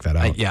check that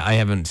out. I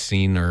haven't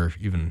seen or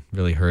even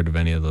really heard of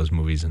any of those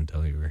movies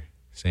until you were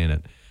saying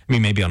it. I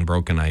mean, maybe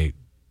Unbroken. I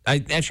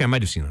might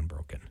have seen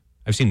Unbroken.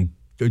 I've seen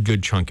a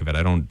good chunk of it.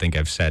 I don't think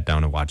I've sat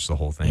down and watched the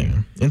whole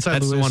thing. Yeah.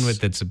 That's the one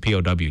with it's a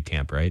POW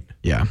camp, right?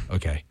 Yeah.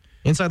 Okay.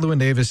 Inside Llewyn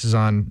Davis is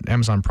on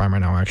Amazon Prime right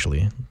now,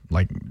 actually.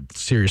 Like,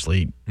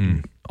 seriously,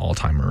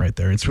 all-timer right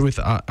there. It's with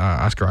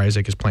Oscar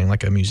Isaac is playing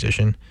like a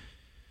musician.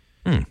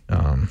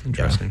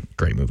 Interesting. Yeah,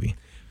 great movie.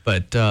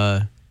 But,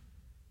 and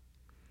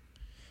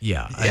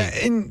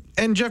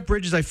Jeff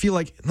Bridges, I feel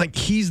like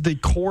he's the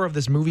core of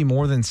this movie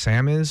more than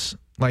Sam is.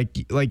 He's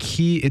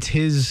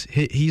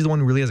the one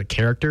who really has a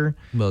character.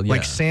 Well, yeah.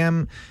 Like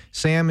Sam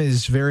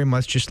is very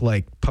much just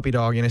like puppy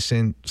dog,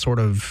 innocent, sort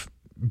of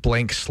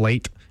blank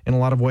slate in a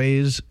lot of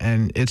ways,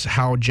 and it's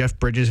how Jeff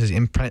Bridges has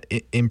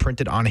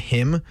imprinted on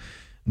him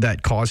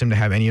that caused him to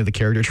have any of the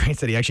character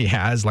traits that he actually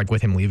has, like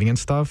with him leaving and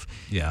stuff.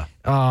 Yeah.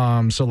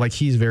 So like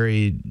he's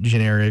very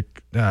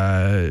generic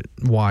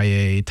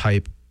YA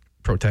type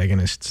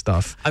protagonist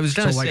stuff. I was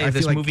gonna say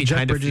this movie Jeff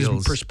kind of Bridges'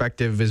 feels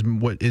perspective is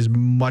what is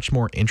much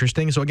more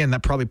interesting. So again,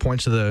 that probably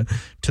points to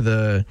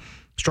the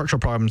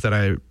structural problems that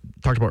I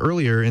talked about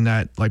earlier, in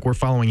that like we're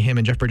following him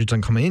and Jeff Bridges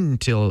doesn't come in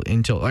until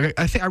like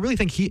I really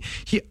think he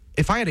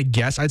if I had to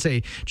guess, I'd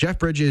say Jeff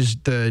Bridges,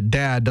 the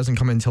dad, doesn't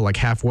come in until like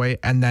halfway,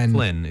 and then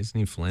Flynn, isn't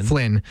he Flynn?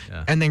 Flynn,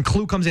 yeah. And then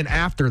Clue comes in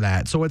after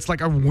that. So it's like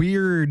a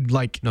weird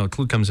no,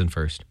 Clue comes in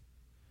first.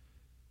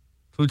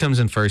 Clue comes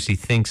in first. He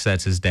thinks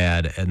that's his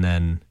dad, and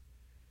then.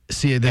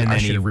 See, then I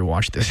should have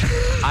rewatched this.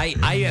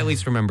 I at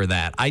least remember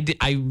that.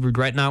 I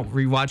regret not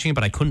rewatching it,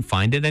 but I couldn't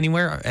find it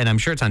anywhere, and I'm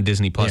sure it's on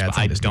Disney Plus. Yeah, but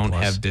I don't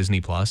have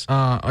Disney Plus.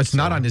 It's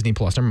not on Disney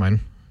Plus. Never mind.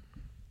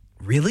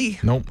 Really?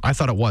 Nope. I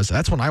thought it was.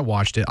 That's when I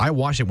watched it. I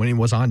watched it when it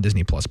was on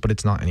Disney Plus, but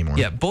it's not anymore.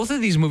 Yeah, both of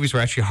these movies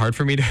were actually hard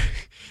for me to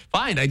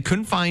find. I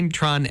couldn't find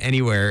Tron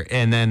anywhere,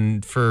 and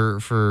then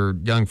for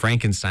Young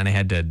Frankenstein, I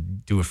had to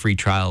do a free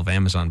trial of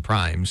Amazon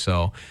Prime,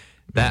 so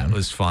that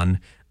was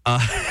fun.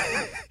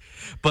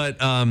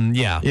 But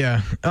yeah.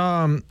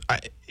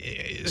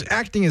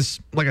 Acting is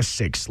like a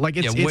 6. Like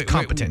it's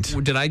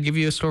competent. Did I give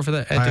you a score for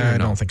that? I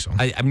don't think so.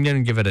 I'm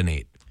gonna give it an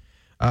 8.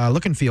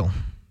 Look and feel.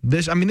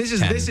 This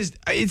is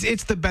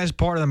it's the best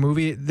part of the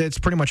movie. That's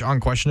pretty much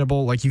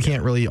unquestionable. Like you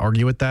can't really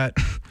argue with that.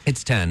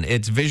 It's 10.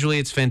 It's visually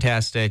it's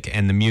fantastic,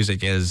 and the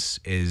music is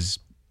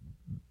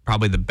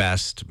probably the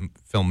best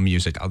film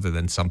music other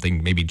than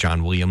something maybe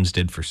John Williams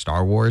did for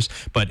Star Wars.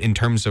 But in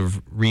terms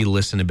of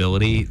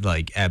re-listenability,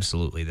 like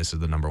absolutely, this is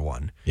the number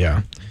one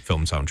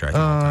film soundtrack of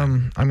all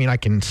time. I mean, I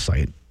can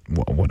cite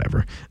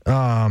whatever.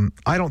 I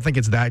don't think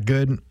it's that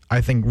good.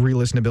 I think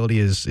re-listenability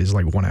is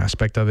like one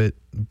aspect of it.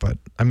 But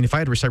I mean, if I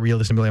had to recite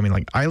re-listenability, I mean,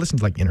 like I listened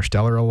to like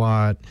Interstellar a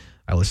lot.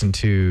 I listened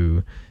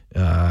to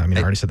I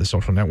already said The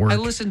Social Network. I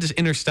listened to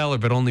Interstellar,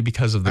 but only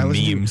because of the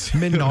memes.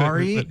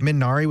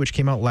 Minari, which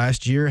came out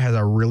last year, has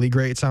a really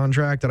great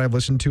soundtrack that I've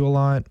listened to a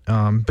lot.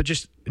 But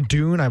just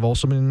Dune, I've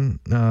also been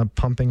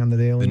pumping on the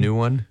daily. The new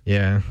one?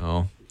 Yeah.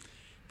 Oh.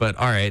 But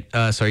all right.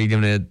 So are you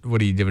giving it? What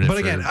are you giving it? But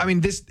again, I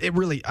mean,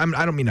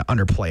 I don't mean to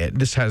underplay it.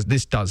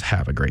 This does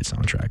have a great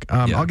soundtrack.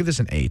 I'll give this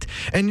an 8.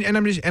 And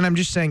I'm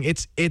just saying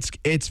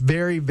it's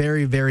very,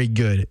 very, very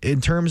good in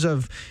terms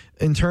of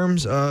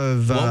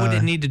what would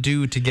it need to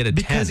do to get a 10?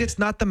 Because it's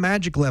not the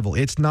magic level.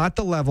 It's not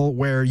the level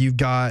where you've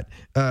got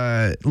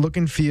look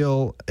and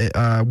feel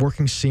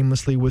working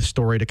seamlessly with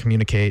story to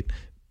communicate.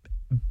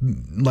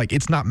 Like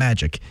it's not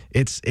magic.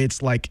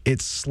 It's like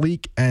it's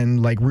sleek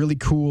and like really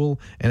cool,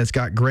 and it's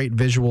got great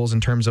visuals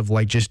in terms of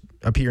like just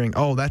appearing.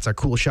 Oh, that's a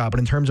cool shot. But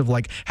in terms of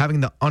like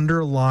having the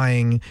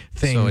underlying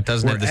thing, so it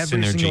doesn't where have the every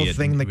synergy single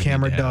thing the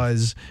camera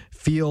does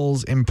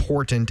feels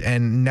important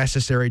and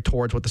necessary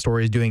towards what the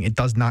story is doing. It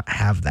does not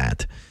have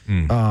that.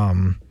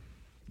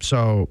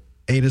 So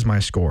 8 is my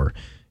score.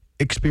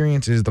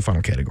 Experience is the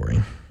final category.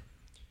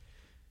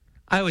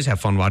 I always have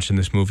fun watching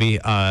this movie.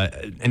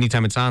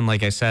 Anytime it's on,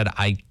 like I said,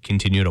 I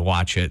continue to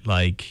watch it.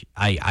 Like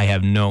I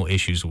have no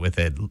issues with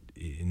it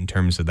in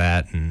terms of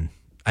that. And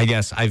I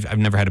guess I've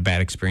never had a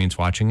bad experience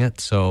watching it.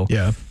 So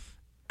yeah,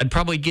 I'd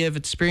probably give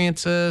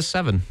Experience a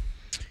 7.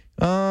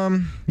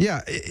 Yeah,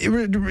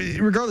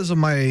 regardless of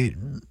my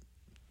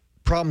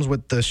problems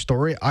with the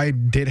story, I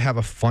did have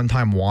a fun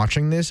time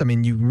watching this. I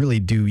mean, you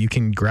really do. You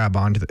can grab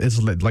onto it's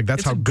like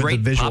that's It's how a good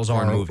great the visuals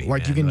popcorn are. movie,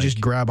 like you man. can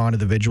just grab onto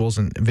the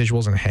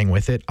visuals and hang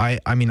with it.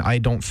 I mean, I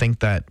don't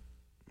think that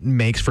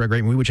makes for a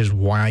great movie, which is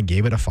why I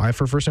gave it a 5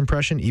 for first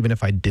impression, even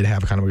if I did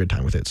have kind of a good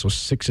time with it. So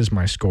 6 is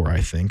my score,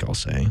 I think I'll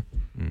say.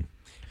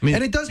 I mean,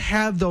 and it does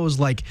have those,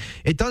 like,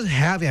 it does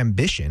have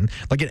ambition.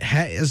 Like, it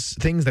has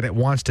things that it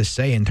wants to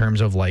say in terms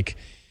of, like,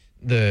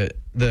 the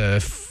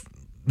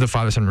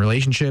father-son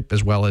relationship,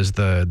 as well as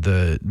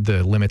the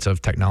limits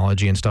of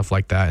technology and stuff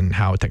like that, and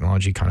how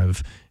technology kind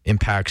of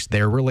impacts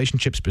their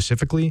relationship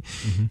specifically.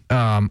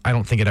 I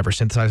don't think it ever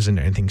synthesizes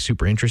into anything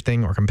super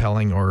interesting or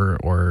compelling,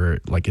 or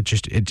like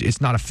it's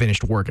not a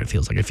finished work. It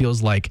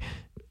feels like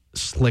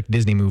slick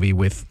Disney movie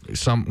with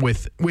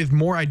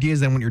more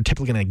ideas than what you're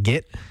typically gonna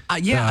get.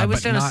 I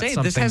was gonna say this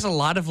something- has a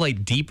lot of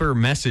like deeper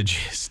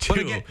messages too. But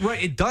again,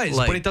 right, it does,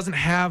 Like- but it doesn't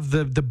have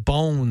the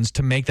bones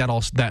to make that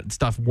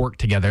stuff work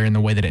together in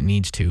the way that it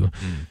needs to,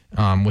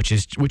 which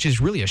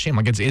is really a shame.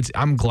 Like it's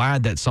I'm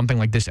glad that something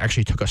like this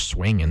actually took a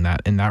swing in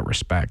that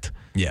respect.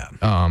 Yeah.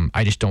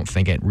 I just don't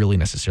think it really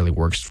necessarily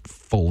works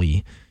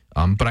fully,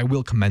 but I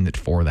will commend it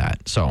for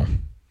that. So,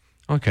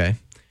 Okay.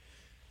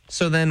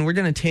 So then we're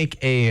going to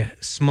take a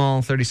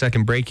small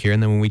 30-second break here,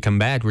 and then when we come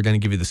back, we're going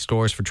to give you the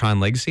scores for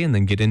Tron Legacy and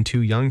then get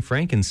into Young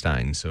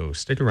Frankenstein. So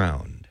stick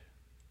around.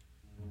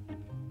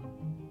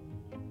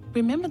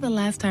 Remember the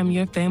last time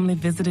your family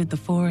visited the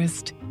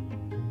forest?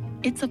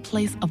 It's a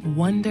place of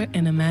wonder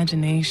and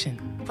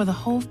imagination for the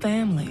whole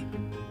family,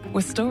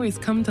 where stories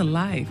come to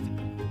life.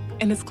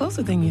 And it's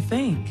closer than you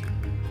think.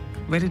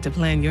 Ready to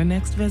plan your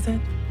next visit?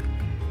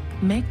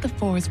 Make the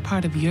forest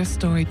part of your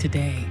story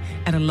today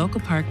at a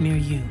local park near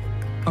you,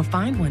 or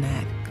find one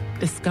at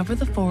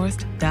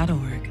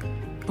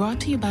discovertheforest.org. Brought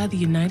to you by the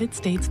United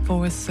States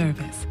Forest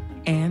Service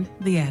and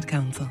the Ad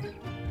Council.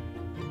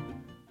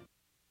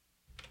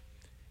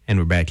 And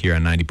we're back here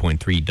on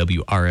 90.3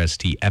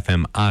 WRST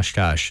FM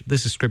Oshkosh.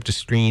 This is Script to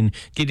Screen.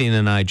 Gideon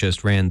and I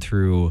just ran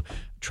through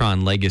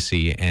Tron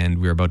Legacy,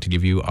 and we're about to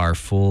give you our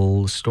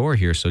full score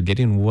here. So,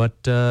 Gideon,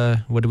 what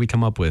did we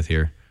come up with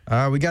here?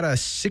 we got a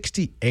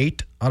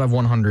 68 out of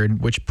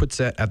 100, which puts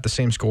it at the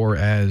same score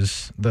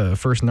as the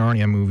first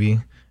Narnia movie,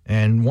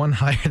 and one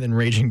higher than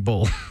Raging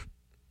Bull.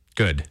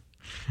 Good.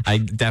 I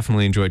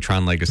definitely enjoy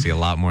Tron Legacy a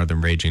lot more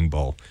than Raging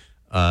Bull.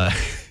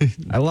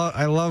 I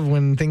love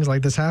when things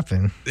like this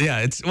happen. Yeah,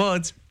 it's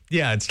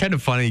kind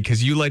of funny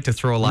because you like to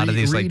throw a lot of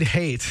these Read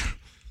hate.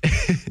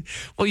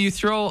 Well, you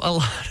throw a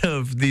lot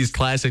of these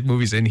classic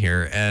movies in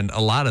here, and a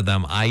lot of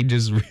them I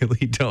just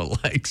really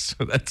don't like,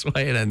 so that's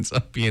why it ends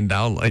up being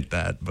down like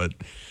that. But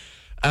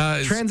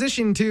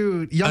transition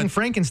to Young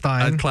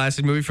Frankenstein, a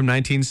classic movie from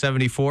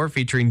 1974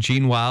 featuring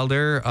Gene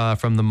Wilder,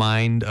 from the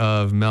mind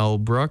of Mel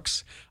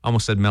Brooks.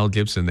 Almost said Mel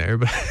Gibson there,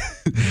 but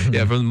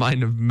yeah, from the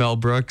mind of Mel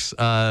Brooks.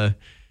 A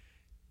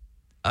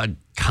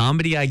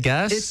comedy, I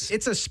guess.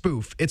 It's a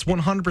spoof. It's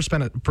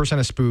 100%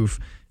 a spoof.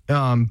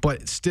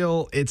 But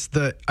still, it's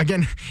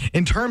again,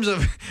 in terms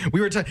of,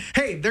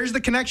 hey, there's the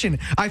connection.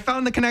 I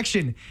found the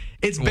connection.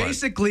 It's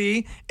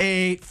basically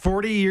a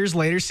 40 years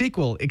later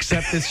sequel,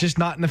 except it's just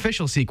not an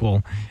official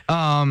sequel.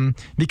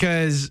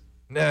 Because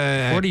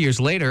 40 years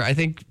later, I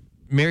think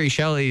Mary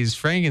Shelley's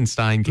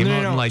Frankenstein came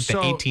out in the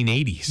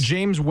 1880s.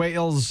 James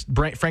Whale's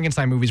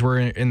Frankenstein movies were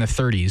in the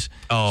 30s.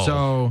 Oh.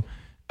 So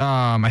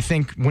I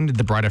think, when did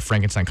The Bride of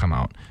Frankenstein come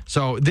out?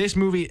 So this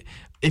movie,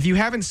 if you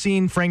haven't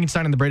seen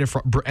Frankenstein and the Bride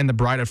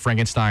of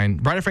Frankenstein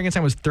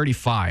was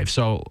 35,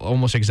 so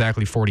almost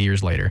exactly 40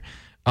 years later.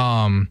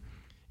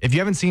 If you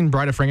haven't seen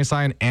Bride of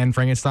Frankenstein and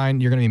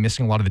Frankenstein, you're going to be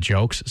missing a lot of the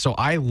jokes. So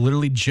I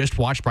literally just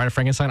watched Bride of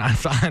Frankenstein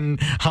on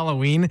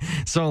Halloween.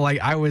 So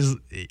I was,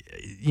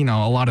 a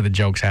lot of the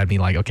jokes had me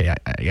like, okay,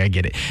 I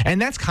get it.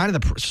 And that's kind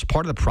of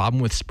part of the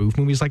problem with spoof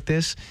movies like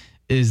this,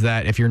 is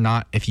that if you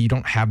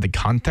don't have the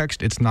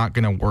context, it's not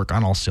going to work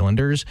on all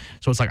cylinders.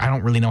 So it's like, I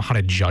don't really know how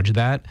to judge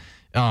that.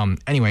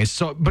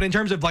 Anyways, but in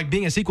terms of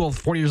being a sequel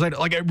 40 years later,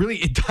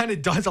 it kind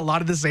of does a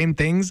lot of the same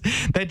things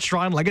that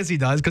Tron Legacy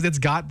does, because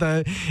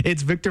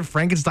it's Victor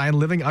Frankenstein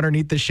living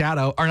underneath the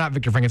shadow, or not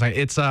Victor Frankenstein.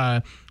 It's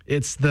Frederick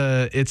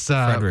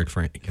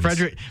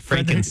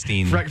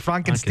Frankenstein.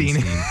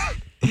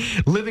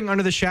 Living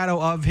under the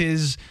shadow of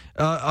his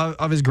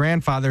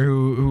grandfather,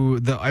 who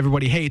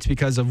everybody hates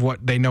because of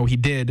what they know he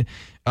did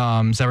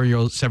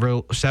several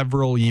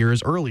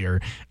years earlier.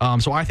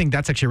 So I think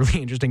that's actually a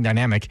really interesting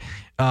dynamic.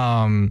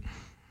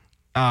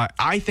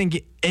 I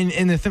think,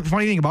 and the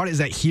funny thing about it is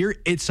that here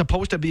it's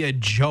supposed to be a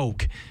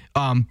joke,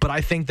 but I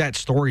think that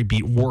story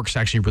beat works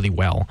actually really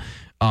well.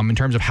 In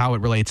terms of how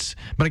it relates,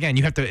 but again,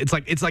 you have to.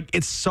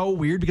 It's so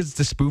weird because it's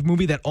a spoof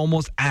movie that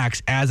almost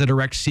acts as a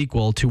direct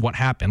sequel to what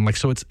happened.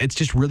 So it's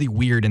just really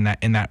weird in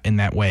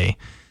that way.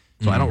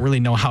 So I don't really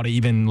know how to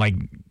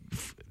even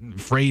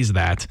phrase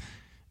that.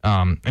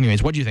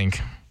 Anyways, what do you think?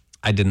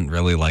 I didn't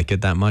really like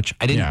it that much.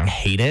 I didn't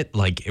hate it.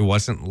 It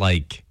wasn't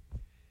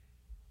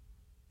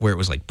where it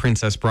was like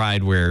Princess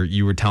Bride, where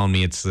you were telling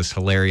me it's this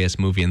hilarious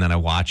movie, and then I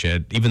watch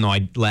it, even though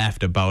I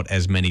laughed about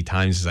as many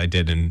times as I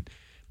did in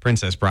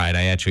Princess Bride,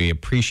 I actually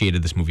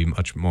appreciated this movie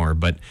much more.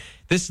 But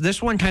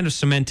this one kind of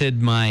cemented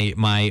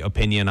my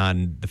opinion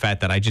on the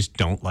fact that I just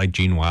don't like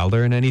Gene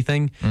Wilder in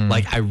anything.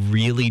 Like, I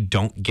really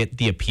don't get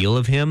the appeal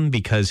of him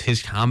because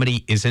his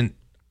comedy isn't...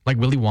 Like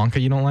Willy Wonka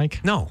you don't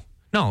like? No.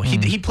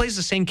 He plays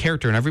the same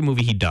character in every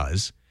movie he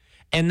does.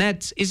 And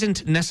that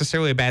isn't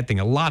necessarily a bad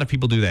thing. A lot of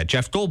people do that.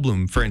 Jeff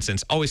Goldblum, for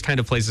instance, always kind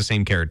of plays the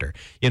same character.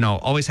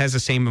 Always has the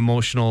same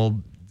emotional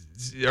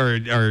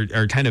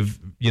or kind of,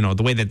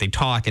 the way that they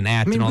talk and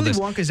act and all Willy this.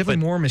 Wonka is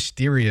definitely more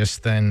mysterious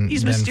than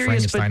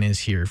Frankenstein is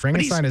here.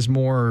 Frankenstein is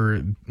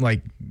more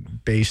like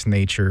base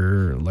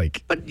nature,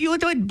 like. But you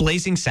look like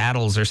Blazing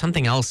Saddles or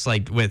something else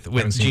like with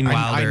Gene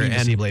Wilder. I need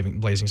to see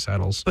Blazing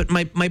Saddles. But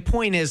my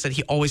point is that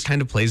he always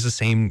kind of plays the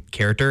same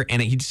character,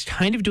 and he's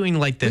kind of doing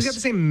like this. He's got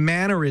the same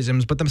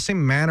mannerisms, but the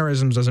same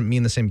mannerisms doesn't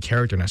mean the same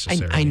character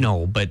necessarily. I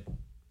know, but.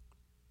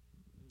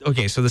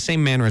 Okay, so the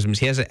same mannerisms,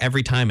 he has it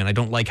every time, and I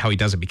don't like how he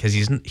does it because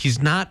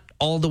he's not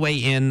all the way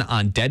in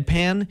on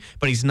deadpan,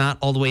 but he's not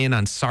all the way in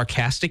on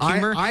sarcastic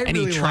humor, and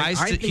he tries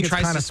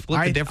to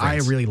split the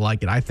difference. I really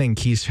like it. I think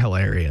he's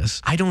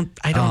hilarious. I don't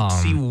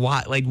see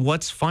why. Like,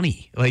 what's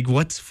funny? Like,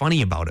 what's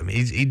funny about him?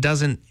 He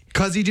doesn't.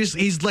 Because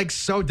he's like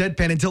so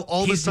deadpan until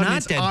all of a sudden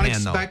it's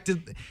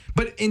unexpected. Though.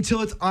 But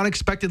until it's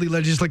unexpectedly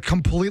just like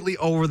completely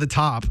over the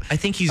top. I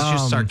think he's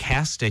just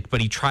sarcastic,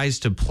 but he tries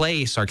to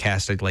play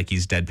sarcastic like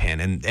he's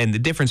deadpan. And the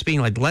difference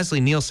being like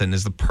Leslie Nielsen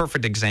is the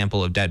perfect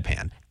example of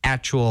deadpan.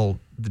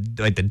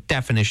 Like the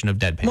definition of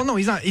deadpan. Well, no,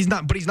 he's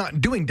not, but he's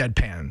not doing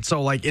deadpan.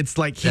 So like it's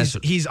like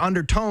he's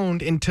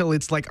undertoned until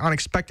it's like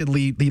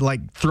unexpectedly he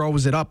like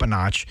throws it up a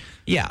notch.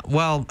 Yeah,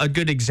 well, a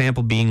good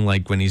example being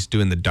like when he's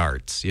doing the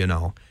darts,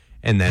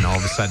 and then all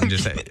of a sudden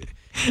just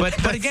but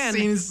again, that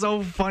scene is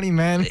so funny,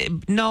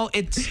 man. No,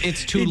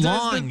 it's too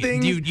long.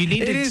 You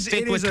need to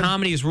stick with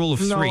comedy's rule of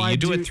three. You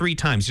do it 3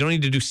 times. You don't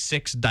need to do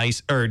 6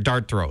 dice or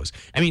dart throws.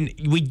 I mean,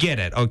 we get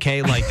it,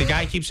 okay? Like the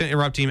guy keeps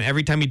interrupting him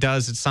every time he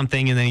does it's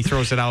something, and then he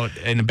throws it out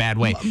in a bad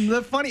way.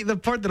 The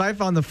part that I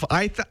found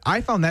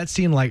I found that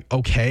scene like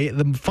okay.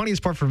 The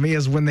funniest part for me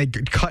is when they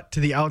cut to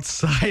the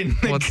outside.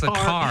 The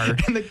car?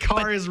 And the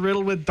car is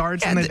riddled with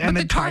darts, and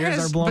the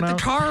tires are blown out. But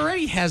the car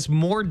already has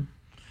more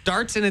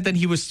darts in it than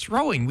he was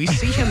throwing. We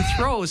see him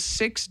throw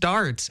 6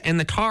 darts, and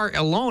the car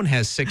alone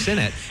has 6 in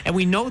it, and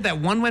we know that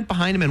one went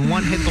behind him and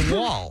one hit the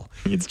wall.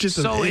 It's just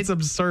it's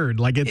absurd.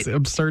 Like it's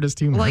absurdist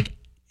humor. Like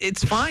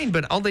it's fine,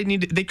 but all they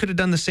could have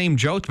done the same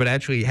joke, but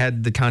actually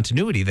had the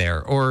continuity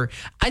there. Or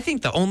I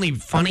think the only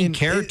funny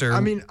character.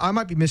 I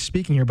might be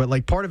misspeaking here, but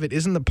like part of it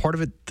isn't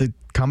the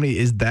comedy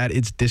is that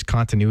it's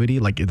discontinuity.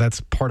 Like that's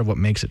part of what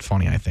makes it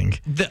funny. I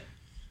think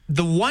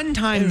The one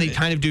time they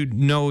kind of do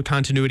no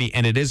continuity,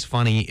 and it is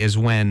funny, is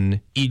when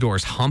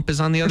Igor's hump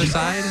is on the other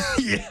side.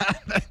 Yeah.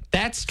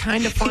 That's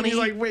kind of funny. He's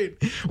like,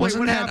 wait, what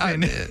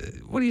happened?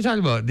 What are you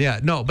talking about?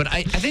 Yeah, no, but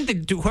I think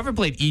that whoever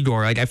played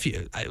Igor, like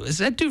is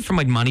that dude from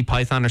like Monty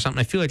Python or something?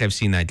 I feel like I've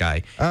seen that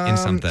guy in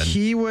something.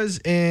 He was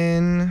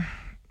in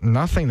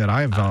nothing that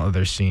I've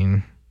ever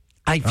seen.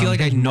 I feel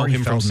like I know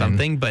him from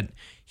something, but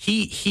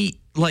he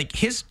like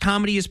his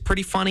comedy is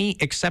pretty funny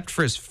except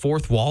for his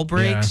fourth wall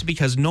breaks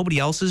because nobody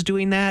else is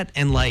doing that,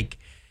 and like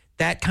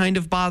that kind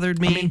of bothered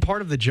me. I mean,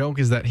 part of the joke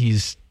is that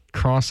he's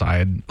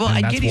cross-eyed. Well,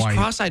 I get he's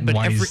cross-eyed, but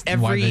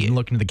every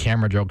looking at the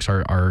camera jokes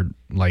are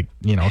like,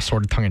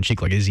 sort of tongue-in-cheek.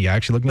 Like, is he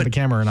actually looking at the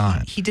camera or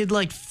not? He did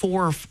like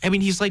 4. I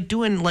mean, he's like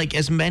doing like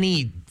as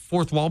many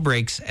fourth wall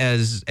breaks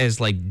as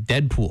like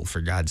Deadpool, for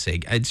God's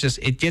sake.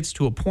 It gets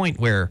to a point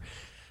where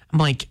I'm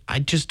like, I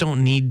just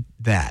don't need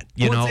that.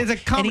 It's a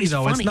comedy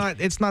though. Funny.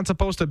 It's not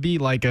supposed to be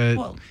like a.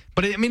 Well,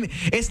 but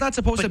it's not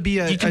supposed to be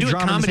a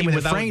drama comedy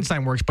the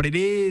Frankenstein works. But it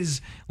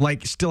is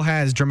like still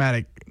has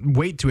dramatic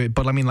weight to it.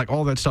 But I mean, like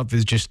all that stuff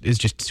is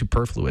just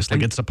superfluous.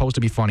 Like it's supposed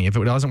to be funny. If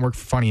it doesn't work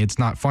funny, it's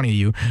not funny to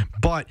you.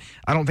 But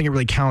I don't think it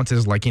really counts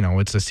as like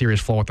it's a serious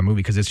flaw with the movie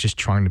because it's just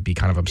trying to be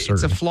kind of absurd.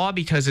 It's a flaw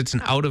because it's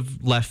an out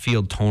of left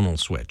field tonal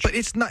switch. But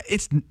it's not.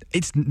 It's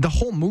the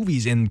whole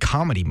movie's in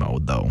comedy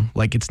mode though.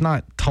 Like it's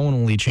not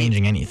tonally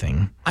changing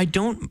anything. I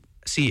don't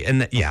see,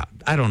 and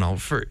I don't know.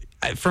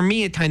 For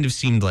me, it kind of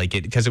seemed like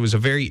it because it was a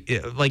very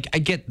like I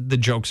get the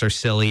jokes are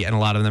silly and a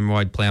lot of them are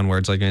like play on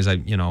words like with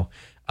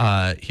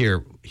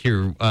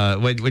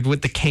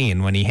the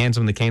cane when he hands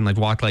him the cane like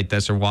walk like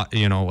this or walk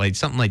like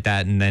something like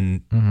that, and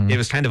then it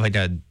was kind of like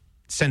a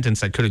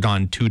sentence that could have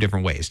gone 2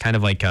 different ways, kind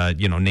of like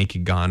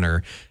Naked Gun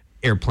or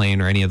Airplane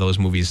or any of those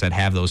movies that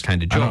have those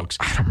kind of jokes.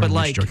 I don't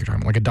remember which joke you're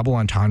talking about. Like a double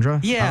entendre?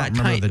 Yeah, I don't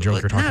remember the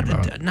joke you're talking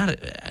about.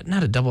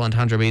 Not a double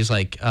entendre, but he's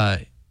like,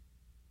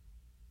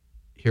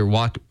 here,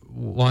 walk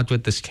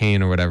with this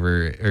cane or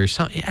whatever, or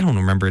something. I don't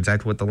remember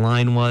exactly what the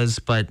line was,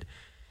 but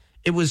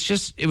that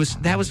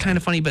was kind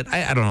of funny. But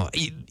I don't know.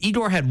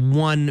 Igor had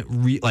one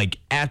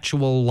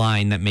actual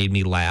line that made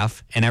me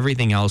laugh, and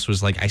everything else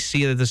was like, I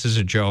see that this is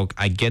a joke.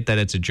 I get that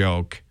it's a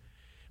joke.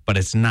 but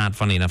it's not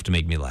funny enough to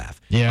make me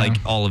laugh. Yeah. Like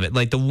all of it.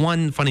 Like the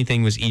one funny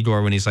thing was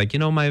Igor when he's like,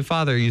 my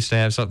father used to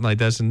have something like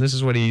this, and this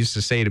is what he used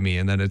to say to me.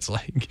 And then it's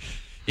like,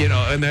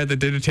 and they're at the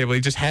dinner table, he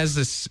just has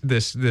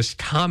this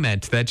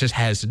comment that just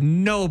has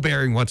no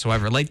bearing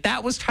whatsoever. Like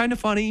that was kind of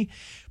funny.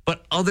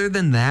 But other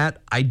than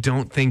that, I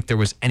don't think there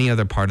was any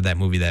other part of that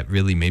movie that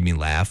really made me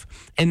laugh.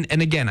 And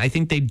again, I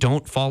think they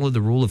don't follow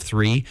the rule of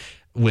 3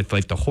 with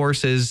like the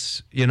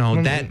horses,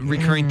 that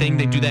recurring thing.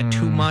 They do that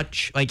too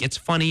much. Like it's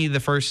funny the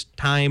first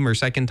time or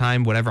second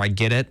time, whatever, I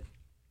get it.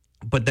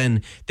 But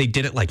then they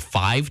did it like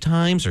 5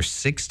 times or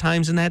 6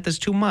 times in that. That's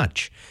too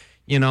much.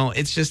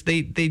 It's just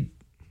they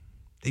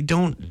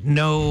don't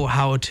know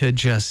how to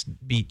just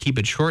keep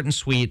it short and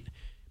sweet.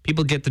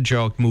 People get the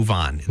joke, move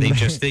on.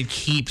 They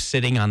keep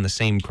sitting on the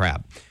same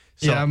crap.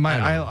 So, yeah,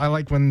 I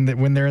like when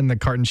they're in the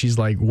cart and she's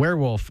like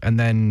werewolf, and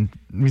then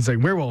he's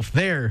like werewolf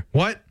there.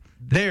 What?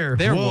 There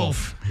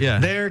wolf. Yeah.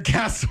 There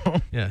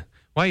castle. Yeah.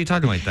 Why are you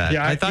talking like that?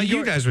 Yeah, I thought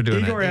you guys were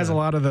doing it. Igor has a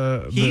lot of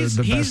the He's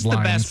best the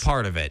lines. best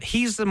part of it.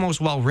 He's the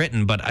most well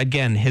written, but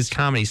again, his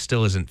comedy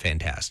still isn't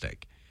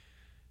fantastic.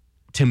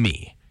 To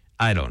me,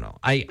 I don't know.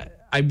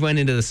 I went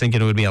into this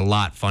thinking it would be a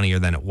lot funnier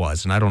than it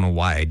was, and I don't know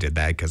why I did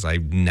that because I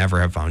never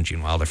have found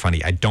Gene Wilder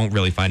funny. I don't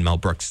really find Mel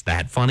Brooks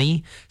that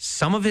funny.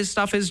 Some of his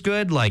stuff is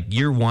good. Like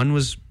Year One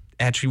was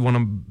actually one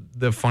of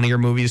the funnier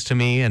movies to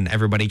me, and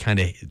everybody kind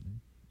of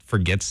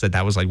forgets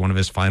that was like one of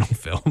his final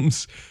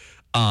films.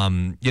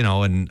 And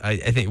I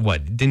think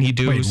didn't he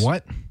do? Wait,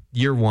 what?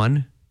 Year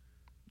One.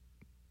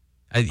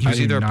 He was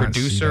either a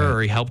producer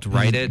or he helped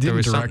write it. There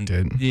was direct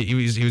something. it.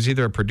 He was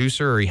either a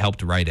producer or he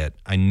helped write it.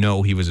 I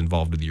know he was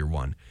involved with Year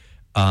One.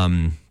 But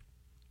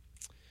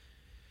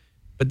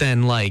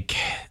then,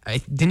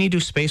 didn't he do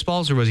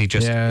Spaceballs, or was he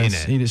just in it?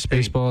 He did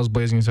Spaceballs,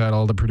 Blazing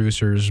Saddle, The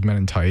Producers, Men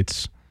in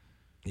Tights.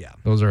 Yeah.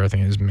 Those are, I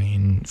think, his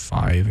main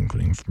 5,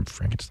 including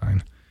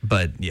Frankenstein.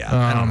 But, yeah,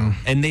 I don't know.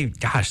 And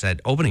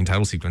that opening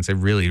title sequence, it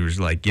really was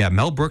like, yeah,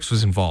 Mel Brooks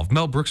was involved.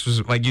 Mel Brooks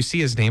was, you see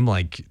his name,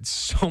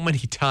 so many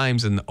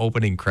times in the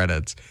opening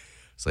credits.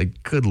 It's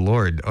like, good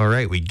Lord. All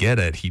right, we get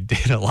it. He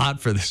did a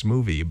lot for this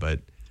movie, but...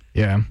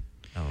 Yeah.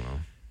 I don't know.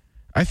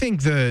 I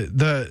think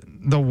the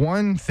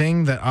one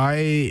thing that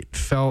I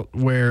felt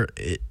where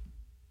it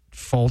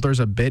falters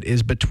a bit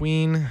is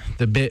between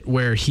the bit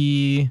where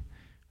he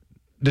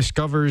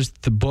discovers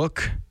the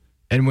book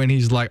and when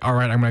he's like, all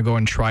right, I'm going to go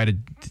and try to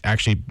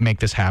actually make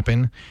this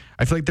happen.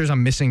 I feel like there's a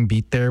missing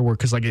beat there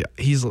because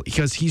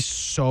he's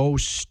so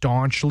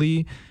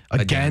staunchly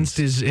against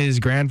his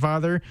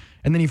grandfather,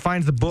 and then he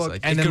finds the book,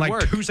 and then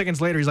 2 seconds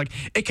later he's like,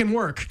 it can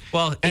work.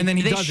 Well, and then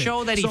they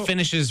show that he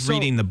finishes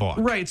reading the book,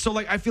 right? So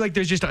I feel like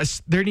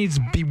there needs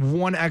to be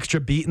one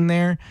extra beat in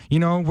there,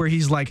 where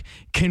he's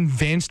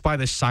convinced by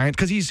the science,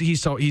 because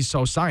he's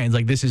so science,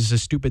 this is a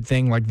stupid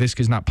thing, this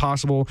is not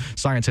possible.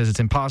 Science says it's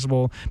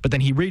impossible, but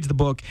then he reads the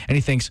book and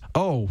he thinks,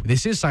 oh,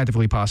 this is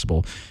scientifically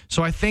possible.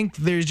 So I think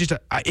there's just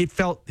it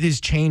felt his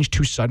change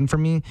too sudden for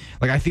me.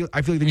 I feel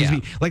like there needs to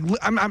be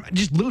I'm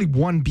just literally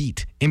one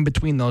beat in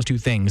between those two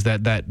things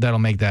that'll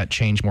make that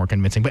change more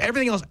convincing. But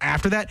everything else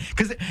after that,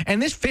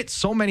 and this fits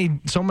so many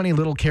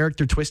little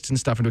character twists and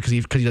stuff into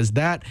it, because he does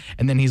that,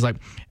 and then he's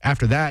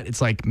after that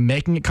it's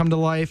making it come to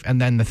life,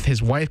 and then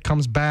his wife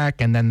comes back,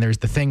 and then there's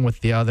the thing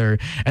with the other,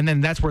 and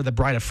then that's where the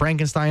Bride of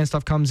Frankenstein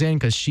stuff comes in,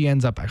 because she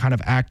ends up kind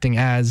of acting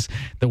as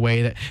the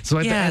way that.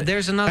 So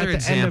there's another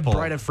example. End of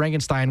Bride of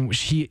Frankenstein,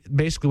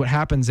 basically what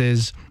happens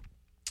is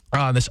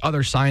this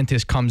other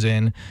scientist comes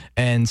in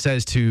and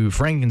says to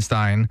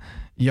Frankenstein,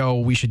 yo,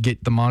 we should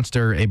get the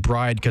monster a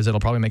bride because it'll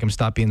probably make him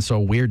stop being so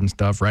weird and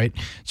stuff, right?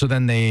 So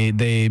then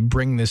they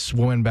bring this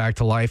woman back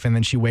to life, and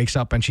then she wakes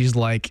up and she's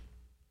like,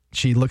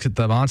 she looks at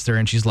the monster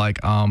and she's like,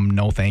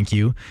 no, thank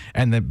you.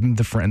 And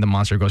the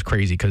monster goes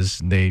crazy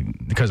because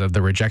of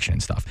the rejection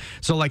and stuff.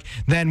 So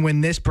then when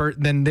this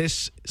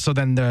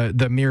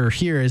the mirror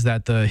here is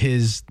that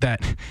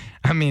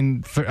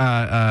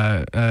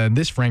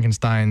this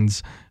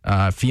Frankenstein's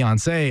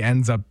fiance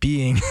ends up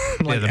being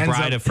the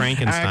Bride of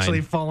Frankenstein,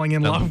 actually falling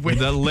in love with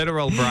the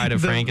literal Bride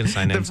of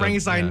Frankenstein. The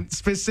Frankenstein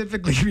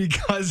specifically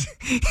because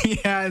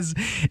he has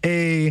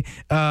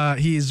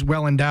he's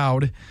well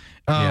endowed.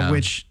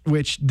 Which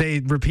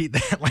they repeat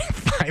that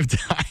 5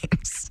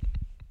 times.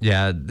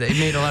 Yeah, they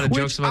made a lot of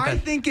jokes about that. I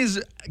think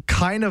is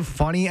kind of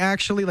funny,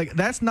 actually.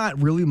 That's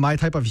not really my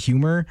type of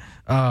humor.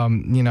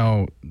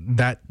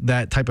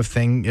 That type of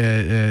thing,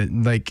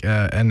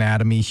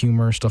 anatomy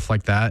humor, stuff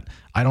like that.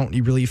 I don't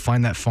really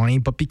find that funny.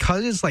 But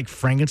because it's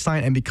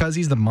Frankenstein, and because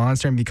he's the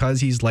monster, and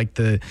because he's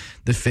the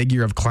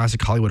figure of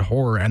classic Hollywood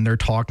horror, and they're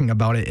talking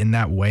about it in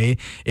that way,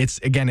 it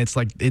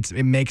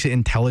makes it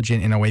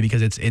intelligent in a way,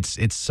 because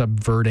it's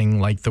subverting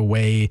the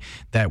way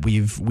that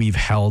we've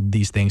held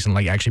these things, and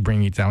actually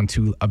bringing it down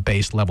to a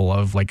base level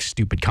of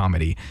stupid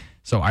comedy.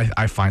 So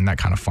I find that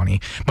kind of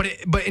funny.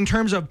 But in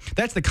terms of,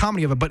 that's the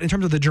comedy of it, but in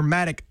terms of the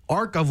dramatic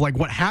arc of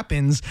what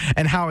happens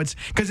and how it's,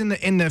 because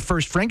in the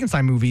first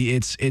Frankenstein movie,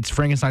 it's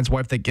Frankenstein's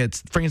wife that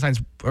gets,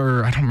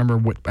 or I don't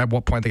remember at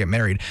what point they get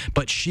married,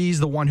 but she's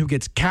the one who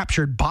gets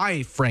captured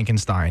by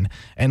Frankenstein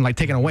and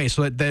taken away.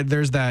 So that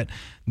there's that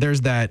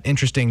there's that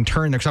interesting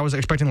turn there, because I was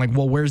expecting like,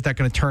 well, where's that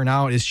going to turn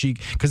out? Is she?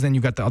 Because then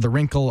you got the other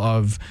wrinkle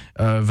of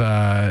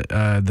the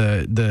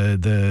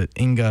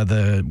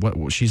Inga,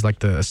 what she's like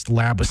the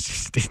lab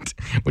assistant,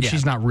 but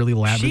she's not really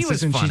lab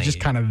assistant. She's just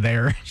kind of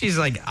there. She's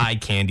like eye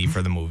candy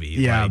for the movie.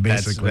 Yeah, like,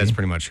 basically that's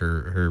pretty much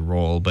her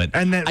role. But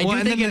and then, I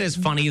do think it is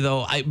funny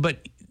though.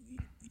 But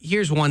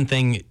here's one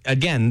thing.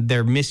 Again,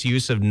 their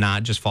misuse of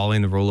not just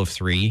following the rule of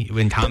three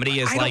in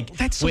comedy is like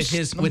with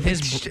his.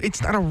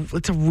 It's not a.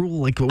 It's a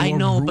rule. Like I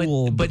know,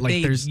 rule, but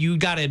like there's. You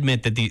got to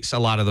admit that a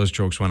lot of those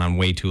jokes went on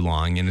way too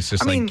long, and it's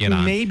just get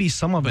on. Maybe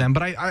some of them,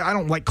 but I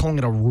don't like calling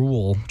it a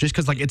rule just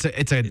because like it's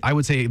a I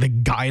would say the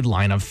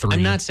guideline of 3.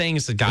 I'm not saying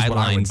it's a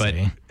guideline, but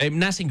I'm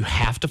not saying you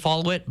have to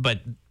follow it,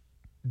 but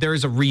there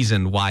is a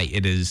reason why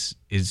it is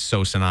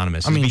so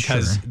synonymous.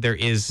 Because there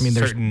is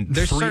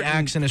there's 3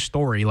 acts in a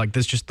story. Like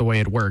that's just the way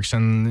it works,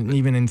 and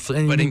even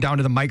down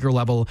to the micro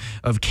level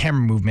of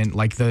camera movement.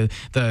 Like the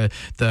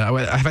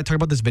have I talked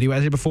about this video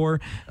essay before?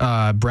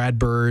 Brad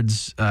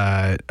Bird's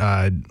like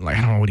I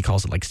don't know what he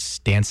calls it, like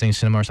dancing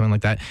cinema or something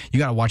like that. You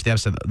got to watch the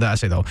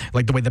essay though.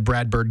 Like the way that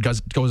Brad Bird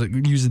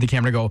uses the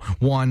camera to go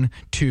 1,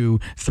 2,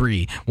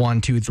 3,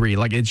 1, 2, 3.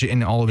 Like it's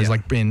in all of his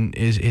like in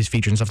his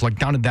features and stuff. Like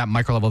down to that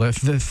micro level.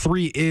 The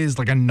 3 is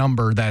like a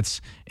number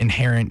that's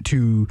inherent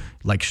to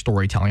like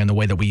storytelling and the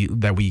way that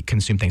we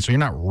consume things. So you're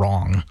not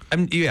wrong.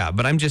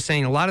 But I'm just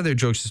saying a lot of their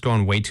jokes just go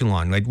on way too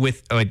long.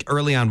 Like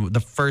early on, the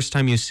first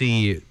time you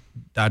see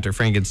Dr.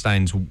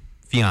 Frankenstein's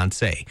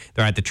fiance,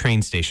 they're at the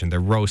train station.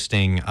 They're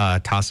roasting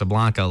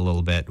Casablanca a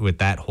little bit with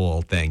that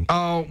whole thing.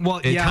 Oh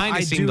well, it kind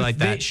of seemed like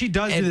that. She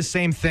does do the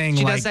same thing.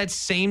 She does that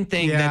same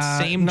thing. That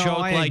same joke.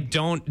 Like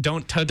don't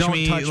touch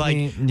me.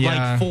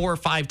 Like 4 or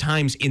 5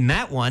 times in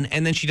that one,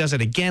 and then she does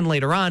it again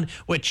later on,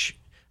 which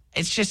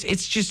it's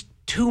just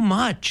too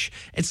much.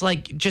 It's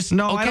like just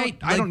okay.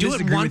 I don't do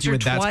it once or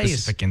with twice. That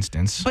specific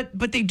instance.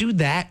 But they do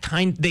that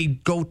kind. They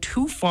go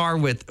too far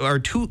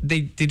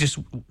they just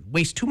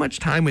waste too much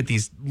time with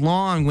these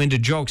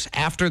long-winded jokes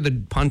after the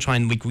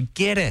punchline. Like we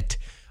get it.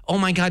 Oh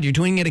my God, you're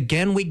doing it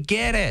again. We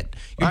get it.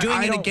 You're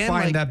doing it again. I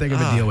don't find that big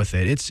of a deal with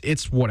it.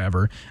 It's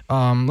whatever.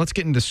 Let's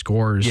get into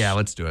scores. Yeah,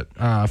 let's do it.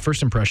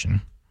 First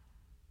impression.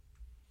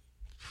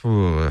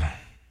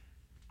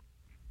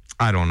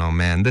 I don't know,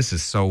 man. This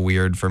is so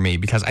weird for me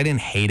because I didn't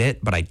hate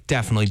it, but I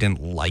definitely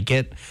didn't like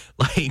it.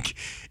 Like,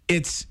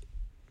 it's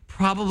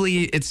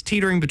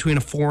teetering between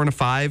a 4 and a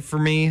 5 for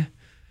me.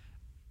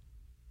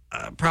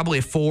 Probably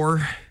a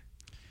 4.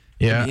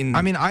 Yeah.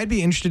 I mean, I'd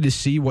be interested to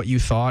see what you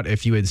thought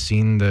if you had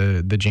seen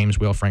the James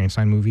Whale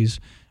Frankenstein movies.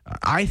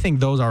 I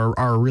think those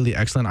are really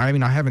excellent. I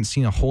mean, I haven't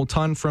seen a whole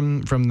ton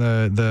from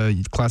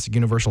the classic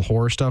Universal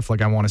horror stuff.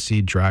 Like I want to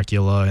see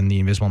Dracula and the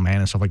Invisible Man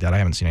and stuff like that. I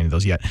haven't seen any of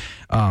those yet.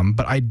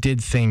 But I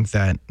did think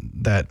that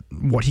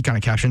what he kind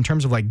of captured in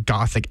terms of like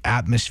gothic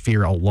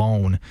atmosphere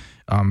alone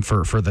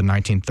for the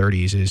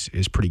 1930s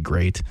is pretty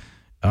great.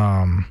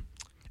 And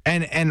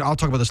I'll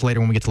talk about this later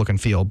when we get to Look and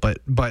Feel. But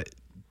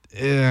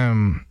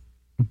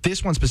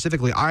this one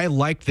specifically, I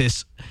like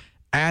this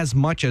as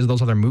much as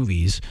those other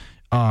movies.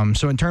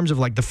 So in terms of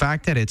like the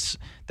fact that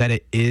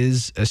it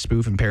is a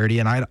spoof and parody,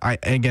 and I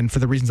again, for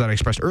the reasons that I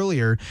expressed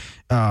earlier,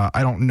 I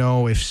don't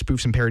know if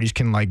spoofs and parodies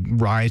can like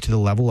rise to the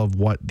level of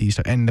what these,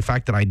 and the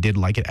fact that I did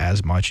like it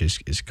as much is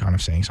kind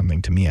of saying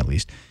something to me at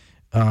least.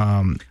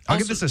 I'll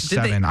give this a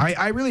 7.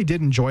 I really did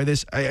enjoy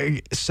this.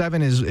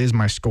 7 is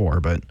my score,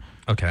 but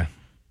okay.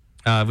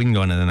 We can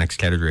go into the next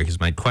category because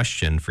my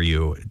question for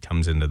you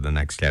comes into the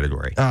next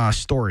category.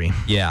 Story.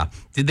 Yeah.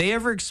 Did they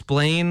ever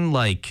explain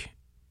like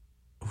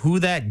who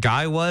that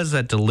guy was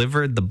that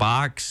delivered the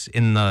box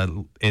in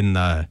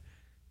the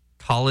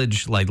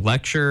college like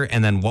lecture,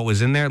 and then what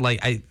was in there?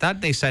 Like I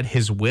thought they said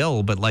his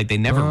will, but like they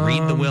never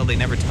read the will. They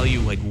never tell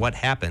you like what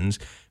happens.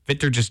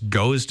 Victor just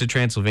goes to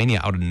Transylvania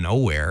out of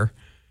nowhere.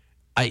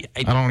 I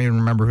don't even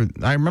remember who.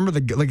 I remember the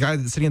guy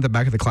that's sitting at the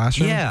back of the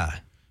classroom. Yeah,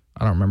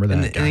 I don't remember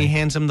that. And he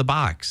hands him the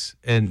box,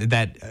 and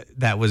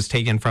that was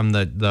taken from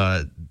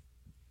the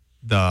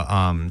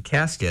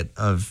casket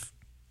of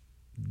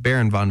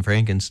Baron von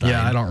Frankenstein.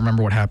 Yeah, I don't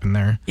remember what happened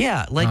there.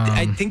 Yeah, like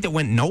I think that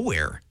went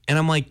nowhere. And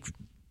I'm like,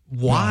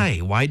 why?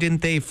 No. Why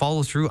didn't they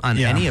follow through on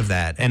any of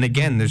that? And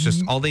again, there's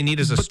just all they need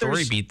is a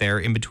story beat there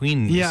in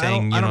between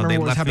saying, they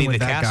left me the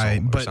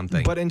castle or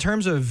something. But in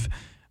terms of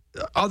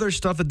other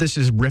stuff that this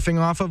is riffing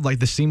off of, like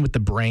the scene with the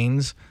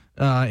brains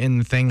in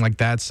the thing, like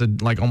that's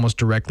like almost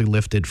directly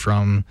lifted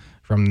from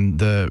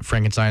the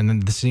Frankenstein. And then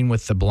the scene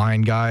with the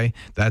blind guy,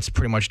 that's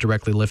pretty much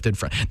directly lifted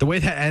from the way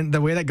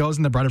that goes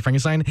in the Bride of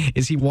Frankenstein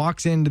is he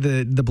walks into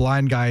the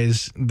blind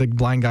guy's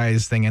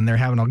thing, and they're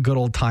having a good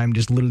old time,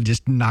 just literally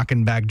just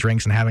knocking back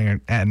drinks and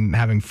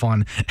having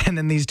fun. And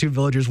then these 2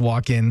 villagers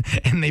walk in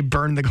and they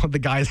burn the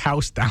guy's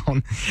house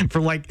down for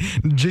like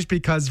just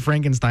because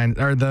Frankenstein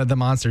or the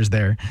monster's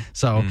there.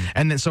 So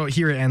and then so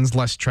here it ends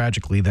less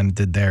tragically than it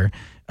did there.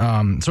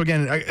 So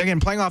again,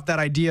 playing off that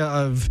idea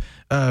of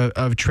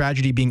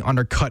tragedy being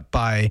undercut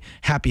by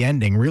happy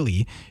ending,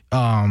 really,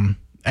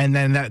 And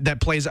then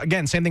that plays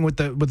again. Same thing with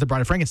the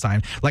Bride of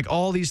Frankenstein. Like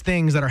all these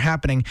things that are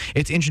happening,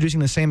 it's introducing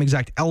the same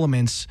exact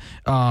elements,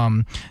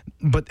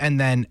 but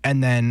then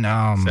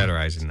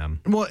satirizing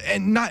them. Well,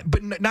 and not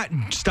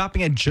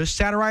stopping at just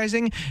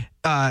satirizing,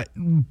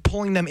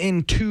 pulling them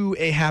into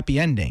a happy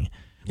ending.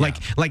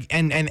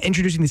 And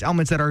introducing these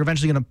elements that are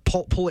eventually going to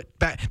pull it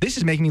back. This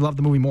is making me love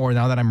the movie more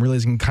now that I'm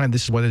realizing kind of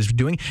this is what it's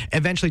doing.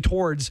 Eventually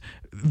towards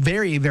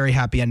very, very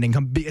happy ending,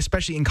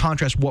 especially in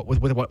contrast with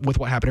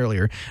what happened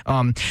earlier.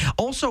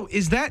 Also,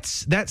 is that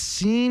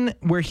scene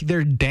where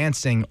they're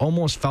dancing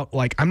almost felt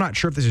like, I'm not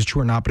sure if this is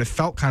true or not, but it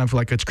felt kind of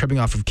like it's cribbing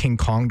off of King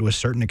Kong to a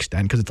certain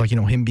extent, because it's like,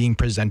 him being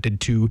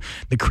presented to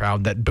the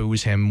crowd that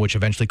boos him, which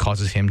eventually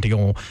causes him to go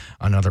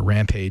on another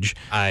rampage.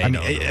 I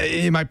mean,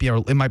 it might be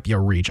a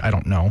reach. I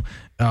don't know.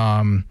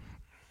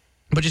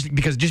 But just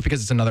because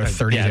it's another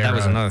 30s era, that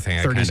was another thing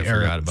I kind of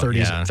forgot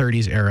about.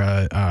 30s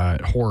era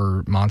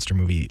horror monster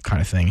movie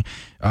kind of thing.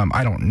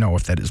 I don't know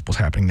if that is what's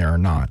happening there or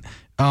not.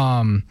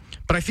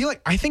 But I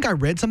think I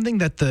read something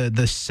that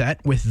the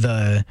set with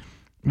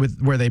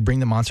where they bring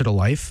the monster to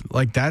life,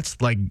 like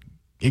that's like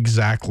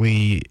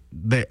exactly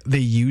they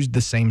used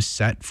the same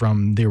set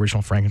from the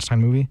original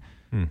Frankenstein movie.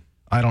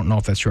 I don't know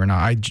if that's true or not.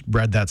 I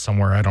read that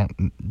somewhere.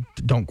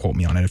 Don't quote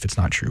me on it if it's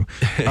not true.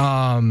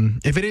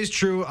 If it is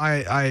true,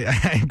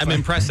 I'm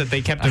impressed that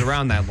they kept it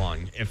around that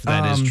long. If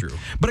that is true,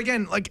 but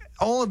again, like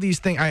all of these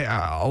things,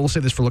 I'll say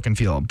this for look and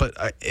feel.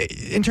 But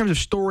in terms of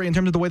story, in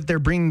terms of the way that they're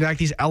bringing back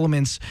these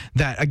elements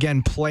that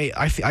again play,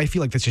 I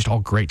feel like that's just all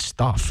great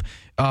stuff.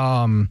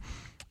 And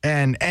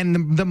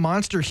the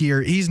monster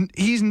here, he's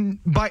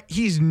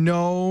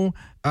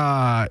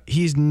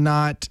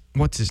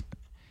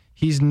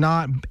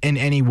not in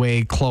any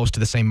way close to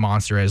the same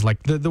monster as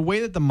like the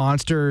way that the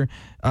monster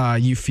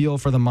you feel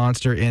for the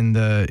monster in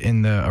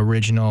the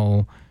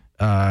original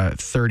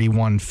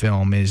 31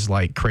 film is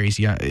like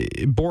crazy.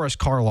 Boris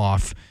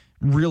Karloff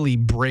really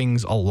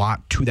brings a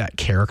lot to that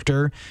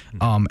character,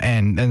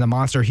 and the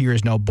monster here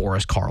is no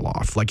Boris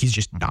Karloff. Like he's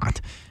just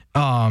not.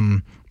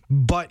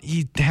 But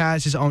he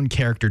has his own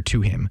character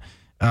to him.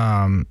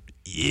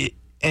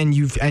 And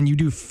you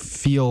do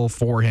feel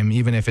for him,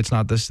 even if it's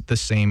not the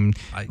same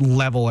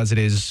level as it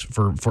is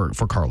for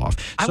Karloff.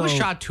 I was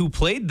shocked who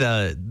played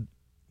the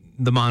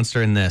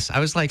monster in this. I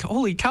was like,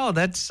 holy cow,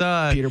 that's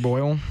Peter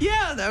Boyle.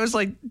 Yeah, I was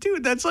like,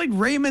 dude, that's like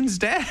Raymond's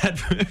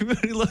dad.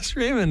 Everybody loves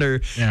Raymond,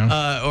 or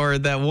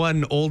that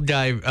one old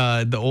guy,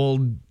 the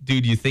old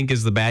dude you think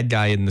is the bad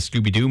guy in the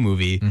Scooby-Doo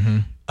movie.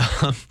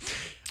 Mm-hmm.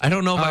 I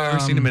don't know if I've ever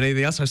seen him in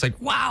anything else. I was like,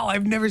 wow,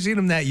 I've never seen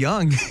him that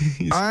young.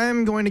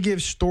 I'm going to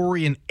give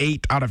story an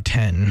 8 out of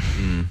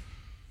 10.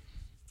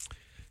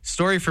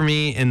 Story for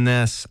me in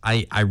this,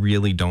 I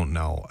really don't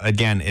know.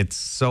 Again, it's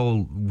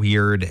so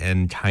weird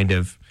and kind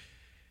of...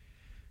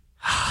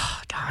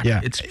 God,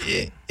 yeah,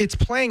 it's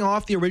playing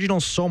off the original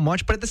so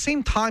much, but at the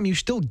same time, you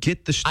still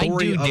get the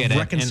story of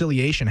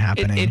reconciliation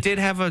happening. It did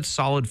have a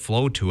solid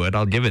flow to it.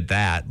 I'll give it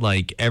that.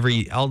 Like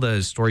all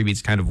the story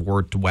beats kind of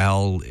worked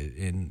well,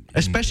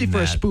 especially for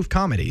a spoof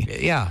comedy.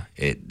 Yeah,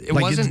 it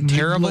like wasn't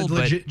terrible,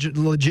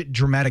 legit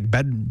dramatic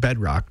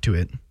bedrock to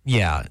it.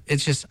 Yeah,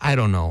 it's just I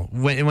don't know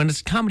when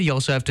it's comedy. You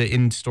also have to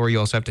you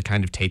also have to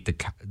kind of take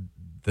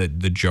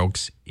the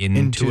jokes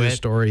into the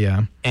story.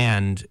 Yeah,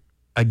 and.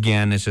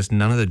 Again, it's just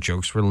none of the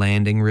jokes were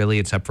landing really,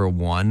 except for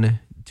one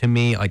to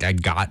me. Like I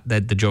got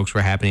that the jokes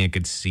were happening. I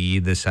could see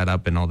the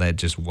setup and all that.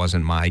 Just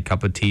wasn't my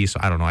cup of tea. So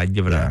I don't know. I'd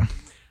give it a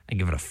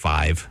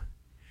 5.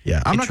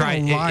 Yeah, I'm not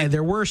gonna lie.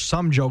 There were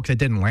some jokes that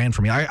didn't land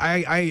for me.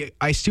 I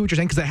see what you're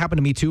saying because that happened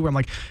to me too. Where I'm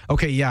like,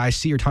 okay, yeah, I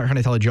see you're trying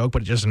to tell a joke,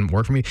 but it just didn't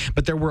work for me.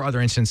 But there were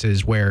other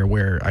instances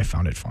where I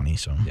found it funny.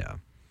 So yeah.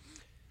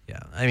 Yeah,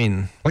 I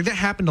mean, like that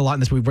happened a lot in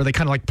this movie where they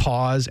kind of like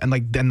pause and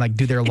then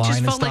do their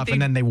line and stuff, and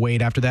then they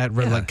wait after that,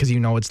 because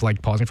it's like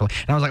pausing for.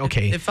 And I was like,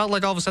 okay, it felt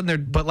like all of a sudden they're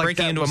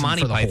breaking into a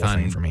Monty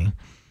Python for me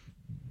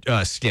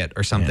skit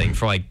or something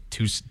for like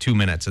 2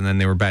 minutes, and then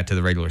they were back to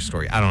the regular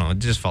story. I don't know, it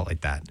just felt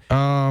like that.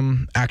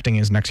 Acting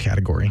is next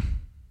category.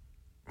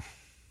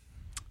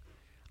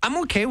 I'm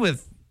okay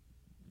with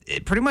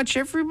pretty much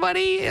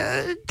everybody.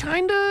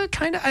 Kind of.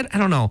 I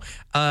don't know.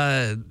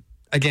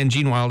 Again,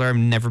 Gene Wilder, I've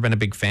never been a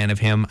big fan of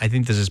him. I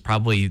think this is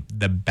probably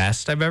the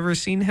best I've ever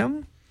seen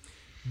him.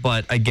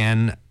 But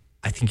again,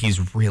 I think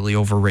he's really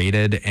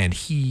overrated, and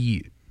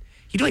he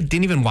like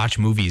didn't even watch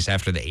movies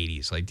after the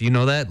 80s. Like, do you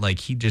know that? Like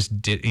he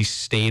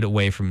stayed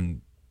away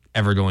from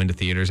ever going to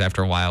theaters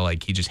after a while.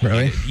 Like he just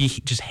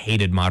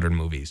hated modern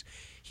movies.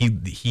 He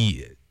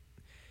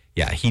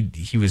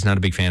was not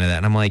a big fan of that.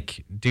 And I'm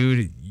like,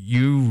 dude,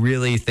 you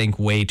really think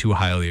way too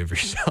highly of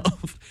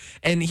yourself.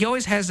 And he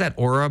always has that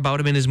aura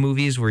about him in his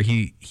movies where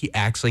he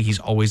acts like he's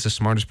always the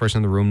smartest person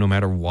in the room no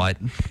matter what.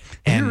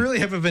 And you really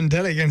have a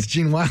vendetta against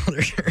Gene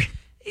Wilder.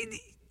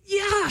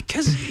 Yeah,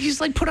 because he's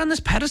like put on this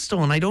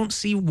pedestal, and I don't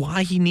see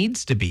why he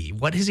needs to be.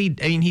 What is he?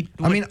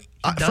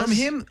 From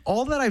him,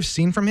 all that I've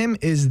seen from him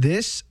is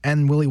this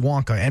and Willy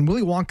Wonka. And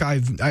Willy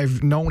Wonka,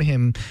 I've known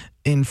him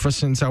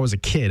since I was a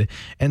kid,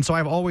 and so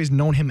I've always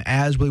known him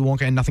as Willy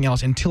Wonka and nothing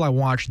else until I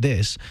watched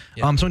this.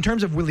 Yeah. So in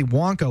terms of Willy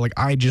Wonka, like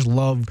I just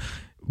love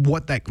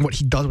what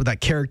he does with that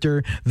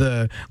character,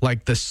 the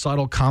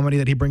subtle comedy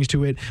that he brings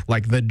to it,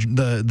 like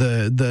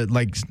the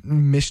like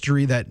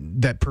mystery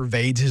that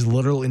pervades his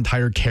literal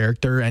entire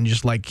character, and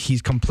just like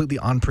he's completely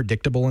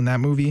unpredictable in that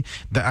movie.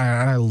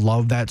 I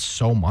love that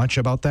so much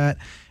about that.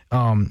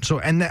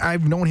 And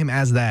I've known him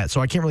as that, so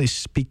I can't really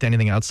speak to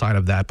anything outside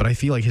of that. But I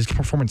feel like his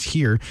performance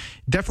here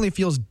definitely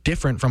feels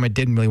different from it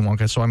did in Willy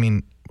Wonka. So I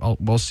mean,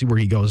 we'll see where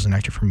he goes as an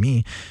actor for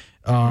me.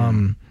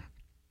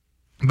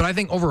 But I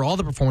think overall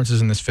the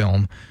performances in this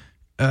film,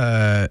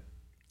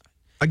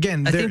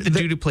 again, I think the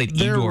dude who played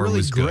Igor really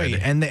was great,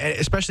 good. and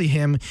especially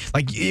him.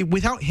 Like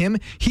without him,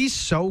 he's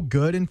so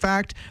good. In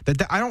fact,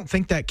 that I don't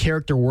think that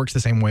character works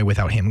the same way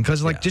without him.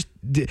 Because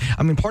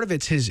I mean, part of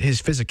it's his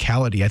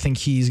physicality. I think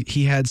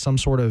he had some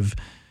sort of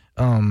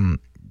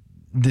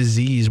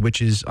disease,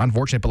 which is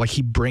unfortunate, but like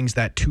he brings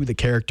that to the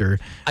character.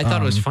 I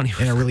thought it was funny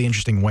in a really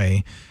interesting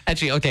way.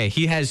 Actually, okay,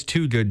 he has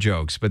two good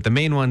jokes, but the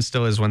main one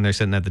still is when they're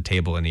sitting at the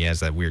table and he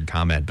has that weird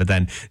comment. But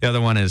then the other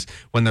one is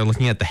when they're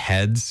looking at the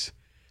heads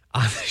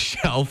on the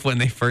shelf when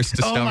they first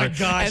discover. Oh my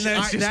gosh, and then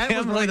it's just that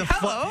him was like,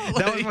 hello.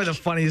 That was one of the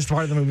funniest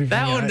part of the movie.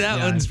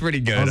 That one's pretty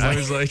good. I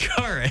was like,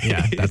 all right,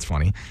 yeah, that's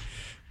funny.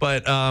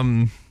 But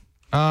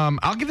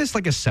I'll give this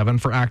like a 7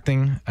 for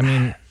acting. I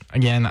mean,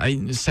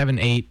 again, 7,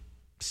 8.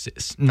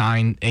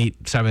 9,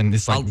 8, 7.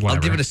 It's like I'll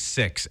give it a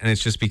 6, and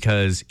it's just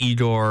because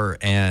Igor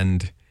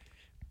and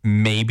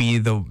maybe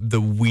the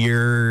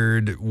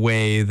weird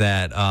way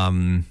that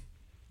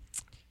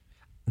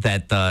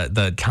that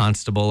the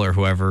constable or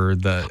whoever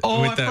with the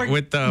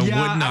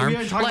wooden arm.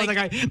 We talking about that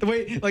guy. The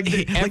way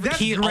that's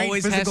he great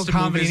always physical has to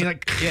comedy. move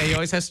he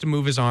always has to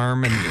move his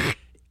arm. And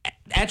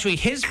actually,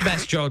 his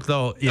best joke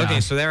though. Yeah.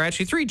 Okay, so there are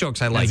actually 3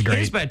 jokes I like. That's great.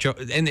 His best joke,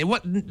 and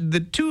the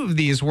 2 of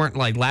these weren't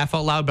like laugh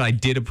out loud, but I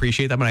did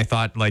appreciate them, and I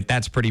thought like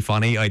that's pretty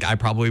funny. Like I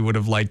probably would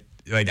have liked.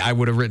 Like I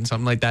would have written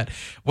something like that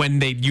when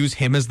they use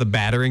him as the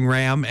battering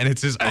ram, and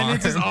it's his arm. And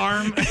it's his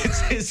arm.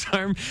 It's his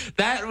arm.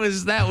 That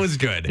was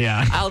good.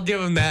 Yeah, I'll give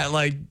him that.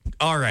 Like,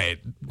 all right,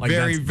 like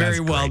very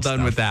well done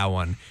stuff. with that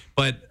one.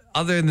 But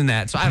other than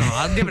that, so I don't know.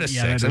 I'll give it a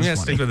 6. I'm gonna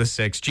stick with a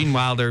 6. Gene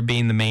Wilder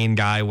being the main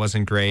guy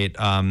wasn't great.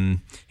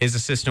 His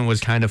assistant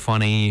was kind of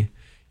funny.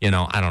 You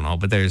know, I don't know,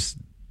 but there's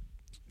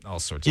all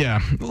sorts. of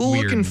weird.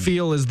 Look and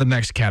feel is the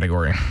next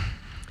category.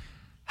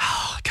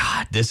 Oh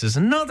God, this is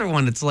another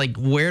one. It's like,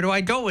 where do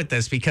I go with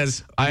this?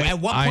 Because at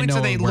what points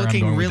are they where I'm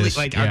looking going with really this.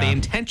 like? Are they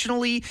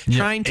intentionally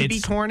trying to be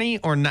corny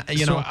or not?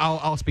 You know,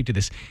 I'll speak to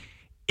this.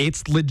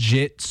 It's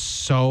legit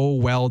so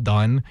well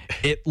done.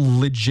 It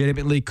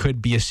legitimately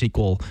could be a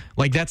sequel.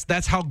 Like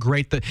that's how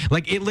great it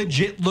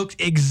legit looks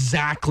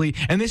exactly.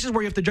 And this is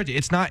where you have to judge it.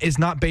 It's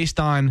not based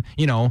on,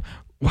 you know,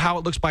 how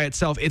it looks by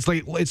itself. It's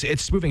like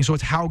it's spoofing, so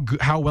it's how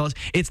well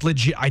it's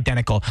legit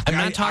identical. I'm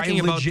not talking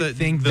about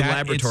the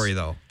laboratory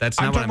though. That's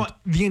not what I'm talking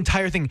about. The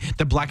entire thing,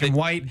 the black and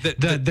white,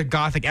 the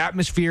gothic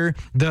atmosphere,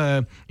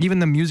 even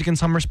the music in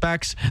some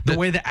respects, the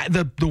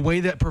way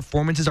that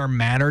performances are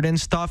mannered and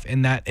stuff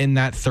in that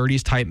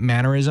 30s type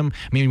mannerism.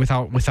 I mean, with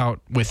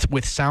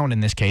sound in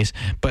this case,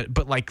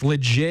 but like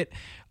legit.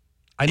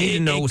 I need to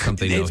know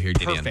something though here,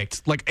 Gideon.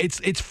 Perfect. Like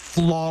it's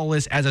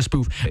flawless as a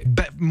spoof,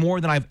 but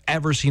more than I've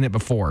ever seen it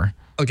before.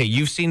 Okay,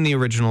 you've seen the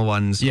original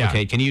ones. Yeah.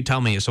 Okay, can you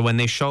tell me? So when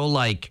they show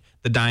like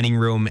the dining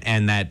room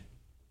and that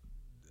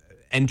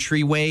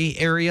entryway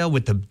area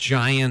with the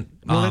giant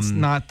that's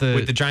not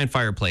with the giant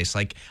fireplace,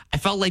 like I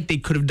felt like they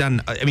could have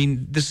done. I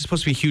mean, this is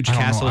supposed to be a huge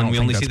castle, and we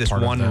only see this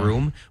one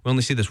room. We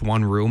only see this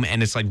one room,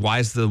 and it's like, why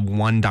is the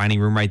one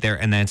dining room right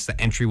there, and then it's the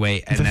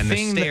entryway, and then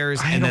the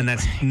stairs, and then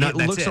that's not.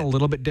 It looks a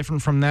little bit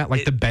different from that.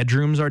 Like the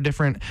bedrooms are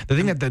different. The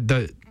thing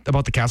that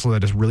about the castle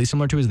that is really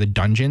similar to is the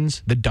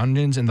dungeons. The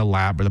dungeons and the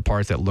lab are the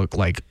parts that look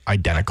like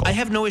identical. I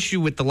have no issue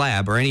with the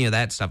lab or any of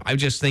that stuff. I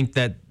just think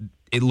that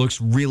it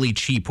looks really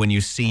cheap when you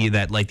see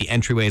that like the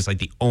entryway is like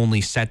the only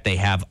set they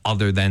have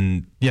other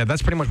than. Yeah,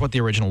 that's pretty much what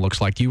the original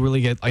looks like. You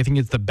really get, I think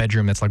it's the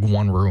bedroom that's like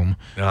one room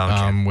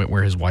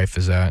where his wife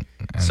is at.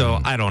 So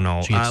I don't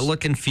know.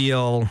 Look and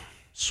feel.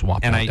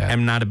 Swap. And I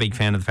am not a big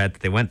fan of the fact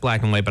that they went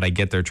black and white, but I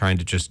get they're trying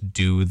to just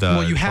do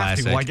the you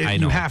classic. Have to. Like,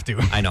 you have to.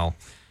 I know.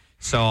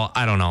 So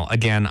I don't know.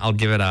 Again, I'll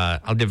give it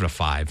a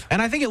 5.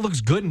 And I think it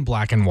looks good in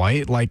black and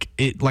white. Like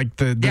the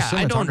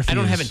cinematography. I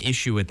don't have an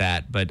issue with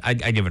that, but I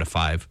give it a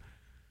 5.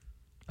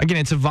 Again,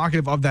 it's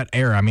evocative of that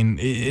era. I mean,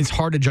 it's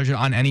hard to judge it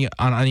on any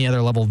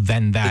other level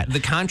than that. The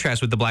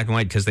contrast with the black and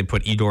white, because they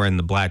put Igor in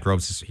the black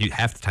robes,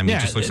 half the time he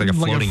just looks like a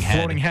floating head.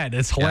 Floating head.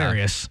 It's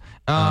hilarious.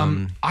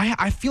 Yeah.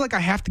 I feel like I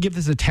have to give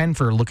this a 10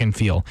 for look and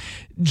feel,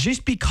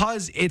 just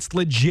because it's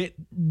legit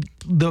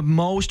the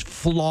most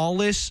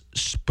flawless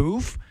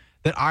spoof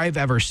that I've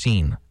ever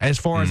seen, as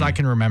far as I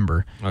can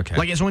remember. Okay.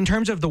 Like, so in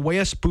terms of the way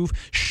a spoof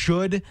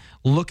should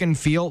look and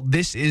feel,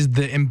 this is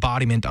the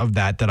embodiment of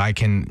that I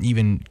can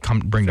even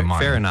bring to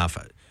mind. Fair enough.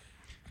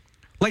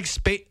 Like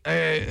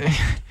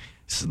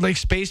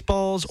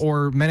Spaceballs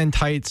or Men in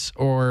Tights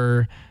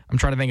or I'm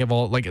trying to think of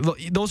all like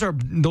those are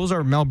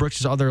Mel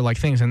Brooks' other like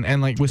things,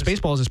 and like with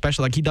Spaceballs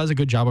especially, like he does a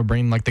good job of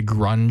bringing like the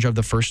grunge of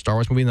the first Star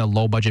Wars movie and the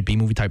low budget B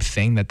movie type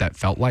thing that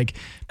felt like.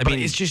 I mean,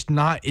 it's just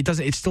not.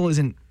 It still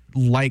isn't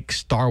like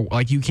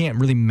like you can't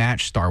really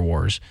match Star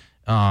Wars.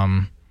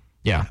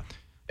 Yeah.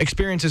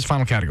 Experience is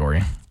final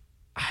category.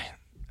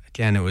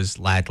 Again, it was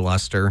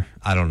lackluster.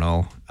 I don't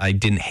know. I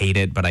didn't hate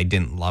it, but I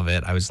didn't love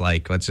it. I was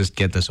like, let's just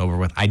get this over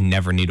with. I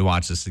never need to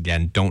watch this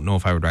again. Don't know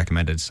if I would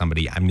recommend it to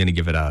somebody. I'm going to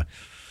give it a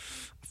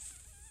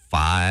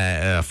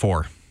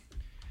 4.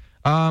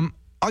 I'll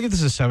give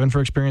this a 7 for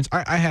experience.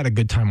 I had a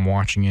good time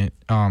watching it.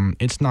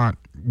 It's not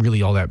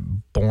really all that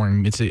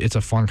boring. It's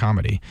a fun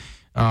comedy,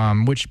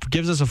 which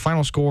gives us a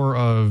final score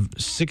of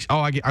 6.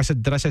 Oh, did I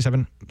say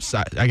 7?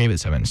 I gave it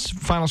 7.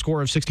 Final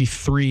score of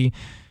 63.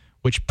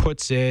 Which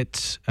puts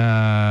it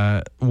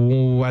at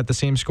the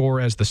same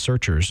score as The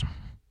Searchers.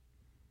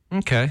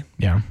 Okay.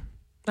 Yeah.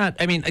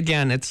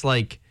 Again, it's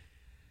like,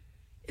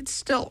 it's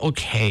still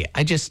okay.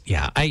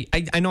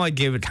 I know I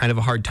gave it kind of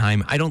a hard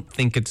time. I don't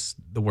think it's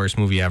the worst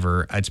movie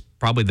ever. It's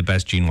probably the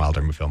best Gene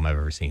Wilder film I've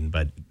ever seen,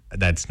 but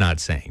that's not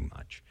saying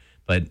much.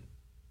 But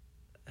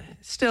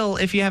still,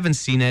 if you haven't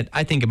seen it,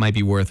 I think it might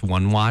be worth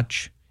one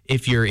watch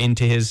if you're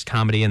into his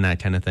comedy and that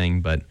kind of thing.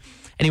 But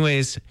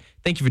anyways,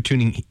 thank you for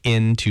tuning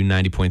in to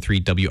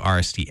 90.3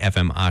 WRST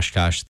FM Oshkosh.